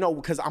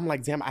 because I'm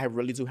like, damn, I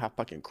really do have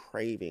fucking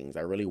cravings.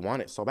 I really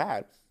want it so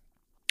bad.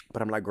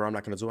 But I'm like, girl, I'm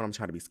not going to do it. I'm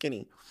trying to be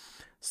skinny.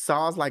 So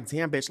I was like,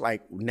 damn, bitch,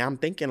 like, now I'm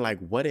thinking, like,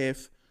 what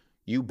if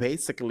you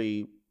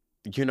basically,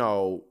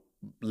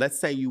 let's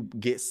say you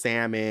get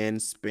salmon,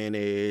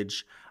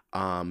 spinach,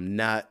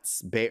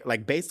 nuts,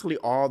 like basically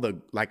all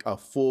like a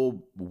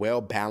full,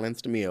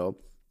 well-balanced meal.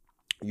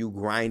 You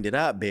grind it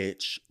up,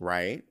 bitch,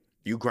 right?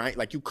 You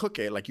cook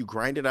it, like you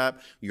grind it up.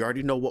 You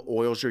already know what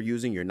oils you're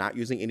using. You're not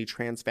using any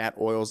trans fat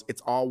oils.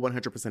 It's all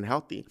 100%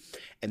 healthy.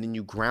 And then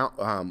you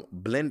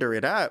blender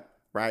it up,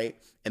 right?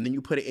 And then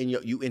you put it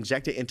you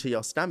inject it into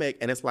your stomach,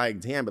 and it's like,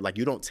 damn, but like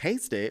you don't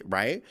taste it,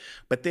 right?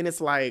 But then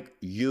it's like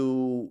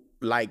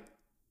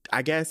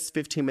I guess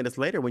 15 minutes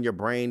later when your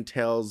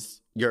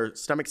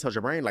stomach tells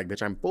your brain, like,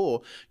 bitch, I'm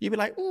full, you be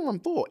like, I'm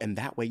full. And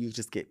that way you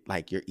just get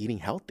like, you're eating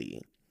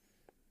healthy.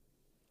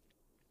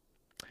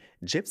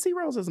 Gypsy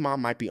Rose's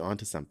mom might be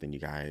onto something, you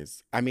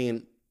guys. I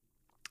mean,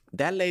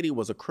 that lady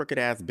was a crooked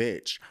ass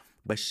bitch,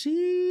 but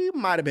she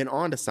might have been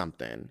onto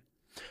something,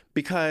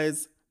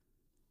 because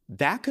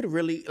that could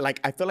really,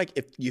 like, I feel like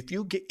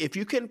if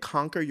you can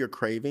conquer your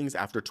cravings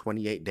after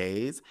 28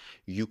 days,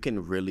 you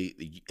can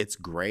really, it's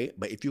great.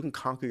 But if you can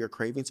conquer your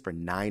cravings for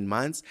 9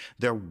 months,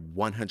 they're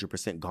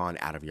 100% gone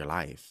out of your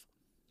life.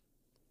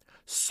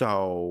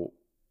 So,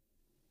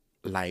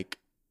 like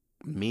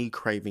me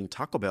craving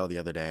Taco Bell the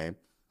other day,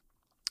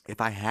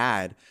 if I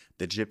had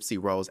the Gypsy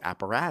Rose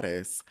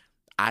apparatus,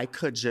 I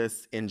could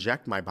just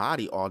inject my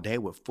body all day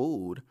with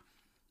food,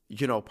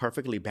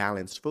 perfectly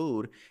balanced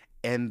food.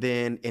 And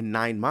then in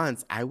 9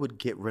 months, I would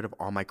get rid of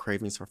all my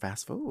cravings for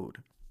fast food.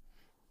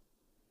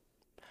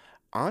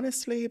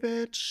 Honestly,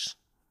 bitch,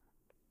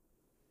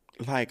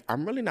 like,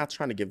 I'm really not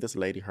trying to give this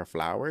lady her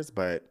flowers,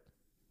 but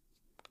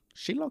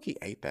she low-key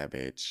ate that,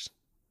 bitch.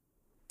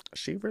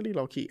 She really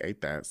low-key ate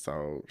that.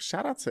 So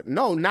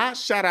not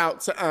shout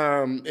out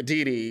to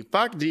Dee Dee.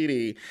 Fuck Dee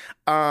Dee.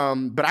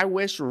 But I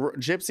wish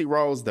Gypsy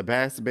Rose the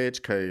best, bitch,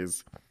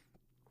 because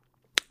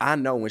I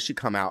know when she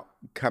come out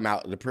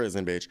of the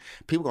prison, bitch,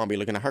 people gonna be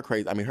looking at her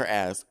crazy. I mean, her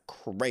ass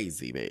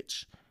crazy,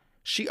 bitch.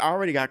 She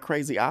already got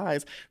crazy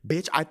eyes.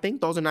 Bitch, I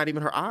think those are not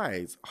even her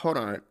eyes. Hold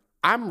on.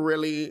 I'm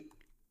really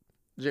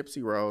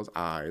Gypsy Rose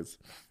eyes.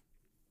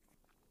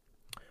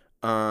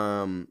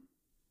 I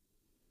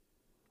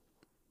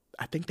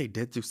think they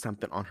did do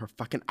something on her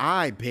fucking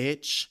eye,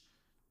 bitch.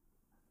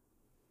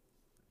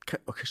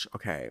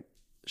 Okay.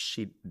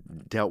 She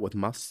dealt with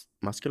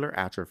muscular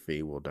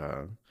atrophy. Well,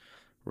 duh.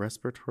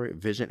 Respiratory,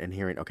 vision, and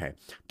hearing. Okay.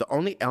 The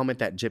only ailment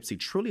that Gypsy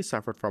truly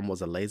suffered from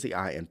was a lazy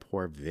eye and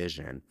poor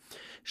vision.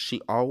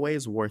 She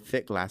always wore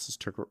thick glasses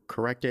to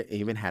correct it, and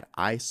even had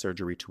eye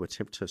surgery to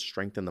attempt to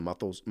strengthen the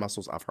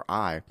muscles of her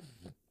eye.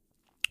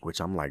 Which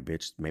I'm like,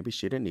 bitch, maybe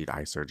she didn't need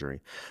eye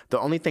surgery. The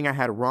only thing I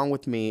had wrong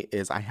with me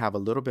is I have a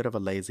little bit of a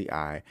lazy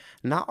eye.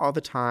 Not all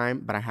the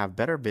time, but I have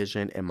better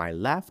vision in my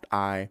left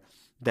eye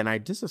than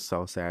this is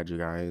so sad, you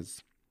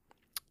guys.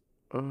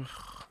 Ugh,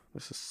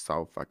 this is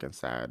so fucking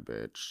sad,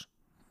 bitch.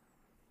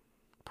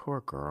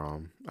 Poor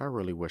girl. I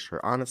really wish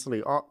her,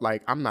 honestly,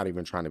 I'm not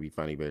even trying to be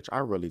funny, bitch. I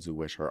really do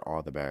wish her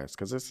all the best,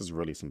 because this is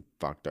really some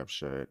fucked up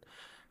shit.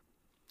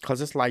 Because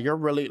it's like, you're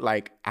really,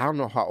 like, I don't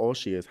know how old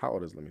she is. How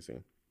old is, let me see.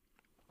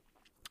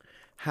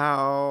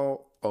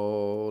 How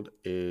old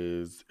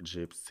is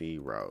Gypsy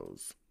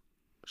Rose?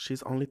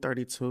 She's only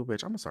 32,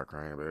 bitch. I'm gonna start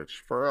crying,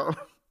 bitch. For real.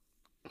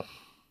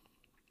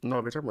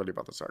 No, bitch, I'm really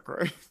about to start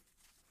crying.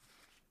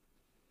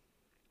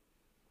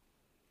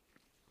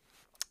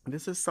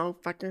 This is so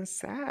fucking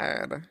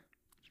sad.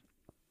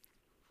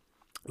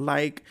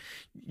 Like,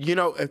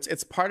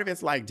 it's part of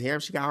it's like, damn,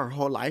 she got her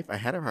whole life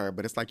ahead of her,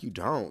 but it's like you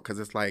don't, because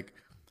it's like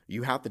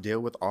you have to deal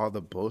with all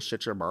the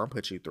bullshit your mom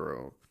put you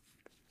through.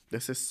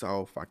 This is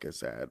so fucking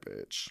sad,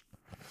 bitch.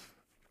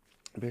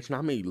 Bitch,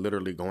 not me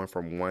literally going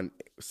from one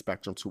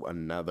spectrum to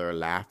another,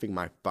 laughing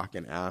my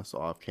fucking ass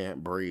off,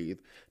 can't breathe,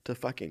 to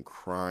fucking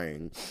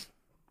crying.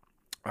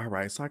 All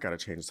right, so I gotta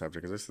change the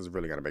subject, because this is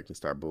really gonna make me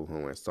start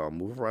boo-hooing. So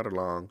move right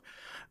along.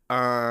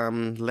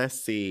 Let's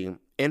see.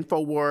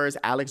 InfoWars,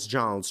 Alex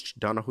Jones.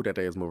 Don't know who that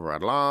is. Move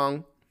right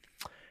along.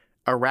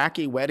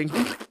 Iraqi wedding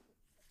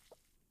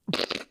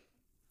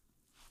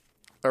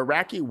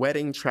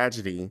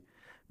tragedy.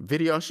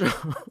 Video show.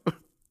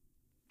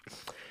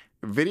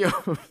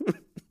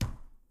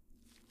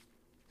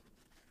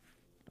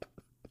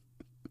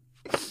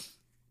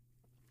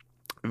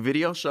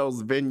 Video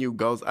shows venue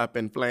goes up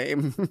in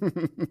flame.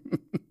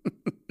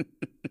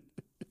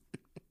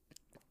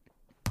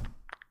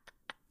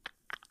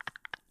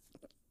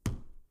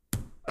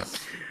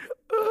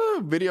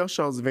 Video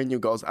shows venue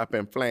goes up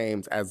in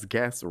flames as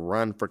guests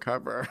run for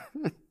cover.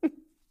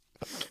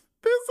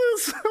 This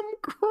is some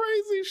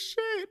crazy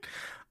shit.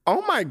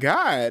 Oh my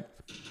God.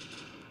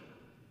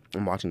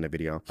 I'm watching the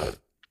video.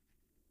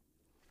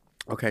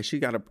 Okay, she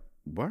got a...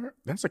 What?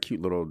 That's a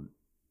cute little...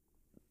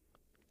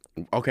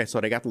 Okay,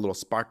 so they got the little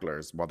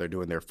sparklers while they're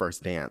doing their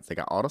first dance. They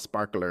got all the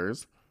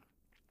sparklers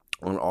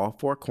on all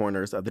four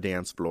corners of the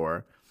dance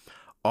floor.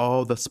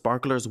 Oh, the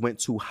sparklers went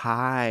too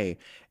high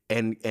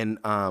and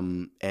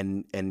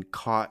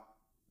caught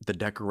the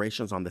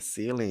decorations on the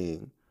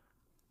ceiling.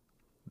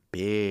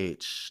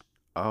 Bitch.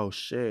 Oh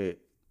shit.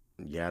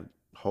 Yeah,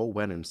 whole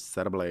wedding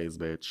set ablaze,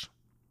 bitch.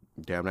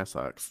 Damn, that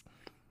sucks.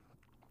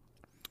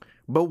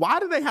 But why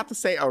do they have to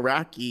say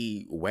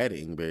Iraqi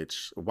wedding,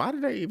 bitch? Why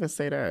did they even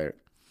say that?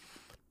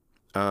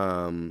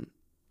 Oh,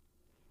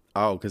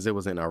 because it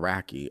was in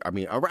Iraqi. I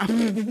mean, Iraq.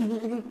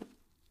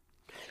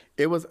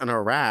 It was in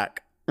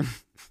Iraq.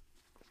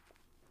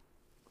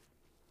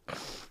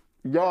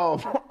 Yo,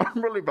 I'm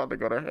really about to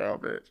go to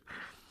hell,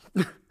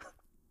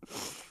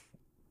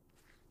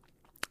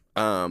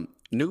 bitch.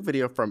 New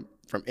video from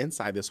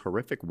inside this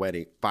horrific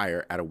wedding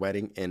fire at a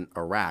wedding in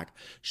Iraq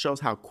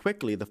shows how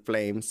quickly the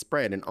flames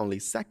spread in only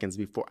seconds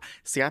before.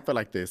 See, I feel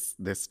like this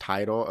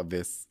title of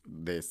this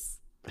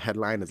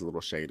headline is a little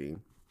shady.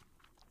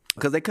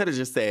 Because they could have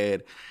just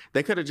said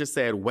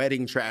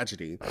wedding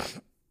tragedy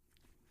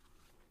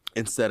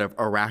instead of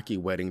Iraqi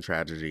wedding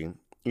tragedy.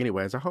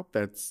 Anyways, I hope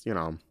that's,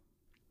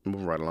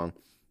 moving right along.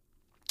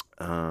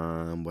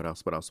 What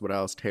else?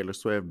 Taylor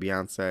Swift,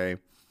 Beyonce,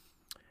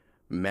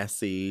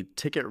 Messi,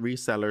 ticket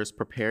resellers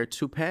prepare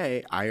to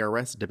pay.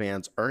 IRS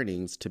demands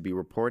earnings to be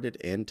reported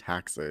in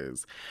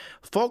taxes.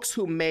 Folks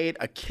who made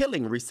a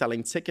killing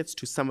reselling tickets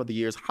to some of the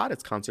year's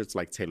hottest concerts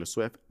like Taylor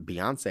Swift,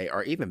 Beyonce,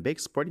 or even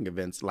big sporting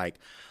events like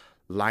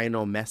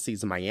Lionel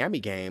Messi's Miami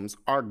games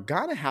are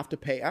gonna have to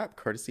pay up,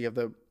 courtesy of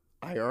the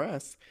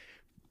IRS.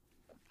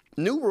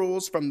 New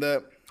rules from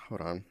the...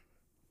 Hold on.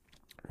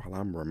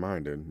 While I'm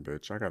reminded,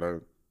 bitch, I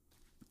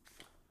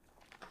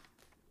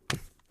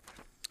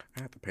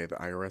have to pay the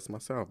IRS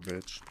myself,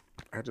 bitch.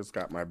 I just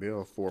got my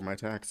bill for my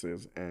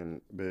taxes, and,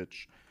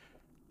 bitch,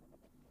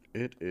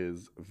 it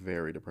is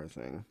very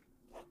depressing.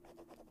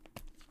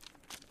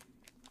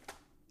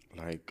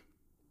 Like,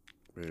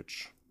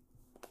 bitch.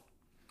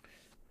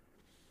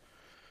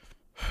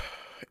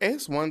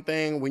 It's one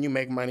thing when you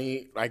make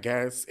money, I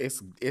guess,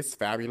 it's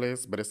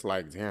fabulous, but it's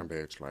like, damn,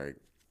 bitch, like...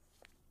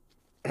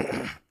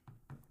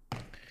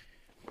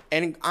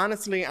 And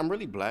honestly, I'm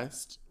really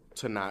blessed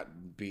to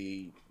not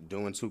be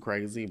doing too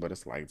crazy, but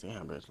it's like,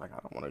 damn, bitch, like, I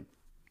don't want to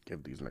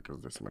give these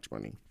niggas this much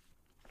money.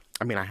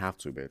 I mean, I have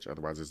to, bitch.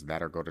 Otherwise, it's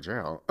that or go to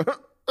jail.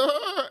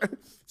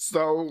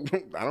 So,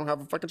 I don't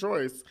have a fucking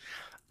choice.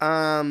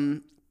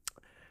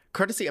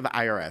 Courtesy of the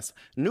IRS,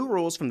 new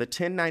rules from the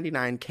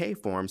 1099-K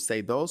form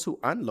say those who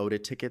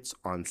unloaded tickets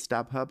on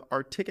StubHub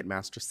or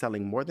Ticketmaster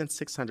selling more than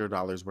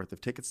 $600 worth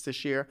of tickets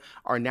this year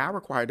are now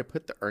required to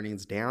put the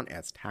earnings down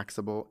as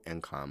taxable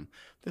income.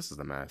 This is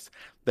a mess.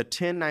 The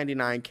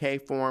 1099-K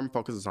form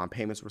focuses on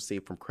payments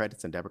received from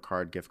credits and debit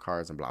card, gift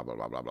cards, and blah, blah,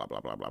 blah, blah, blah, blah,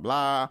 blah, blah,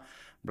 blah,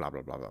 blah,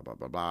 blah, blah, blah, blah,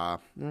 blah, blah.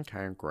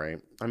 Okay, great.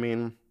 I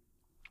mean...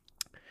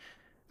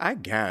 I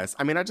guess.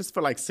 I mean, I just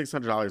feel like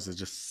 $600 is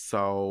just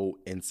so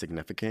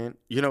insignificant.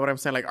 You know what I'm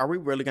saying? Like, are we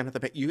really going to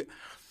have to pay you?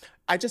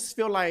 I just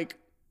feel like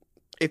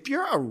if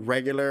you're a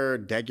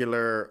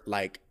degular,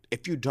 like,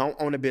 if you don't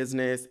own a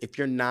business, if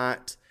you're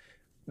not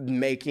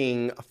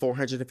making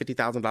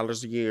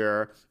 $450,000 a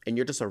year and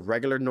you're just a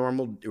regular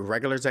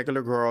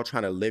girl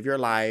trying to live your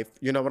life,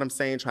 you know what I'm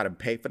saying? Trying to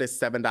pay for this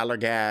 $7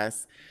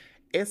 gas.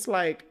 It's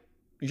like,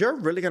 you're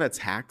really going to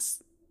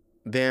tax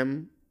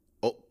them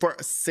for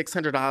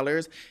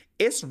 $600?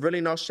 It's really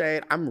no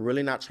shade. I'm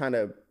really not trying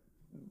to,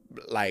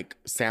 like,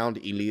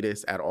 sound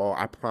elitist at all.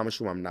 I promise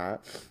you I'm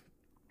not.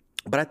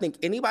 But I think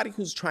anybody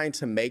who's trying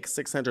to make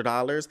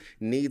 $600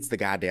 needs the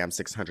goddamn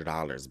 $600,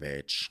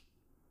 bitch.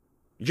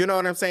 You know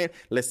what I'm saying?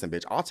 Listen,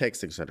 bitch, I'll take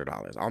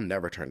 $600. I'll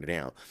never turn it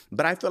down.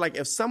 But I feel like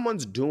if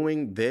someone's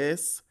doing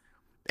this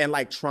and,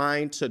 like,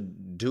 trying to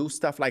do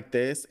stuff like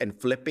this and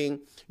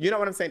flipping, you know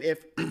what I'm saying?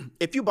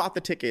 If you bought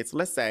the tickets,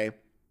 let's say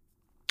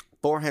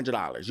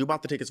 $400. You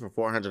bought the tickets for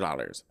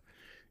 $400.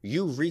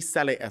 You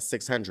resell it at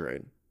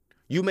 $600.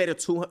 You made a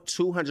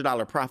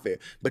 $200 profit,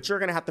 but you're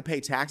gonna have to pay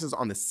taxes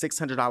on the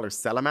 $600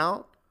 sell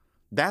amount.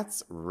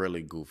 That's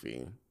really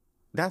goofy.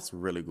 That's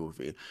really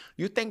goofy.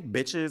 You think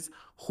bitches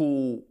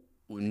who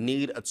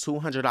need a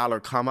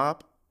 $200 come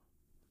up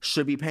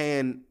should be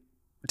paying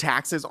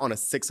taxes on a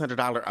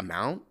 $600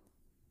 amount?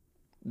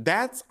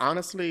 That's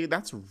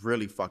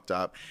really fucked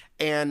up.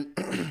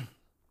 And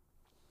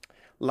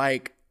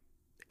like,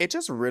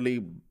 it's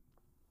really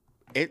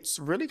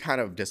kind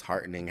of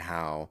disheartening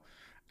how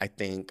I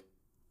think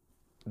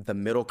the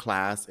middle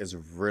class is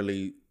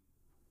really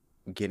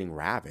getting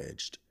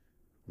ravaged.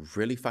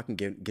 Really fucking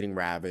getting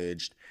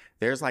ravaged.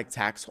 There's like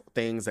tax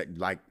things that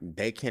like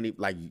they can't even,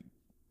 like,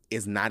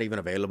 is not even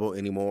available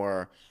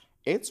anymore.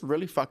 It's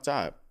really fucked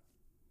up.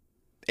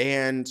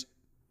 And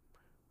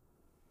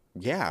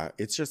yeah,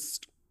 it's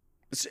just,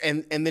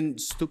 And then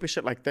stupid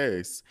shit like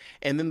this.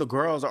 And then the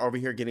girls are over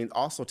here getting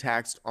also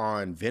taxed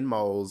on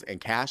Venmos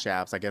and Cash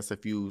Apps. I guess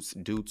if you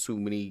do too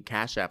many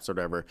Cash Apps or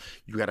whatever,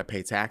 you got to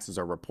pay taxes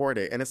or report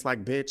it. And it's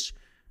like, bitch,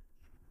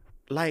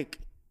 like,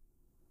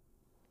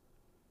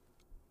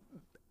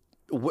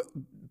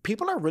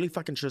 people are really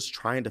fucking just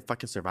trying to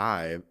fucking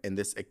survive in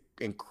this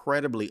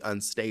incredibly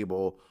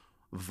unstable,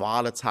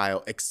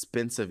 volatile,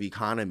 expensive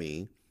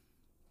economy.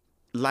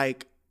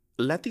 Like,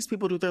 let these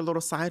people do their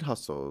little side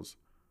hustles.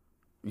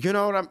 You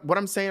know what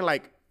I'm saying?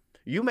 Like,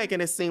 you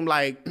making it seem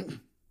like,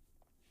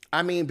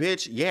 I mean,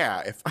 bitch, yeah,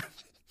 if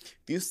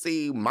you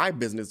see my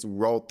business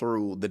roll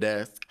through the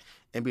desk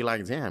and be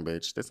like, damn,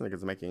 bitch, this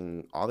nigga's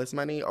making all this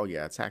money? Oh,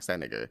 yeah, tax that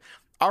nigga.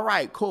 All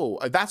right,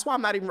 cool. That's why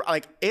I'm not even,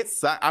 like,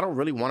 I don't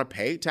really want to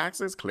pay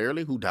taxes,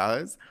 clearly, who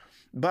does?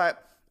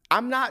 But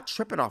I'm not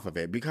tripping off of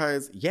it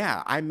because,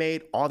 yeah, I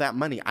made all that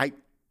money. I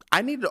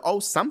need to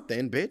owe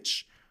something,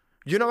 bitch.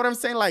 You know what I'm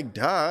saying? Like,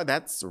 duh,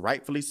 that's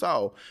rightfully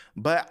so.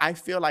 But I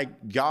feel like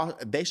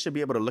they should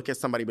be able to look at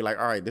somebody and be like,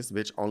 all right, this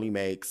bitch only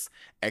makes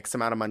X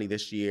amount of money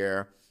this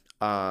year.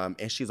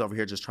 And she's over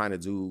here just trying to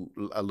do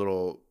a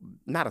little,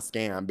 not a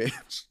scam,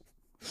 bitch.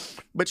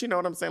 But you know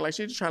what I'm saying? Like,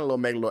 she's just trying to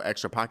make a little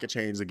extra pocket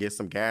change to get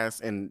some gas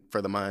in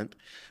for the month.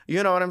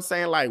 You know what I'm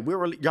saying? Like,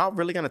 y'all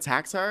really gonna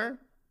tax her?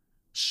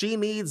 She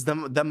needs the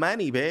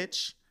money,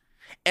 bitch.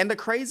 And the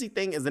crazy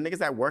thing is the niggas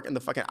that work in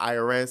the fucking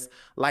IRS,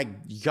 like,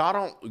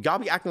 y'all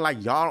be acting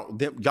like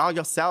y'all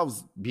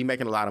yourselves be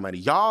making a lot of money.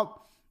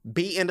 Y'all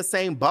be in the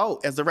same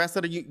boat as the rest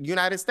of the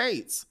United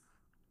States.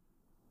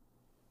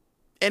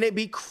 And it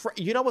be,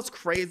 you know what's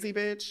crazy,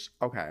 bitch?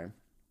 Okay.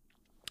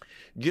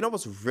 You know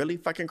what's really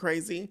fucking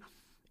crazy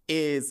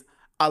is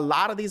a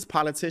lot of these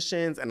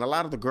politicians and a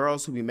lot of the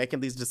girls who be making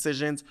these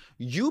decisions,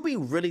 you be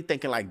really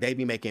thinking like they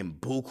be making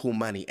buku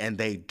money, and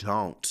they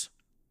don't.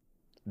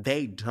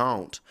 They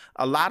don't.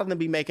 A lot of them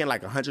be making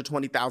like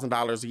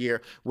 $120,000 a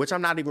year, which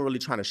I'm not even really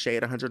trying to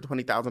shade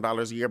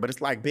 $120,000 a year, but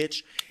it's like,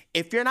 bitch,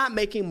 if you're not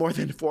making more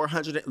than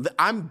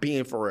I'm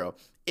being for real.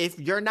 If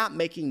you're not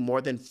making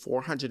more than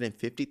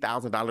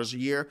 $450,000 a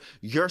year,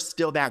 you're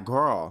still that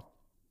girl.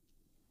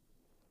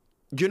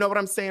 You know what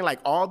I'm saying? Like,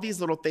 all these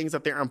little things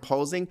that they're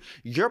imposing,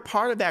 you're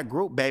part of that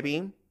group,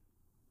 baby.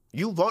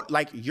 You vote,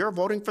 like, you're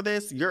voting for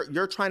this.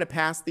 You're trying to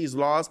pass these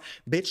laws.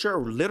 Bitch, you're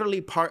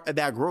literally part of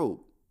that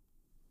group.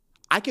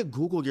 I could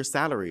Google your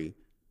salary.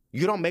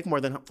 You don't make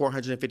more than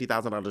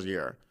 $450,000 a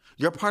year.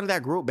 You're part of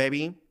that group,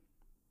 baby.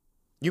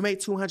 You made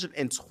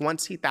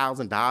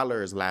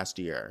 $220,000 last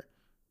year.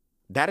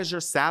 That is your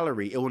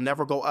salary. It will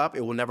never go up.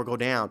 It will never go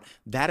down.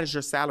 That is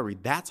your salary.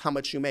 That's how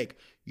much you make.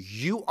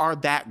 You are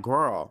that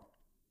girl.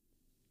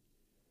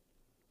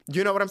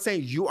 You know what I'm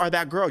saying? You are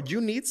that girl.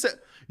 You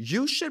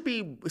should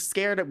be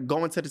scared of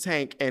going to the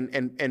tank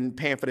and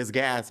paying for this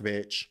gas,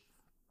 bitch.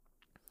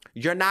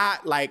 You're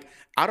not like,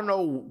 I don't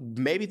know,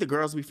 maybe the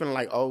girls be feeling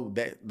like, oh,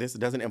 this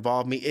doesn't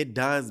involve me. It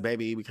does,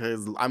 baby,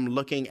 because I'm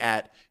looking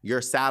at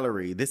your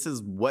salary. This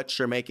is what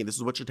you're making. This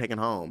is what you're taking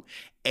home.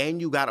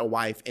 And you got a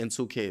wife and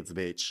 2 kids,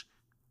 bitch.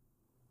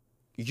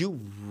 You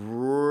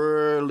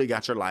really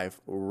got your life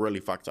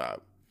really fucked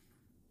up.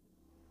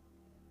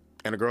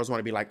 And the girls want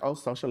to be like, oh,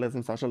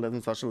 socialism.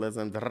 Bitch,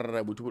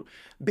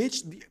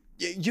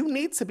 you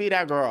need to be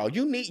that girl.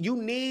 You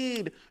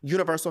need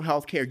universal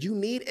health care. You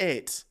need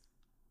it.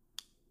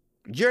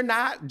 You're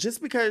not, just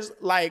because,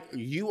 like,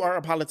 you are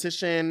a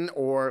politician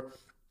or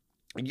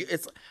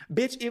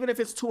bitch, even if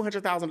it's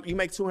 $200,000, you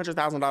make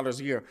 $200,000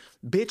 a year.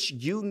 Bitch,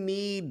 you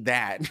need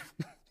that.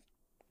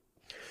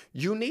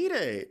 You need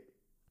it.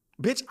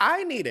 Bitch,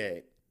 I need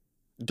it.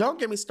 Don't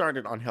get me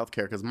started on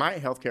healthcare, because my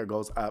healthcare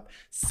goes up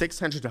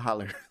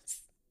 $600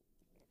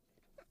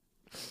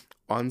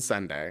 on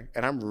Sunday,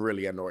 and I'm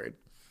really annoyed.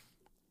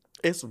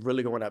 It's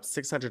really going up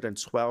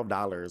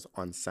 $612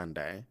 on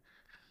Sunday.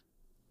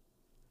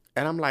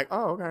 And I'm like,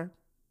 oh, okay.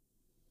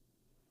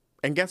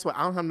 And guess what?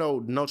 I don't have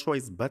no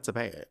choice but to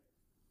pay it.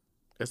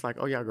 It's like,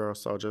 oh, yeah, girl,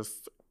 so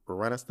just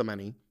run us the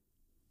money.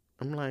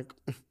 I'm like,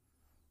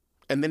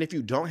 and then if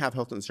you don't have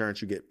health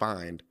insurance, you get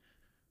fined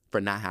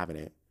for not having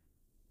it.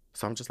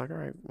 So I'm just like, all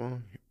right,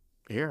 well,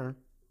 here.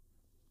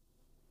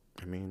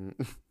 I mean,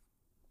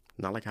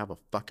 not like I have a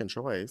fucking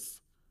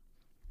choice.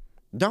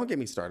 Don't get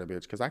me started,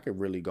 bitch, because I could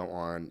really go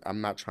on.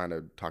 I'm not trying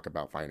to talk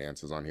about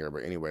finances on here,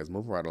 but anyways,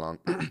 moving right along.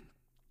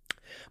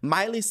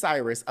 Miley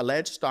Cyrus,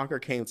 alleged stalker,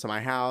 came to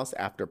my house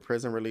after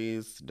prison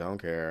release.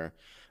 Don't care.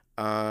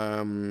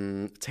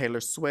 Taylor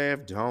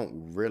Swift,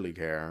 don't really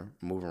care.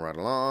 Moving right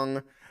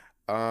along.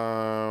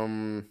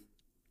 Tom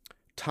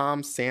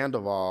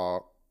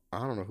Sandoval, I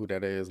don't know who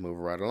that is. Moving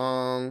right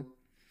along.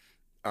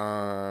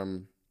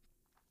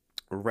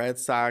 Red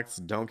Sox,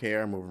 don't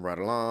care. Moving right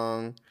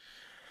along.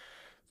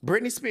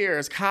 Britney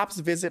Spears, cops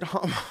visit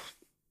home.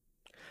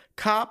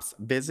 Cops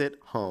visit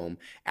home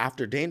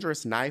after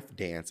dangerous knife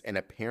dance and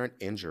apparent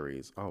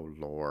injuries. Oh,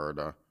 Lord.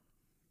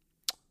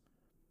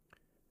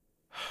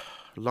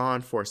 Law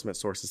enforcement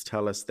sources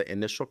tell us the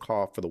initial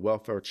call for the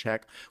welfare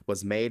check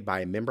was made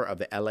by a member of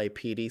the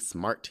LAPD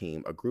SMART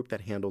team, a group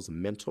that handles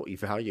mental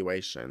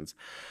evaluations.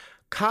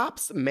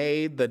 Cops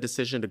made the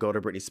decision to go to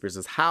Britney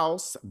Spears'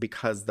 house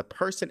because the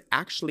person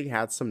actually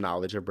had some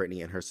knowledge of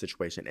Britney and her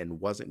situation and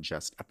wasn't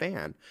just a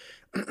fan.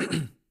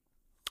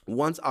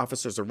 Once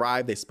officers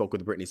arrived, they spoke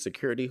with Britney's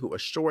security, who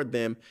assured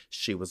them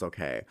she was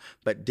okay,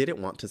 but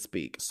didn't want to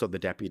speak, so the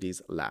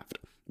deputies left.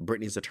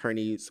 Britney's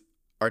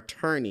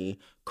attorney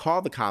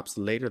called the cops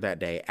later that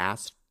day,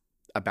 asked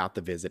about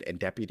the visit, and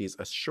deputies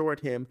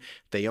assured him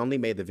they only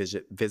made the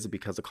visit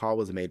because the call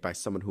was made by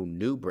someone who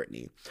knew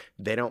Britney.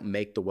 They don't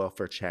make the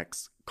welfare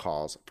checks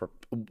for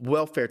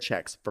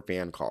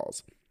fan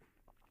calls.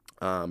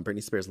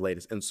 Britney Spears'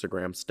 latest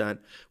Instagram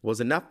stunt was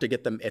enough to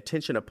get the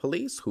attention of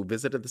police, who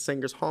visited the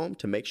singer's home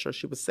to make sure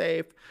she was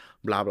safe.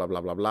 Blah, blah,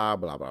 blah, blah, blah,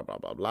 blah, blah, blah,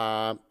 blah,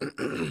 blah.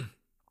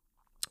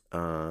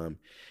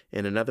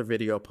 In another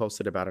video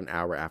posted about an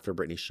hour after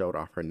Britney showed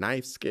off her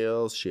knife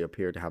skills, she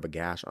appeared to have a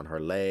gash on her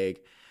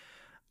leg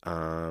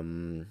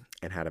and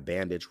had a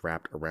bandage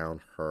wrapped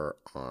around her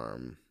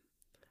arm.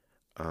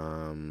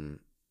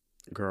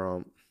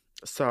 Girl,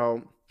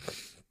 so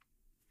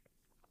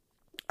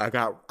I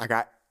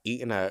got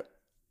eaten up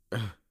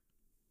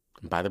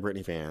by the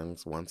Britney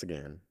fans once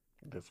again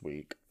this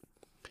week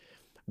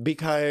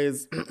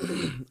because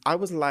I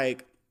was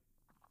like,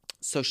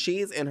 so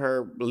she's in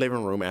her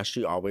living room, as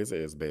she always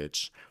is,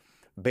 bitch,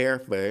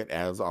 barefoot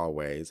as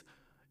always,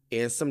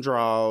 in some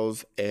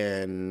drawers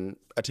and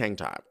a tank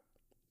top.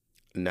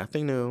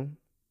 Nothing new,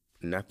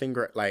 nothing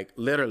great, like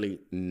literally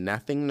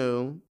nothing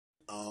new.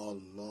 Oh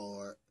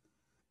Lord,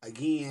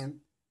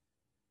 again,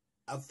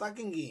 a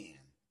fucking again.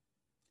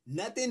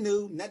 Nothing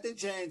new, nothing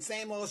changed,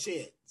 same old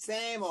shit.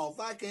 Same old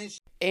fucking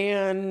shit.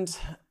 And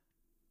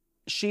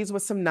she's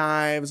with some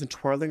knives and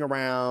twirling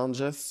around,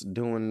 just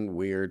doing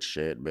weird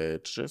shit,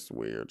 bitch. Just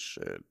weird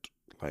shit.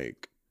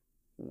 Like,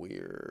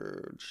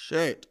 weird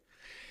shit.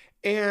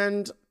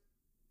 And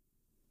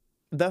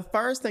the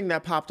first thing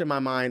that popped in my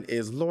mind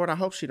is, Lord, I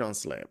hope she don't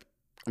slip.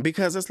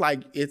 Because it's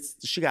like,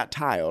 she got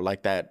tile,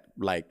 like that,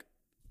 like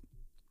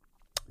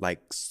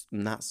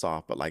not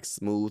soft, but like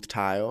smooth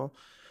tile.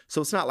 So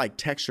it's not like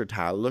textured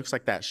tile. It looks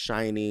like that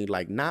shiny,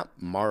 like not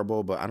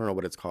marble, but I don't know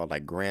what it's called,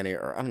 like granite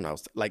or I don't know,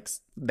 like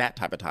that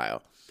type of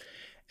tile.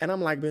 And I'm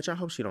like, bitch, I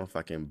hope she don't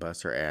fucking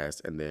bust her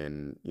ass and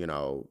then,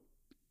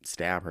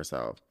 stab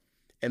herself.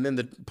 And then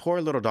the poor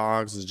little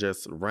dogs is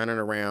just running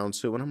around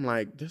too. And I'm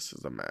like, this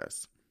is a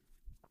mess.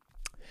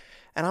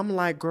 And I'm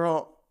like,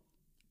 girl,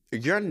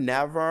 you're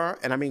never,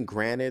 and I mean,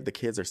 granted, the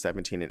kids are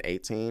 17 and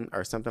 18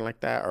 or something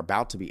like that, or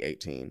about to be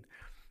 18.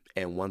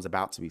 And one's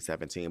about to be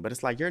 17. But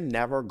it's like, you're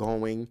never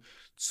going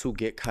to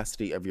get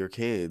custody of your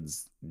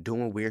kids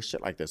doing weird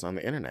shit like this on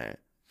the internet.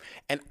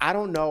 And I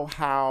don't know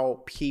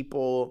how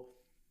people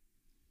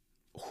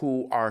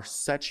who are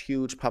such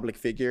huge public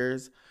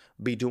figures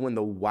be doing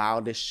the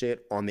wildest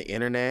shit on the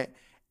internet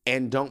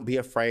and don't be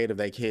afraid of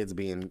their kids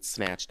being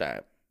snatched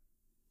up.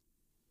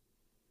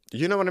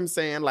 You know what I'm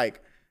saying? Like,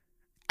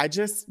 I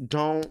just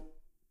don't,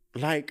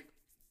 like,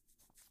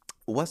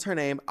 what's her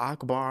name?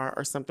 Akbar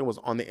or something was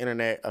on the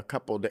internet a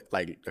couple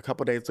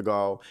days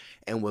ago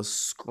and was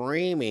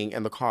screaming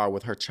in the car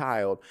with her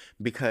child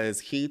because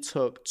he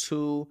took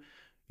two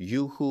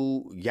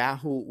Yahoo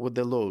with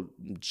the little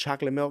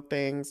chocolate milk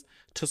things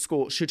to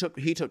school.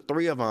 He took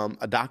 3 of them,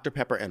 a Dr.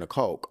 Pepper and a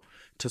Coke,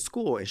 to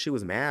school, and she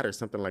was mad or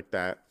something like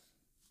that.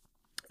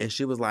 And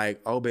she was like,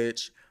 "Oh,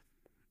 bitch,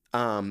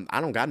 I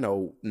don't got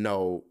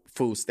no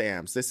food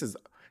stamps.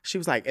 She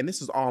was like, and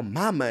this is all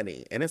my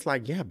money." And it's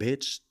like, yeah,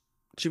 bitch.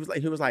 He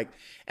was like,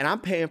 and I'm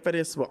paying for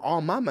this with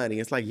all my money.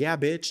 It's like, yeah,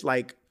 bitch,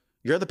 like,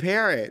 you're the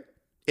parent.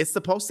 It's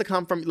supposed to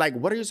come from, like,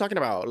 what are you talking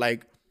about?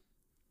 Like,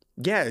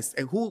 yes,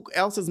 and who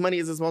else's money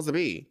is it supposed to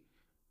be?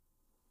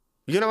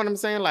 You know what I'm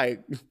saying?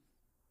 Like,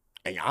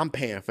 and I'm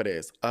paying for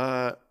this.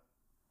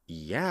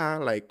 Yeah,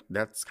 like,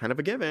 that's kind of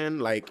a given.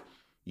 Like,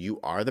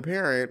 you are the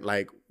parent.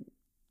 Like,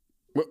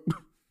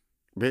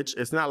 bitch,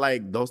 it's not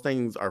like those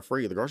things are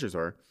free at the grocery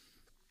store.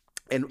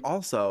 And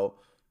also,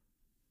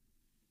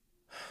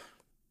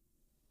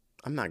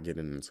 I'm not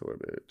getting into it,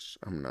 bitch.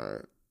 I'm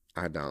not.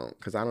 I don't.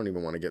 Because I don't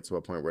even want to get to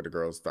a point where the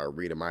girls start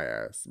reading my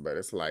ass. But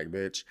it's like,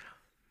 bitch.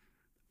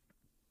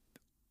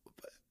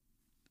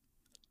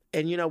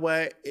 And you know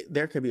what?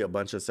 There could be a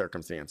bunch of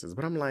circumstances.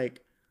 But I'm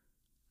like,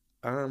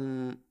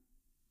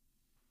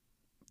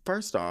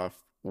 first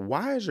off,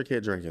 why is your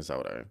kid drinking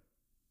soda?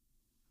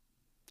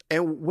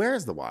 And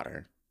where's the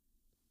water?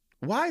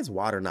 Why is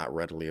water not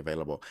readily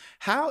available?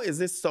 How is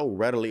this so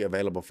readily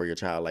available for your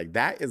child? Like,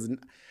 that is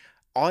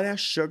all that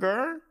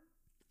sugar.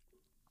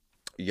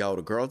 Yo,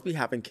 the girls be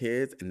having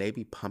kids and they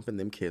be pumping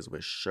them kids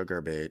with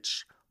sugar,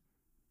 bitch.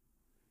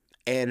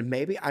 And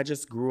maybe I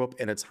just grew up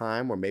in a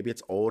time where maybe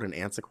it's old and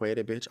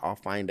antiquated, bitch. I'll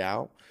find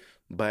out.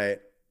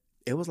 But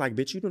it was like,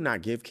 bitch, you do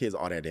not give kids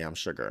all that damn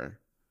sugar.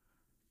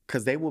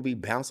 Because they will be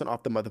bouncing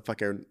off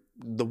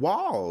the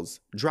walls,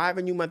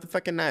 driving you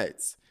motherfucking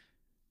nuts.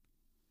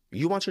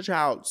 You want your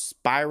child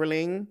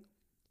spiraling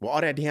with all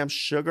that damn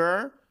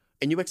sugar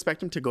and you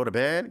expect him to go to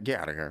bed? Get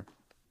out of here.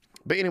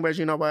 But anyways,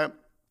 you know what?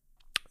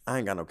 I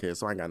ain't got no kids,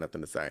 so I ain't got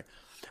nothing to say.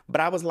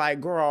 But I was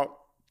like, girl,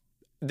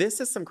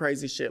 this is some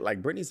crazy shit.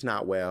 Like, Britney's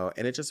not well,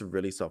 and it's just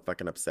really so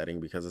fucking upsetting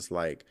because it's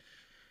like,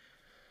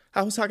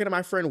 I was talking to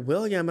my friend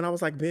William, and I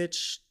was like,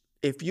 bitch,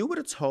 if you would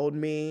have told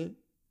me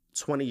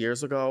 20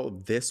 years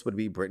ago this would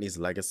be Britney's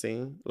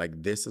legacy,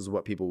 like, this is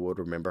what people would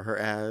remember her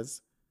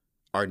as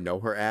or know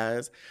her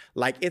as,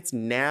 like, it's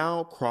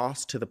now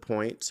crossed to the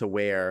point to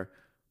where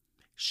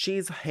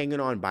she's hanging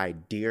on by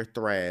dear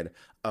thread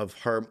of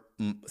her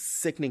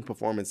sickening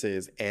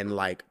performances and,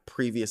 like,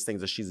 previous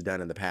things that she's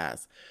done in the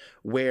past,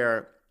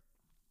 where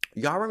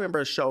y'all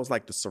remember shows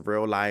like The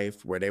Surreal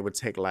Life, where they would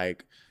take,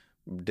 like,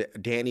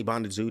 Danny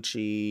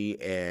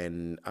Bonaducci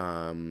and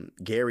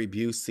Gary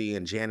Busey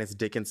and Janice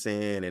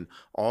Dickinson and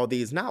all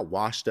these not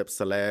washed up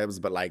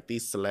celebs, but like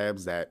these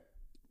celebs that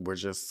were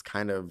just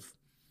kind of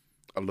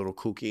a little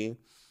kooky.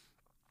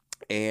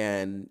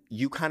 And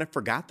you kind of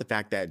forgot the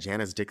fact that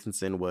Janice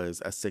Dickinson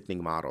was a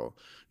sickening model.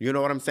 You know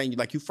what I'm saying?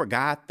 Like, you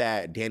forgot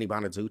that Danny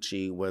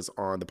Bonaducci was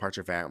on The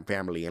Partridge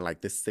Family and,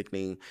 like, this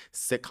sickening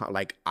sitcom,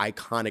 like,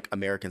 iconic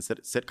American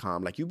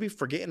sitcom. Like, you be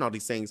forgetting all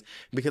these things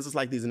because it's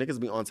like these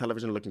niggas be on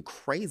television looking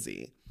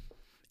crazy.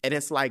 And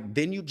it's like,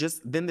 then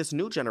this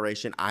new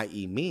generation,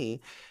 i.e. me,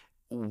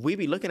 we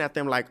be looking at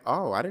them like,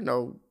 oh, I don't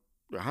know.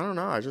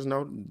 I just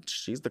know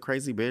she's the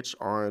crazy bitch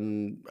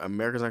on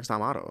America's Next Top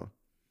Model.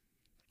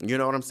 You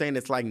know what I'm saying?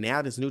 It's like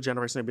now this new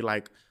generation will be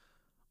like,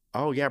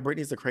 oh yeah,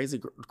 Britney's a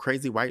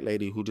crazy white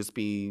lady who just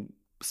be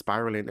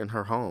spiraling in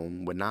her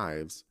home with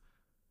knives.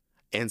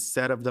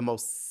 Instead of the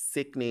most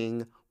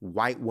sickening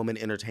white woman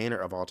entertainer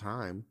of all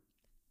time.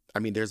 I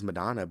mean, there's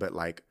Madonna, but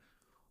like,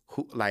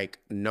 who? Like,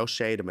 no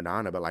shade to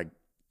Madonna, but like,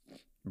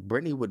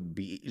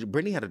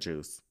 Britney had a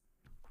juice.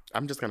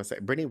 I'm just gonna say,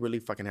 Britney really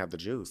fucking had the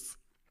juice.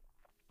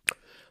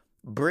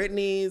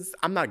 Britney's,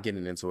 I'm not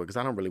getting into it because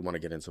I don't really want to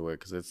get into it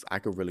because I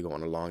could really go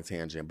on a long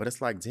tangent. But it's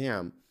like,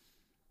 damn,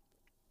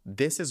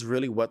 this is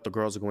really what the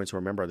girls are going to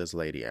remember this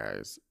lady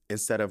as,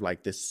 instead of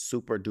like this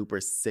super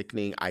duper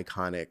sickening,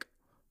 iconic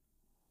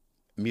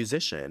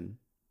musician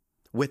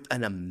with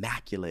an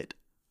immaculate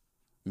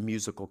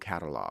musical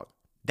catalog.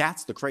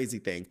 That's the crazy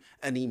thing.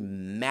 An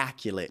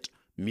immaculate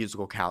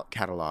musical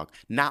catalog.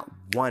 Not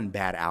one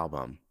bad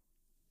album.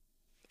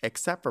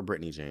 Except for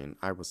Britney Jean,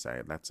 I would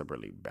say that's a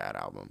really bad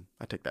album.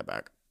 I take that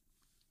back.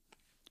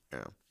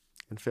 Yeah.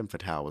 And Femme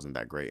Fatale wasn't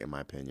that great, in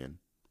my opinion.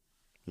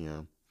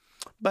 Yeah.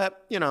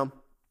 But, you know.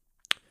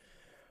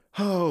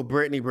 Oh,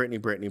 Britney,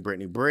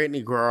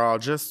 girl.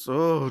 Just,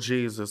 oh,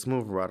 Jesus.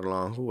 Moving right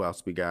along. Who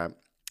else we got?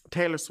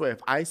 Taylor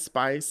Swift. Ice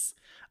Spice,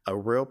 a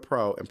real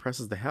pro,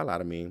 impresses the hell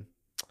out of me.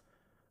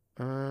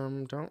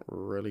 Don't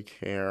really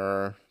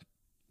care.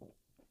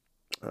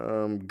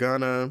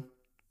 Gunna.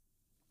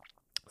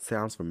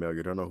 Sounds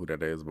familiar. Don't know who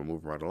that is, but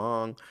moving right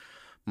along.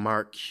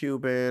 Mark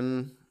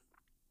Cuban.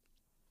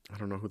 I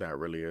don't know who that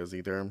really is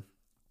either.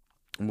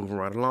 Moving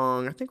right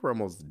along. I think we're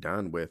almost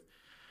done with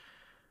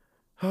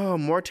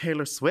more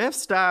Taylor Swift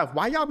stuff.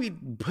 Why y'all be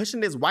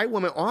pushing this white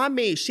woman on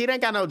me? She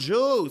ain't got no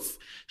juice.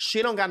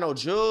 She don't got no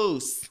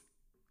juice.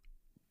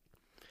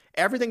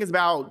 Everything is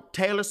about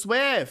Taylor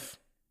Swift.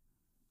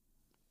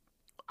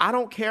 I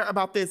don't care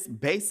about this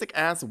basic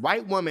ass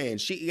white woman.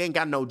 She ain't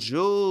got no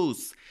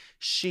juice.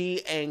 She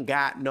ain't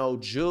got no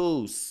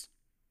juice.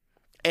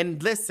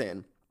 And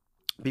listen,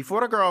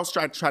 before the girls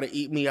try to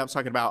eat me up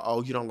talking about,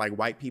 oh, you don't like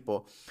white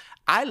people,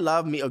 I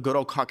love me a good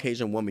old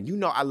Caucasian woman. You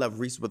know I love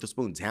Reese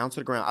Witherspoon down to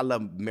the ground. I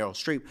love Meryl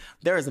Streep.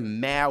 There is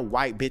mad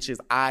white bitches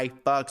I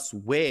fucks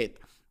with.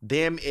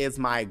 Them is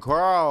my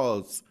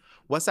girls.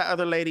 What's that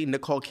other lady?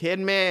 Nicole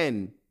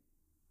Kidman.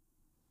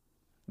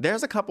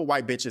 There's a couple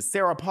white bitches.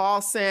 Sarah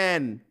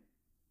Paulson.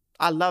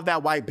 I love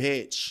that white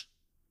bitch.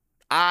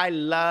 I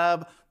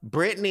love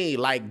Britney.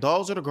 Like,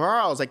 those are the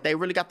girls. Like, they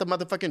really got the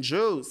motherfucking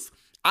juice.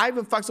 I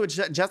even fucks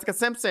with Jessica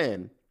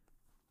Simpson.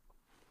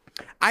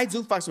 I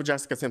do fucks with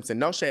Jessica Simpson.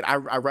 No shade. I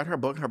read her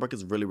book. Her book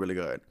is really, really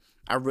good.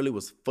 I really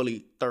was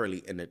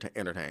thoroughly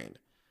entertained.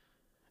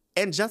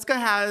 And Jessica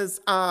has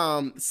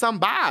some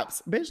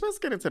bops. Bitch, let's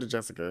get into the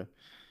Jessica.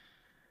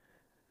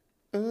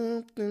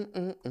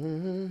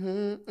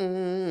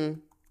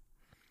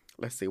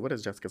 Let's see. What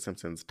is Jessica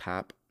Simpson's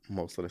top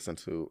most listened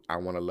to? I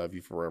Want to Love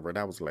You Forever.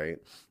 That was late.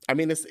 I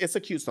mean, it's a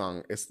cute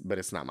song, but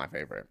it's not my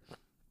favorite.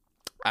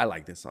 I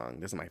like this song.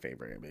 This is my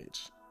favorite,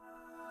 bitch.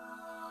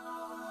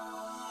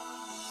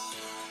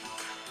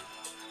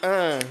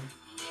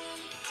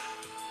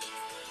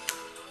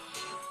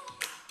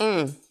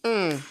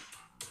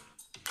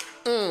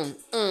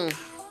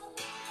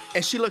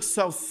 And she looks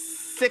so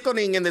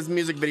sickening in this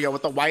music video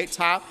with the white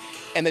top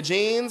and the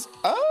jeans.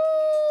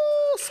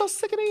 Oh, so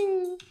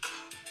sickening.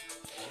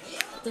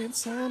 Oh,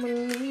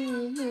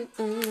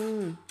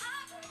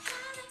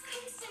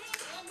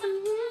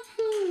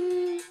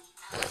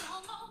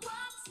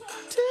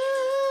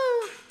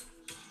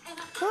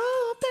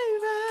 baby.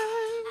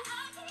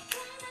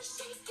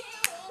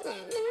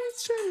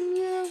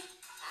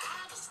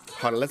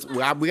 Hold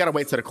on, we gotta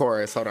wait till the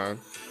chorus. Hold on.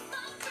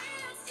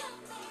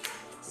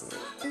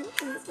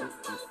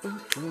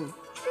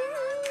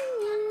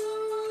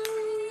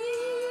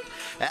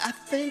 I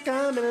think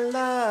I'm in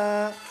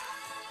love.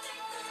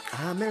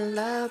 I'm in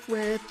love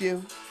with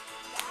you.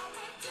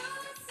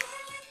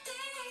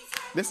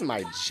 This is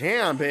my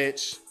jam,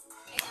 bitch.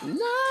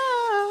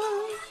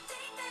 No.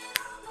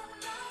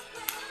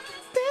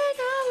 Think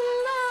I'm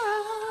in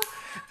love.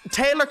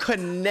 Taylor could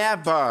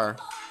never.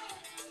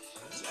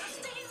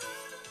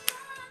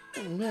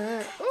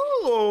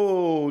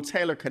 Ooh,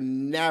 Taylor could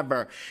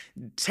never.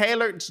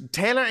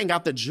 Taylor ain't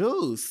got the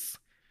juice.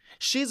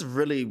 She's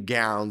really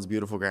gowns,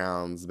 beautiful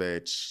gowns,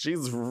 bitch.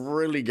 She's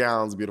really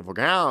gowns, beautiful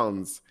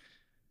gowns.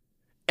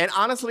 And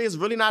honestly, it's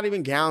really not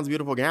even gowns,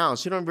 beautiful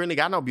gowns. She don't really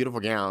got no beautiful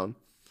gown.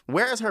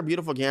 Where is her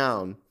beautiful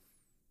gown?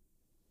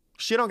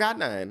 She don't got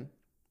none.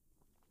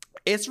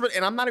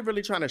 And I'm not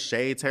really trying to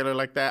shade Taylor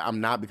like that.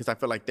 I'm not, because I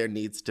feel like there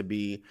needs to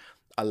be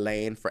a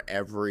lane for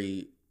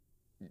every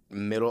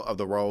middle of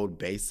the road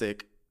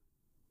basic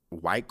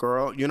white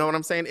girl. You know what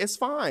I'm saying? It's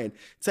fine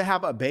to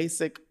have a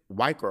basic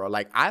white girl.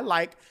 Like, I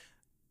like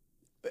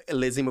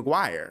Lizzie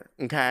McGuire,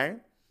 okay?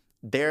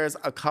 There's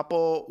a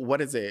couple,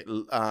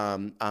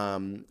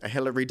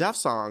 Hillary Duff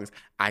songs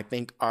I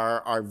think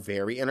are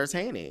very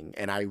entertaining,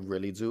 and I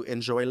really do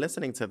enjoy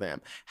listening to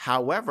them.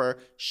 However,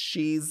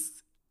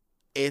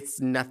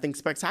 it's nothing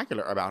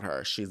spectacular about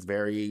her.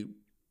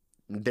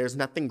 There's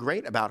nothing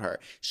great about her.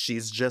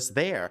 She's just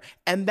there.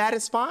 And that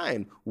is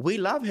fine. We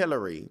love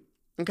Hillary,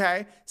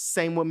 okay?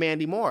 Same with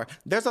Mandy Moore.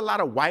 There's a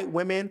lot of white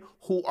women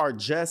who are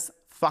just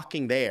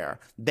fucking there.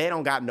 They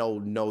don't got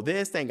no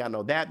this, they ain't got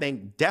no that, they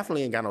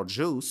definitely ain't got no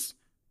juice.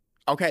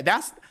 Okay,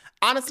 that's,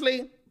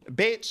 honestly,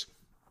 bitch,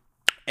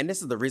 and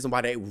this is the reason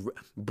why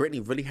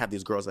Britney really had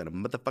these girls in a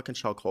motherfucking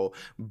chokehold.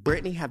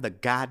 Britney had the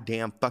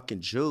goddamn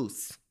fucking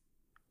juice.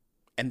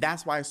 And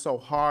that's why it's so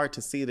hard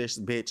to see this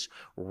bitch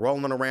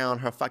rolling around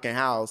her fucking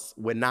house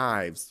with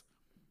knives.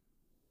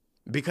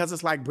 Because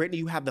it's like, Britney,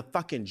 you have the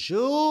fucking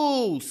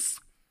juice.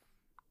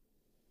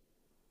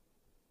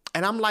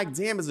 And I'm like,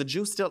 damn, is the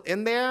juice still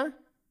in there?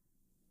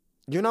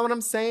 You know what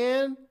I'm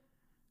saying?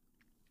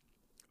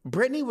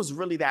 Britney was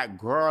really that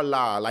girl.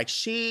 Like,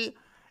 she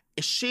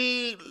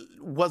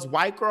was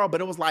white girl,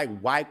 but it was like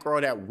white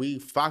girl that we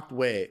fucked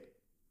with.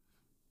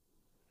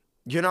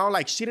 You know,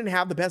 like, she didn't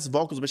have the best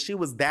vocals, but she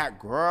was that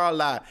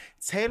girl.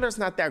 Taylor's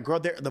not that girl.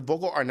 The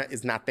vocal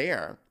is not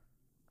there.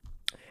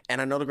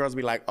 And I know the girls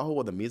be like, oh,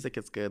 well, the music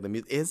is good. The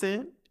music, is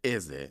it?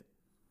 Is it?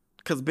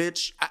 Because,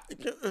 bitch,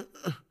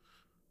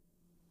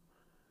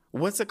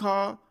 what's it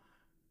called?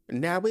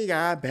 Now we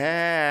got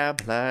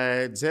bad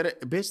blood.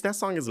 Bitch, that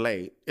song is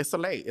late. It's a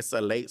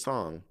late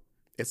song.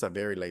 It's a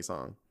very late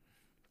song.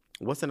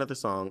 What's another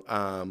song?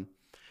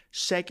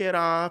 Shake It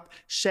Up,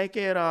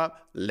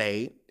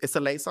 late. It's a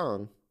late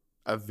song.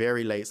 A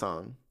very late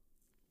song.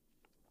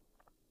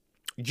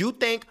 You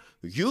think,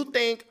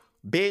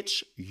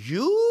 bitch,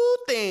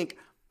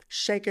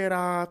 shake it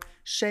off,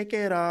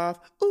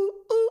 ooh,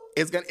 ooh.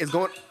 It's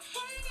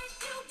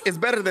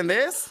better than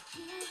this.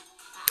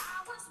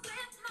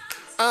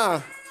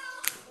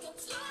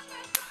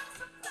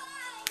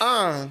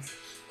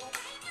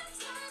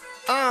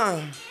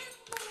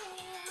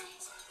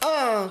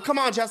 Come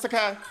on,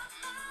 Jessica.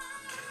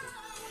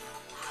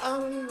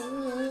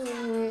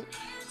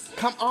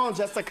 Come on,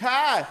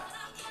 Jessica.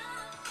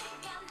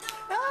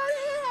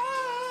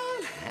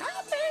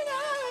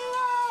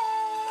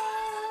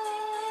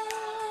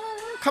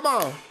 Come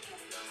on.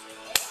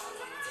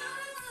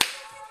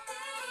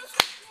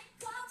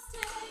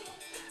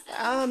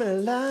 I'm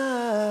in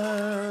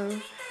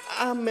love.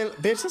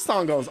 Bitch, this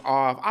song goes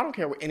off. I don't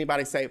care what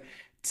anybody say.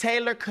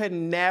 Taylor could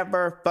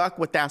never fuck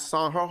with that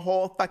song. Her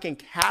whole fucking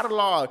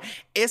catalog.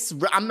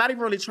 I'm not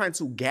even really trying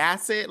to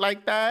gas it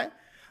like that,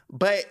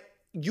 but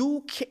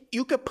you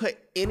could put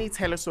any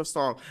Taylor Swift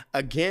song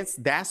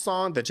against that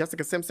song, the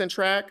Jessica Simpson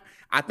track,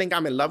 I Think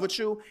I'm in Love with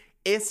You.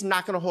 It's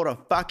not gonna hold a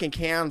fucking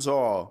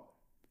candle.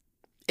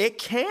 It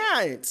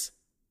can't.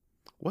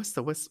 Oh,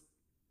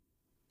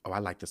 I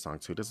like this song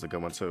too. This is a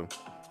good one too.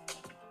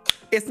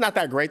 It's not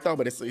that great though,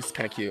 but it's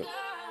kind of cute.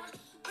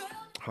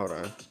 Hold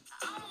on.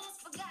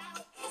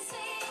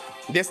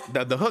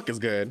 The hook is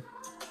good.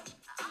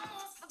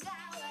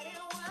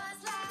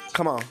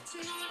 Come on.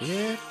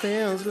 It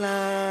feels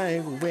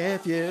like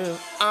with you.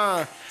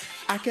 I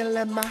can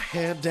let my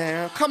hair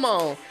down. Come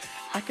on.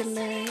 I can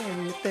let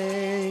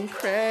anything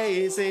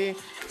crazy.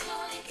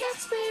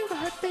 Gets me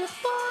right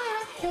before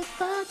I hit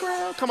the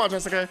ground. Come on,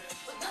 Jessica.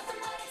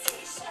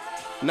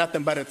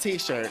 Nothing but a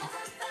t-shirt.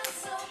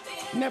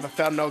 Never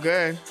felt no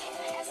good.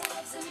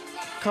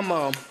 Come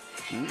on.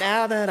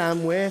 Now that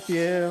I'm with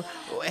you.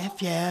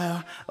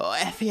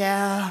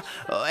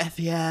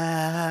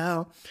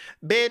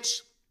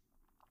 Bitch.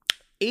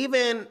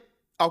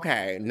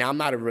 Okay, now I'm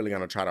not really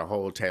going to try to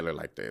hold Taylor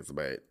like this,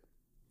 but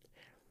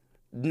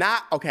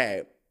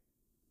okay.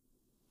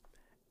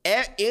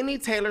 Any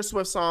Taylor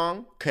Swift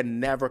song could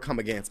never come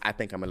against I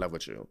Think I'm in Love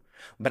with You.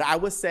 But I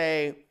would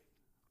say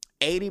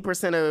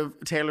 80% of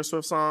Taylor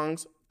Swift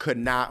songs could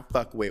not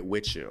fuck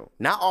with You.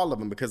 Not all of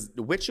them, because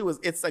With You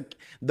it's like,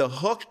 the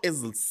hook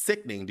is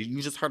sickening.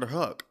 You just heard the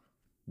hook.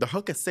 The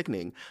hook is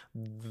sickening.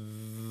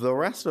 The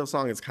rest of the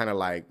song is kind of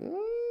like,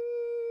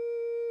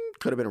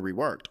 could have been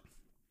reworked.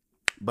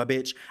 But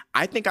bitch,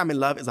 I Think I'm in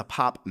Love is a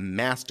pop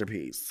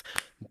masterpiece.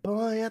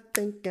 Boy, I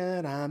think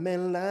that I'm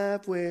in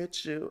love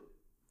with you.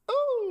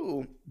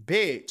 Ooh,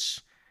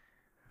 bitch.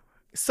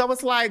 So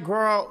it's like,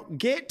 girl,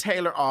 get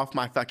Taylor off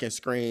my fucking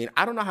screen.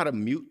 I don't know how to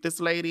mute this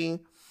lady.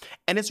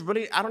 And it's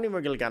really, I don't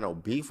even really got no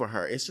beef with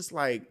her. It's just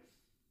like,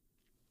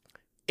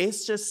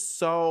 it's just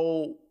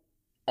so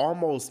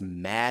almost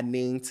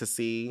maddening to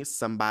see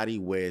somebody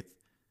with,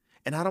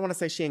 and I don't want to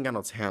say she ain't got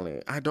no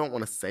talent. I don't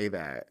want to say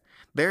that.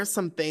 There's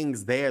some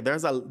things there.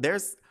 There's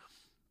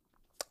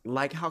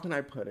like, how can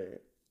I put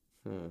it?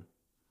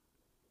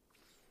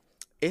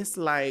 It's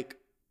like,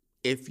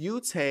 if you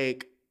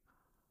take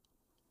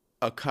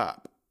a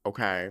cup,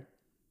 okay?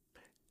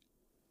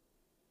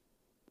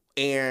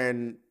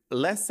 And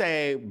let's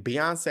say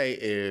Beyonce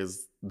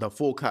is the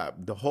full cup.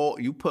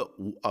 You put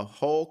a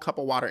whole cup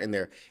of water in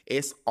there.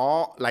 It's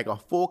all like a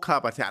full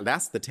cup of talent.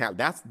 That's the talent.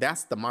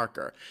 That's the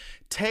marker.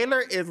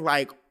 Taylor is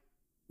like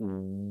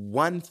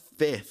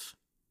 1/5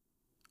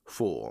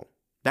 full.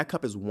 That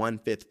cup is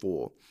 1/5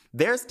 full.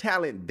 There's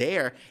talent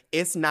there.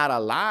 It's not a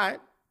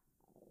lot.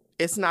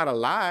 It's not a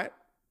lot.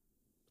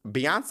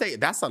 Beyonce,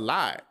 that's a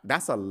lot.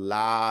 That's a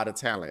lot of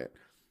talent.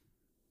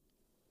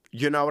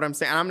 You know what I'm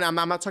saying? I'm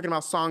not talking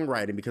about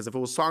songwriting, because if it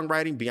was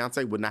songwriting,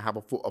 Beyonce would not have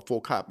a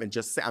full cup. And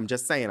I'm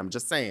just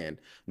saying,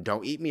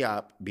 don't eat me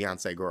up,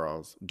 Beyonce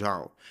girls,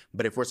 don't.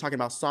 But if we're talking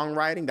about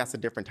songwriting, that's a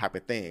different type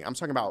of thing. I'm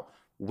talking about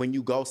when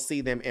you go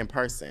see them in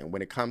person,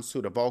 when it comes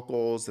to the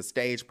vocals, the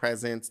stage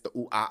presence, the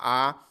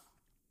ooh-ah-ah,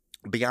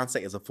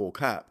 Beyonce is a full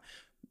cup.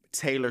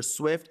 Taylor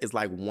Swift is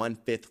like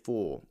 1/5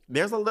 full.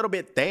 There's a little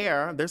bit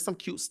there. There's some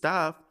cute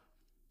stuff,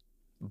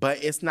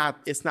 but it's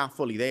not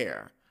fully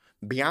there.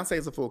 Beyonce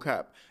is a full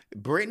cup.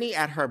 Britney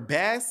at her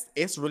best,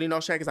 it's really no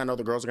shade, because I know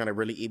the girls are gonna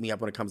really eat me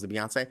up when it comes to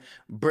Beyonce.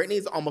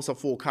 Britney's almost a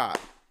full cup.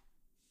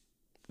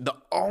 The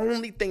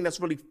only thing that's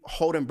really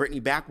holding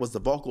Britney back was the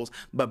vocals,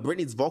 but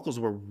Britney's vocals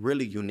were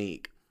really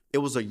unique. It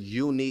was a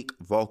unique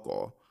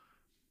vocal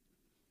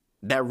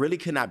that really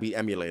could not be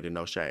emulated,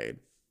 no shade.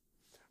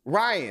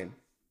 Ryan!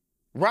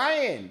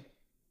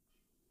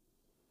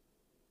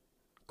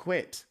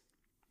 Quit.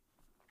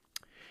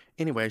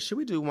 Anyway, should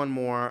we do one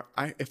more?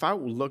 If I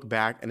look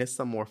back and it's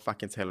some more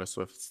fucking Taylor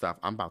Swift stuff,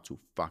 I'm about to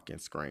fucking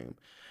scream.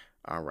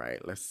 All right,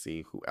 let's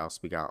see who else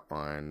we got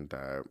on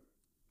the,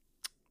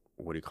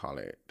 what do you call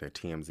it? The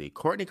TMZ.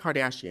 Kourtney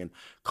Kardashian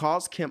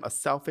calls Kim a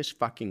selfish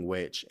fucking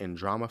witch in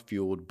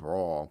drama-fueled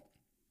brawl.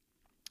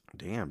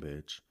 Damn,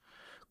 bitch.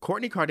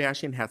 Kourtney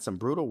Kardashian had some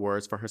brutal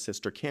words for her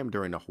sister Kim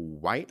during a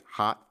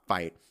white-hot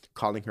fight,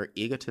 calling her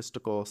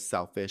egotistical,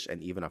 selfish,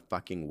 and even a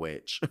fucking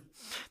witch.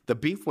 The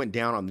beef went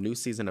down on the new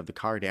season of The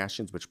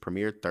Kardashians, which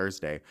premiered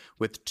Thursday,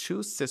 with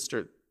two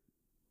sisters...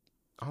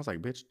 I was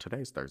like, bitch,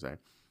 today's Thursday.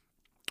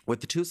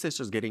 With the two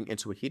sisters getting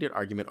into a heated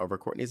argument over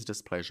Kourtney's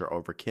displeasure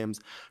over Kim's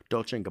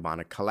Dolce &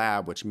 Gabbana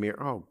collab, which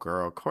oh,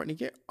 girl, Kourtney,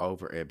 get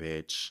over it,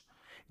 bitch.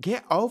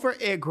 Get over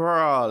it,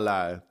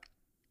 girl.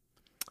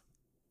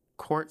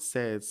 Court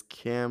says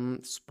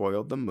Kim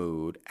spoiled the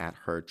mood at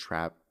her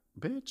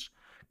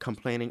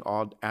complaining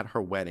all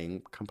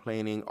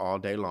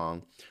day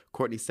long.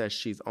 Kourtney says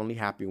she's only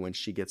happy when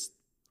she gets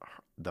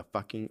the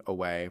fucking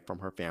away from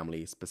her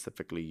family,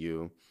 specifically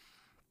you.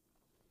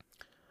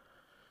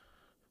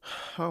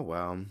 Oh,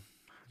 well,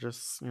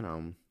 just,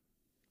 let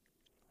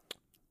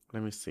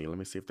me see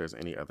if there's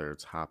any other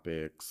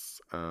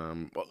topics.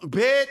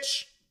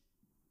 Bitch!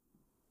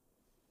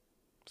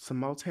 Some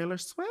more Taylor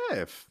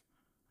Swift.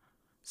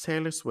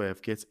 Taylor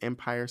Swift gets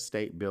Empire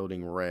State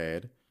Building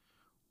red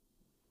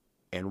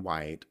and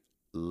white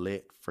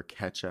lit for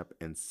ketchup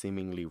and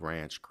seemingly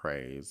ranch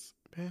craze.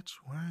 Bitch,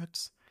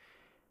 what?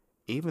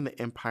 Even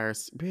the Empire...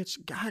 Bitch,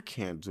 I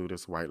can't do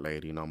this white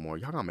lady no more.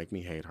 Y'all gonna make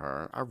me hate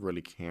her. I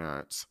really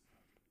can't.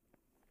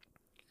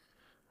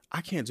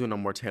 I can't do no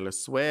more Taylor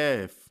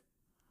Swift.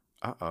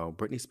 Uh-oh.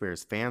 Britney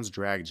Spears fans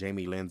drag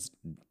Jamie Lynn's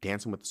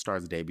Dancing with the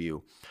Stars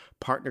debut.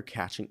 Partner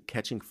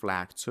catching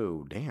flack,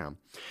 too. Damn.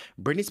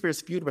 Britney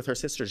Spears' feud with her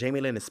sister Jamie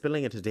Lynn is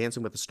spilling into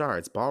Dancing with the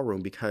Stars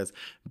ballroom because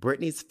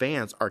Britney's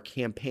fans are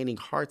campaigning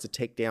hard to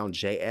take down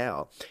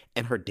JL,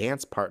 and her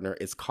dance partner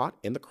is caught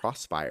in the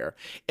crossfire.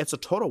 It's a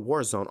total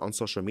war zone on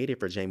social media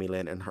for Jamie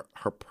Lynn and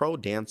her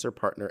pro-dancer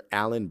partner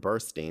Alan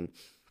Burstein,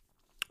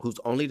 whose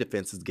only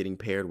defense is getting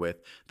paired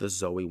with the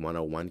Zoe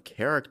 101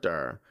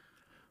 character.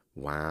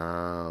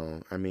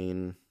 Wow. I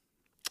mean,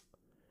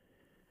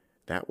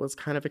 that was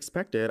kind of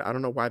expected. I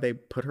don't know why they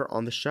put her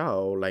on the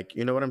show. Like,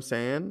 you know what I'm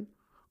saying?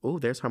 Ooh,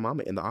 there's her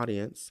mama in the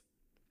audience.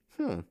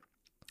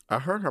 I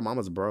heard her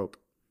mama's broke.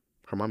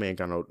 Her mama ain't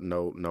got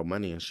no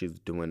money, and she's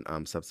doing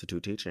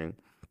substitute teaching.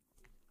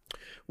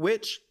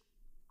 Which,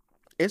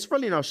 it's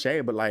really no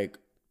shade, but like,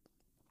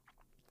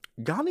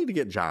 y'all need to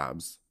get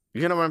jobs.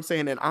 You know what I'm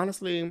saying? And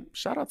honestly,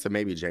 shout out to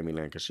maybe Jamie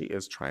Lynn, because she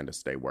is trying to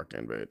stay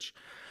working, bitch.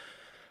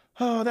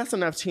 Oh, that's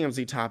enough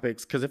TMZ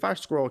topics, because if I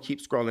keep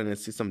scrolling and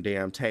see some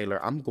damn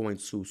Taylor, I'm going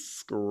to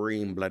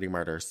scream bloody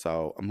murder.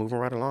 So I'm moving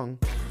right along.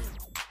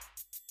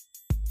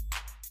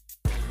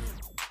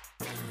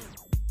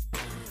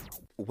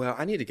 Well,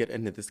 I need to get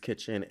into this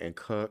kitchen and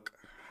cook.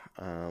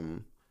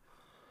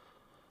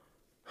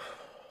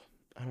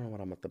 I don't know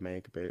what I'm about to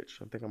make,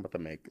 bitch. I think I'm about to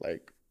make,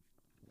 like,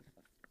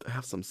 I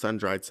have some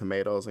sun-dried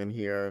tomatoes in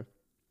here.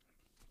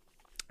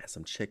 I have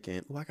some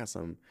chicken. Oh, I got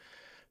some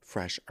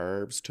fresh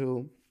herbs,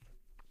 too.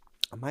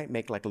 I might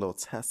make, like, a little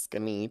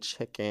Tuscany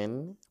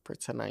chicken for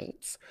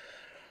tonight.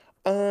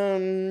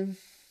 I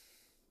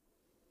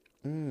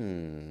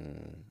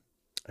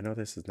know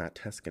this is not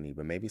Tuscany,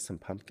 but maybe some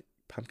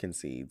pumpkin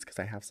seeds, because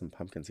I have some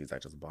pumpkin seeds I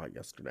just bought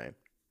yesterday.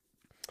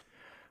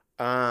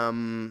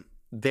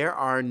 There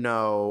are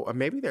no, or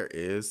maybe there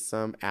is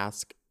some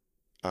ask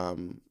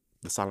the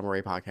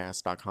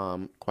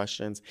SolomonRayPodcast.com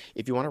questions.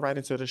 If you want to write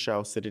into the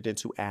show, send it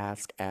into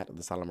ask at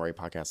the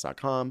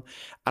SolomonRayPodcast.com.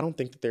 I don't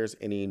think that there's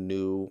any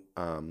new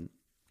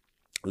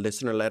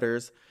listener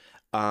letters.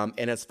 And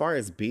as far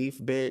as beef,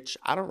 bitch,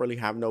 I don't really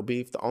have no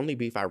beef. The only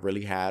beef I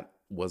really had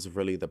was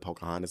really the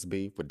Pocahontas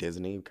beef with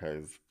Disney,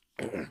 because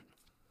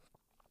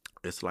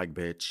it's like,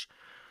 bitch,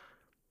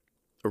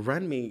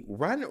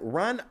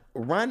 run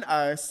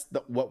us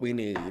what we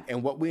need.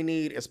 And what we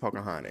need is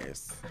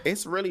Pocahontas.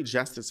 It's really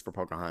justice for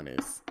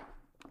Pocahontas.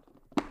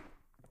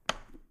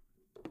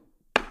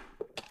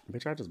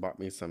 Bitch, I just bought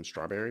me some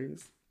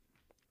strawberries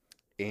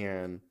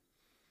and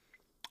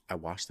I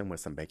washed them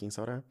with some baking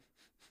soda.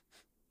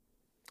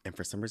 And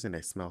for some reason,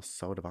 they smell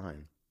so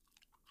divine.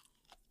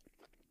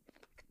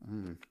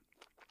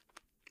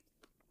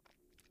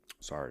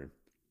 Sorry.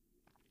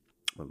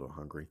 I'm a little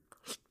hungry.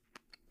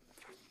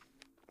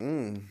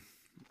 Damn.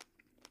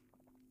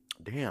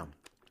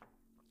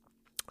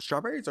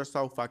 Strawberries are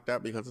so fucked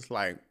up because it's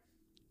like,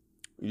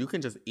 you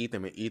can just eat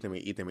them and eat them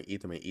and eat them and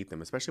eat them and eat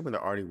them, especially when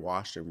they're already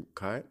washed and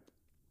cut.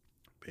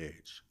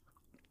 Bitch.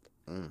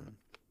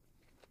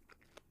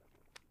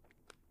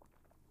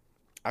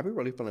 I be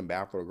really feeling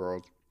bad for the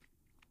girls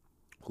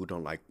who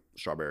don't like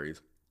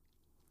strawberries.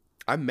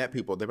 I've met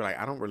people, they be like,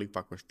 I don't really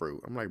fuck with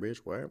fruit. I'm like, bitch,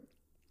 what?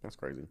 That's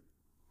crazy.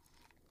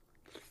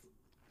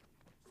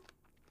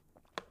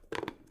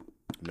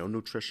 No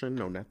nutrition,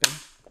 no nothing.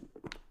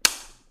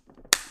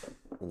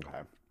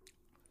 Okay.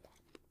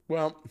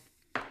 Well,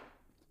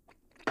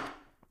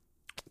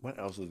 what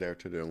else is there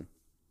to do?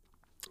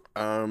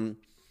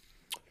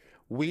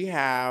 We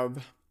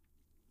have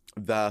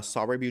the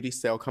Sorry Beauty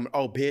sale coming.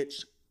 Oh,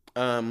 bitch.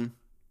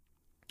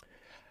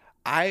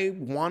 I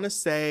want to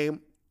say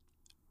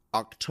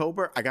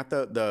October. I got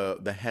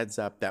the heads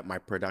up that my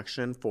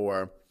production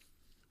for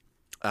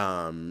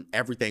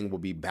everything will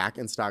be back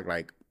in stock.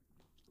 Like,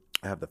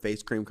 I have the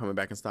face cream coming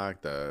back in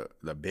stock, the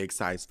big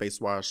size face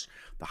wash,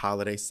 the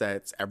holiday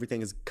sets.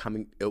 Everything is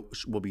coming. It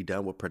will be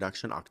done with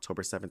production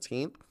October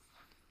 17th.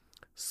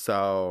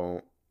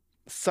 So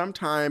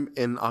sometime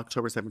in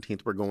October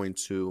 17th, we're going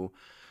to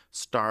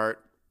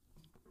start.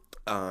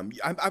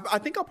 I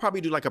think I'll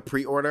probably do like a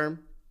pre-order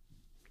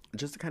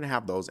just to kind of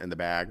have those in the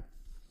bag.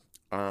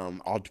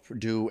 I'll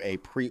do a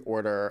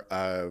pre-order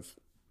of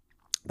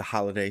the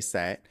holiday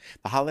set.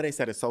 The holiday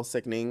set is so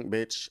sickening,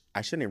 bitch.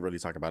 I shouldn't even really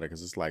talk about it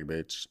because it's like,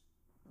 bitch,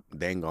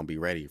 they ain't gonna be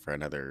ready for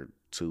another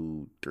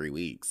 2-3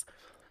 weeks.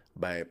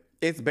 But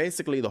it's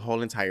basically the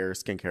whole entire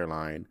skincare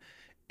line.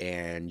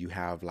 And you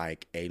have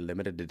like a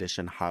limited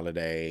edition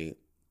holiday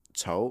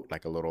tote,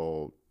 like a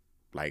little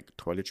like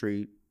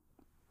toiletry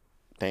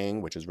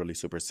thing, which is really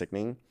super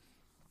sickening.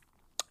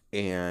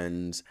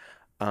 And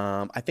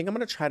I think I'm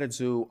going to try to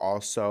do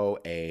also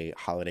a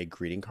holiday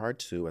greeting card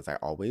too, as I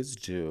always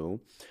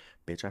do.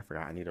 Bitch, I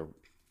forgot. I need to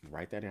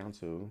write that down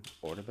too.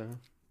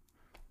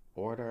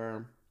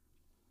 Order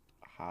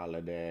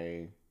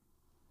holiday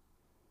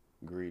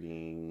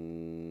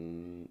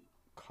greeting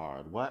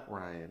card. What,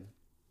 Ryan?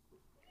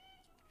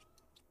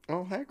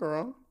 Oh, hey,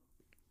 girl.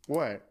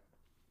 What?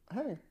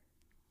 Hey.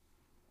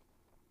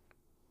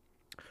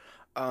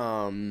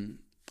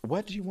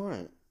 What do you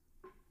want?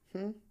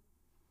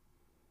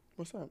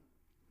 What's up?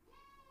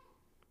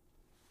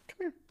 Come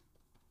here.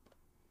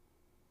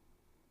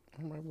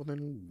 All right, well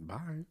then,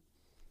 bye.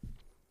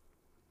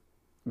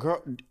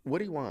 Girl, what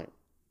do you want?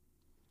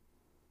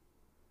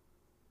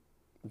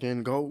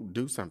 Then go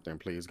do something,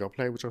 please. Go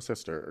play with your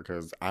sister,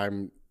 because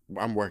I'm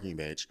working,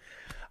 bitch.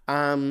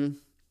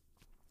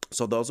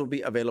 So those will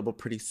be available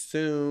pretty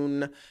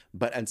soon.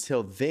 But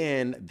until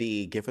then,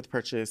 the gift with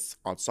purchase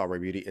on Sorry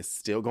Beauty is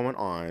still going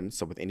on.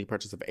 So with any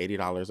purchase of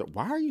 $80,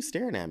 why are you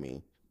staring at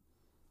me?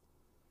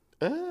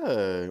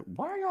 Why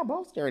are y'all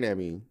both staring at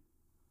me?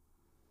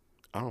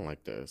 I don't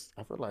like this.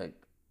 I feel like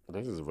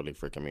this is really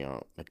freaking me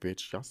out. Like,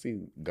 bitch, y'all see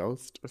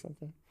Ghost or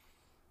something?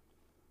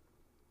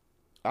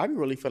 I be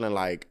really feeling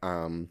like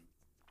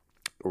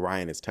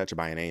Ryan is touched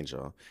by an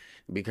angel,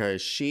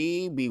 because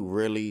she be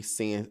really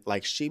seeing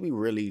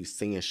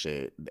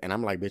shit. And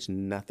I'm like, bitch,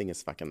 nothing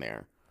is fucking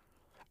there.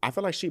 I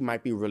feel like she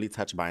might be really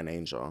touched by an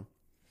angel.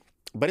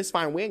 But it's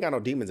fine. We ain't got no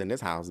demons in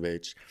this house,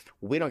 bitch.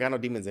 We don't got no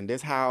demons in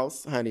this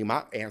house. Honey,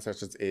 my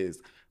ancestors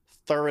is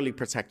thoroughly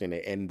protecting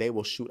it, and they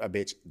will shoot a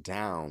bitch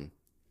down.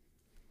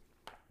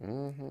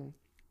 And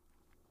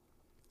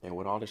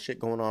with all the shit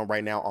going on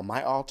right now on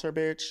my altar,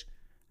 bitch,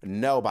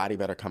 nobody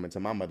better come into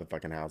my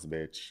motherfucking house,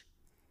 bitch.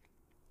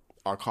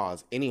 or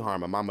cause any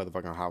harm in my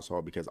motherfucking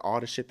household, because all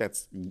the shit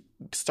that's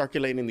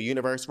circulating in the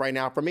universe right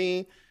now for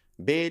me,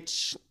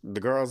 bitch, the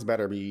girls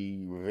better be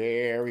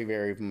very,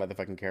 very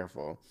motherfucking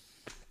careful.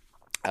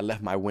 I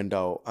left my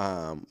window,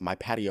 my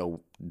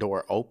patio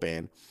door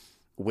open,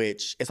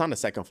 which it's on the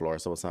second floor,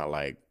 so it's not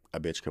like a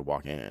bitch could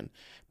walk in.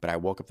 But I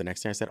woke up the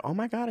next day and said, oh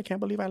my God, I can't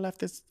believe I left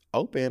this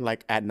open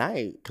like at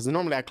night. Because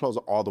normally I close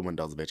all the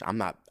windows, bitch. I'm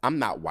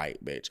not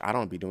white, bitch. I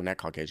don't be doing that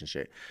Caucasian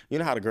shit. You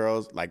know how the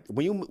girls, like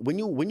when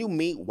you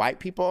meet white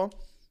people,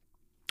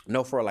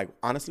 no, for like,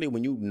 honestly,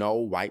 when you know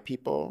white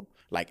people,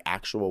 like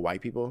actual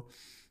white people,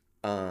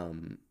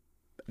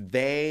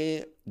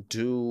 they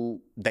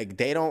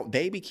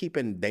be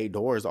keeping their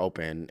doors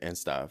open and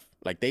stuff.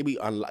 Like they be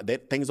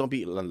things don't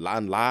be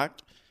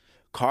unlocked.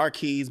 Car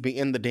keys be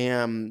in the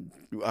damn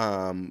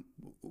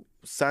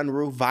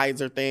sunroof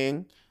visor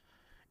thing.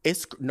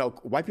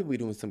 White people be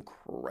doing some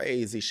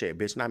crazy shit,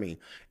 bitch. Not me.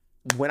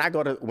 When I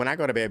go to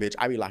bed, bitch,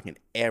 I be locking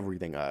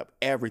everything up.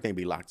 Everything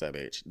be locked up,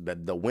 bitch.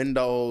 The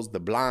windows, the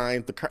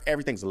blinds,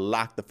 everything's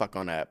locked the fuck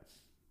on up.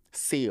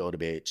 Sealed,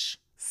 bitch.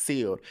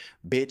 Sealed,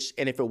 bitch.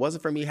 And if it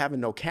wasn't for me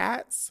having no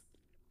cats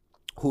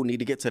who need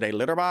to get to their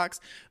litter box,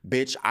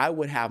 bitch, I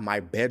would have my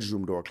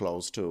bedroom door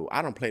closed too.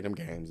 I don't play them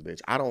games,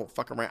 bitch. I don't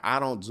fuck around. I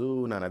don't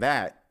do none of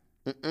that.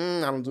 I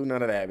don't do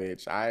none of that,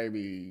 bitch. I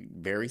be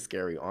very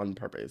scary on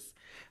purpose.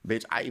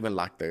 Bitch, I even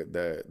lock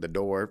the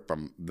door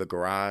from the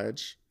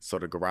garage. So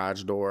the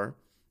garage door.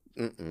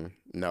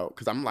 No,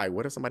 because I'm like,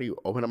 what if somebody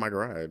open up my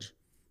garage?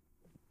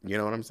 You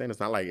know what I'm saying? It's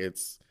not like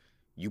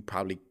you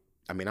probably,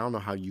 I mean, I don't know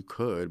how you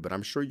could, but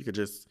I'm sure you could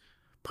just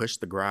push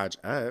the garage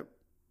up,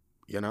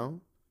 you know?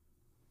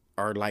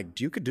 Or like,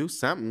 you could do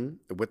something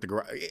with the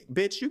garage.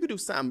 Bitch, you could do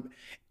something.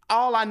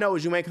 All I know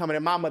is you ain't coming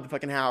in my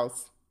motherfucking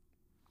house.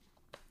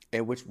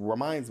 And which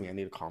reminds me, I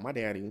need to call my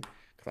daddy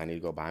because I need to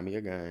go buy me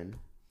a gun.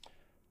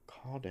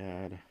 Call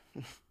dad.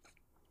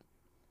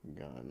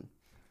 Gun.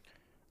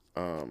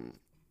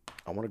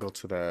 I want to go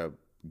to the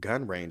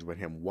gun range with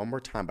him one more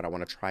time, but I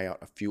want to try out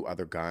a few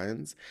other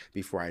guns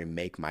before I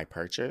make my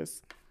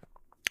purchase.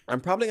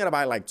 I'm probably going to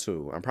buy like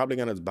two. I'm probably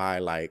going to buy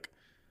like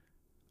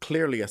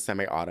clearly a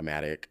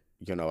semi-automatic.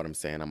 You know what I'm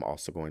saying? I'm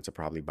also going to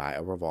probably buy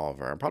a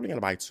revolver. I'm probably going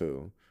to buy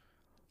two.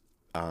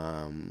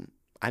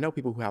 I know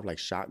people who have like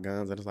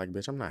shotguns and it's like,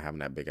 bitch, I'm not having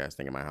that big ass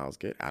thing in my house.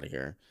 Get out of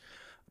here.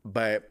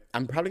 But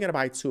I'm probably going to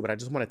buy two, but I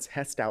just want to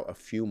test out a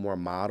few more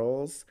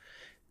models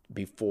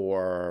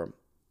before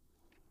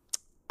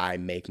I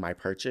make my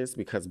purchase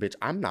because, bitch,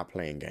 I'm not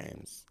playing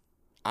games.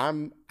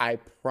 I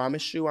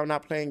promise you I'm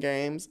not playing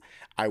games.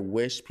 I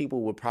wish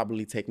people would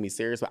probably take me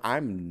serious, but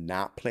I'm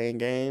not playing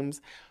games.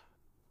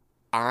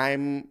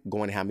 I'm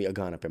going to have me a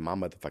gun up in my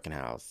motherfucking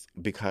house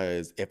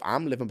because if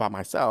I'm living by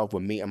myself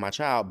with me and my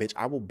child, bitch,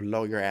 I will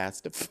blow your ass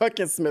to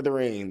fucking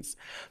smithereens.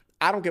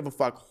 I don't give a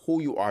fuck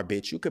who you are,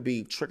 bitch. You could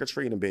be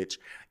trick-or-treating, bitch,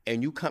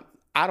 and you come,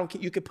 I don't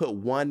care, you could put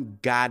one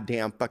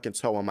goddamn fucking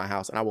toe in my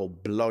house and I will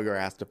blow your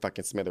ass to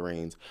fucking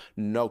smithereens.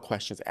 No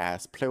questions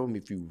asked. Play with me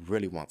if you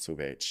really want to,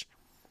 bitch.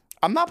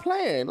 I'm not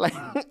playing. Like,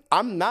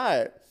 I'm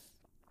not.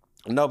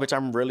 No, bitch,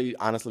 I'm really,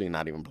 honestly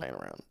not even playing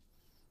around.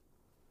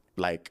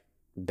 Like,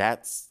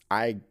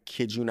 I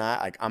kid you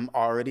not, like I'm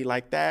already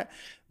like that.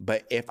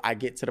 But if I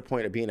get to the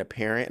point of being a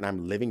parent and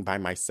I'm living by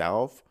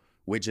myself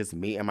with just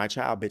me and my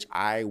child, bitch,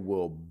 I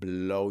will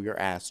blow your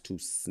ass to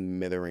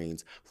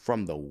smithereens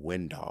from the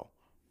window.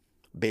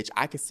 Bitch,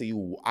 I can see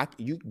you.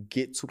 You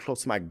get too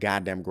close to my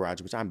goddamn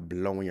garage, bitch, I'm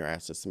blowing your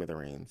ass to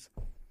smithereens.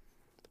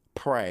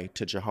 Pray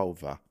to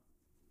Jehovah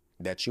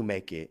that you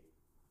make it.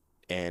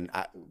 And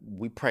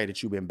we pray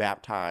that you've been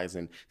baptized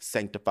and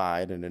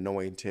sanctified and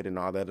anointed and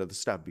all that other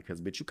stuff because,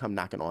 bitch, you come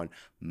knocking on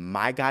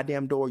my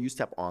goddamn door. You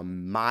step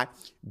on my...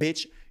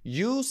 Bitch,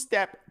 you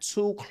step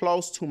too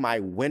close to my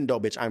window,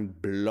 bitch. I'm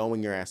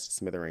blowing your ass to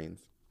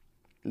smithereens.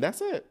 That's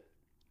it.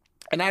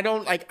 And I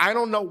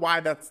don't know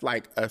why that's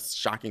like a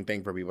shocking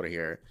thing for people to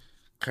hear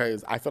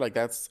because I feel like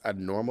that's a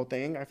normal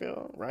thing, I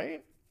feel,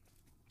 right?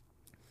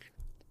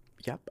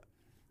 Yep.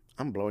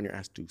 I'm blowing your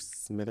ass to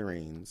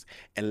smithereens.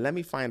 And let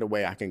me find a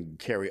way I can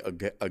carry a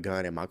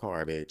gun in my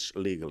car, bitch,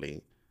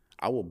 legally.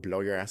 I will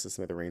blow your ass to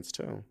smithereens,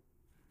 too.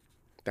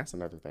 That's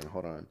another thing.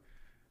 Hold on.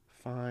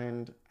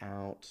 Find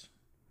out,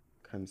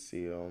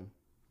 conceal,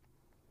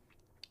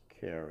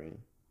 carry.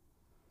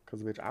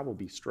 Because, bitch, I will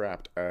be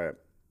strapped up.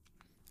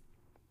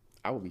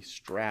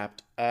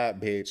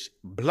 Bitch.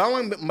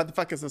 Blowing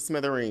motherfuckers to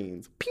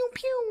smithereens. Pew,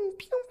 pew,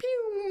 pew,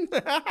 pew.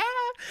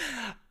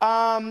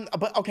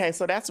 But okay,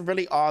 so that's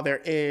really all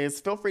there is.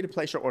 Feel free to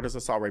place your orders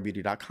at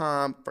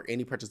saltraybeauty.com for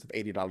any purchase of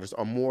 $80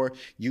 or more.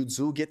 You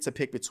do get to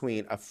pick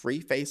between a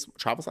free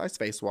travel size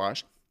face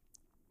wash,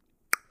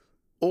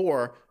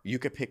 or you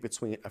could pick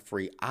between a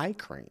free eye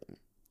cream.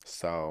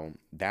 So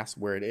that's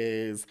where it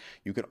is.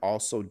 You could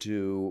also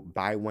do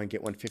buy one,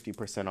 get one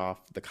 50%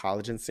 off the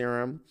collagen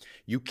serum.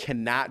 You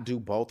cannot do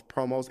both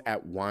promos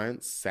at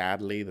once.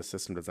 Sadly, the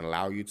system doesn't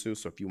allow you to.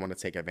 So if you want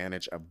to take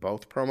advantage of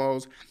both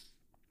promos,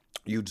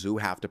 you do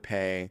have to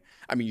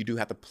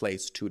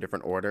place two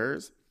different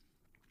orders.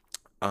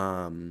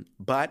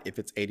 But if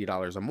it's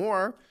 $80 or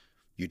more,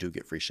 you do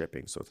get free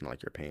shipping. So it's not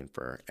like you're paying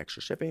for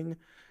extra shipping.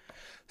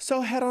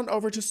 So head on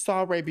over to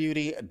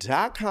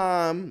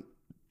SawRayBeauty.com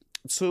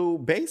to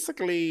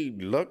basically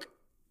look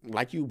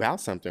like you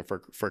about something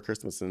for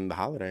Christmas and the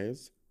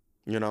holidays.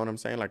 You know what I'm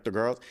saying? Like the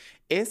girls,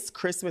 it's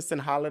Christmas and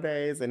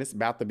holidays and it's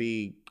about to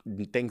be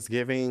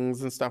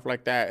Thanksgivings and stuff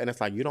like that. And it's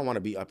like, you don't want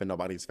to be up in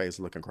nobody's face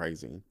looking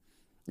crazy.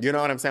 You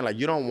know what I'm saying? Like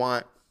you don't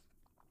want,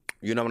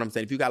 you know what I'm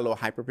saying? If you got a little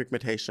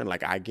hyperpigmentation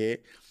like I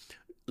get,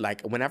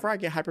 like whenever I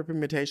get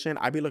hyperpigmentation,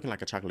 I be looking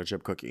like a chocolate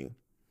chip cookie.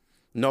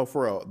 No,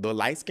 for real. The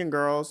light-skinned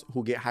girls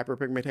who get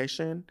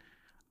hyperpigmentation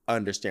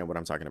understand what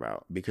I'm talking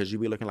about because you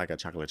be looking like a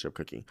chocolate chip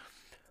cookie.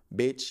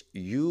 Bitch,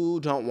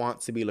 you don't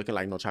want to be looking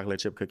like no chocolate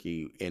chip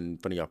cookie in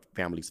front of your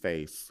family's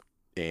face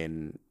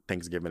in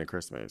Thanksgiving and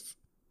Christmas.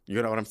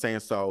 You know what I'm saying?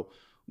 So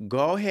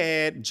go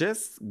ahead,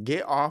 just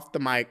get off the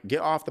mic, get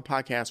off the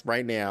podcast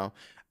right now.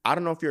 I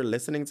don't know if you're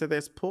listening to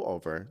this, pull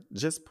over.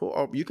 Just pull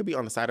over. You could be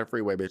on the side of the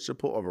freeway, bitch. Just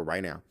pull over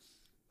right now.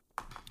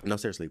 No,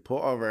 seriously,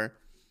 pull over.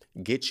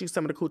 Get you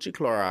some of the Coochie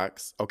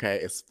Clorox.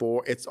 Okay, it's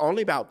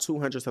only about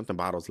 200 something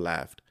bottles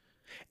left.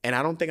 And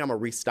I don't think I'm going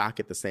to restock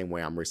it the same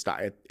way I'm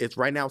restocking. It's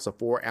right now, it's a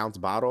 4-ounce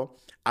bottle.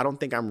 I don't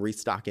think I'm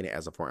restocking it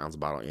as a 4-ounce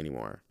bottle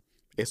anymore.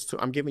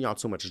 I'm giving y'all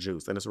too much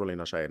juice. And it's really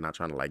no shade. Not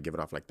trying to like give it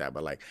off like that.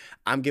 But like,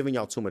 I'm giving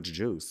y'all too much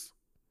juice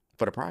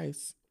for the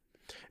price.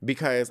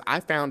 Because I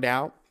found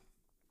out,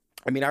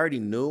 I mean, I already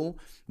knew,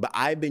 but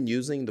I've been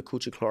using the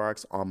Coochie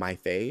Clorox on my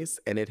face.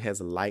 And it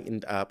has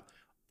lightened up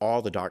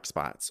all the dark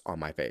spots on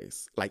my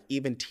face. Like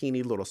even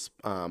teeny little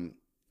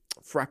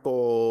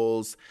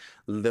freckles,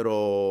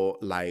 little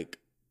like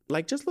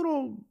just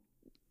little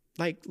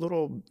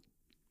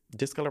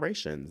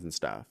discolorations and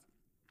stuff.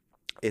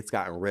 It's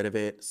gotten rid of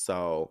it.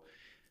 So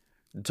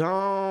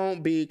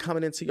don't be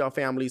coming into your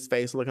family's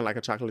face looking like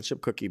a chocolate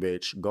chip cookie,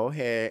 bitch. Go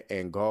ahead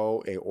and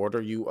go and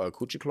order you a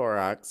Coochie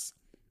Clorox,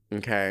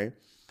 okay?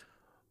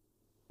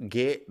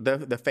 Get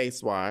the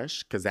face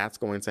wash, because that's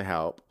going to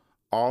help.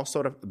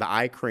 Also, the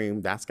eye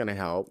cream, that's going to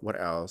help. What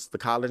else? The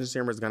collagen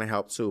serum is going to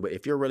help too. But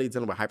if you're really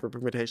dealing with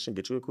hyperpigmentation,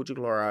 get you a Coochie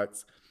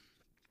Clorox.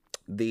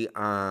 The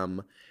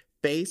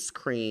face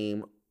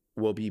cream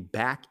will be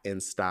back in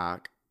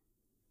stock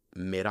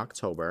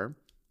mid-October,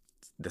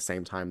 the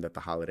same time that the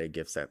holiday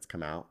gift sets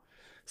come out.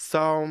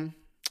 So,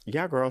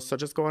 yeah, girls. So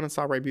just go on to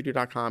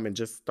SawRayBeauty.com and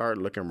just start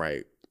looking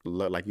right.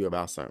 Look like you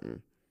about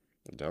something.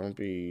 Don't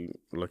be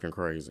looking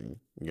crazy.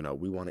 You know,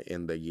 we want to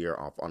end the year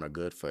off on a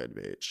good foot,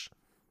 bitch.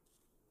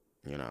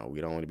 You know, we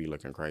don't want to be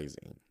looking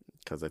crazy.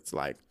 Because it's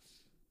like,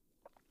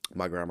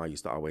 my grandma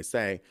used to always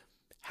say,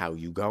 how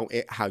you go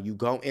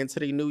into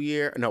the new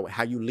year, no,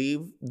 how you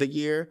leave the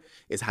year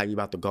is how you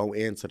about to go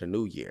into the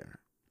new year.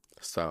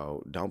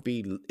 So don't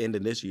be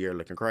ending this year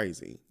looking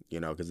crazy, you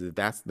know, because if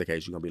that's the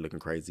case, you're going to be looking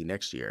crazy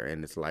next year.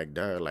 And it's like,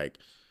 duh, like,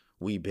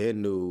 we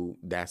been knew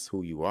that's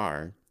who you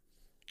are.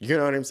 You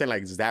know what I'm saying?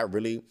 Like, does that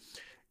really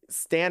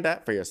stand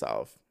up for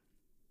yourself?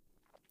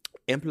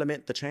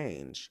 Implement the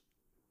change.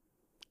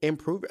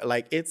 Improve.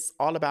 Like, it's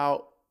all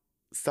about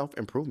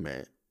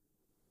self-improvement.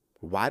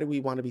 Why do we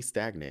want to be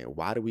stagnant?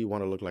 Why do we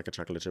want to look like a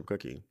chocolate chip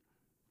cookie?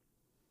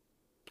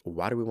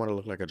 Why do we want to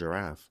look like a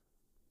giraffe?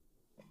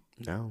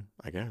 No,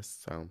 I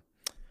guess. So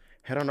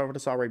head on over to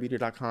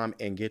SawRayBeauty.com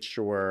and get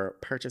your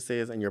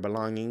purchases and your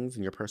belongings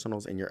and your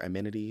personals and your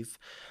amenities.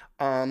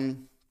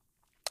 And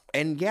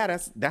yeah,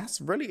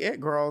 that's really it,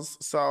 girls.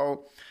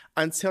 So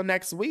until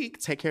next week,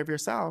 take care of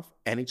yourself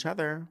and each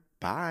other.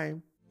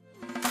 Bye.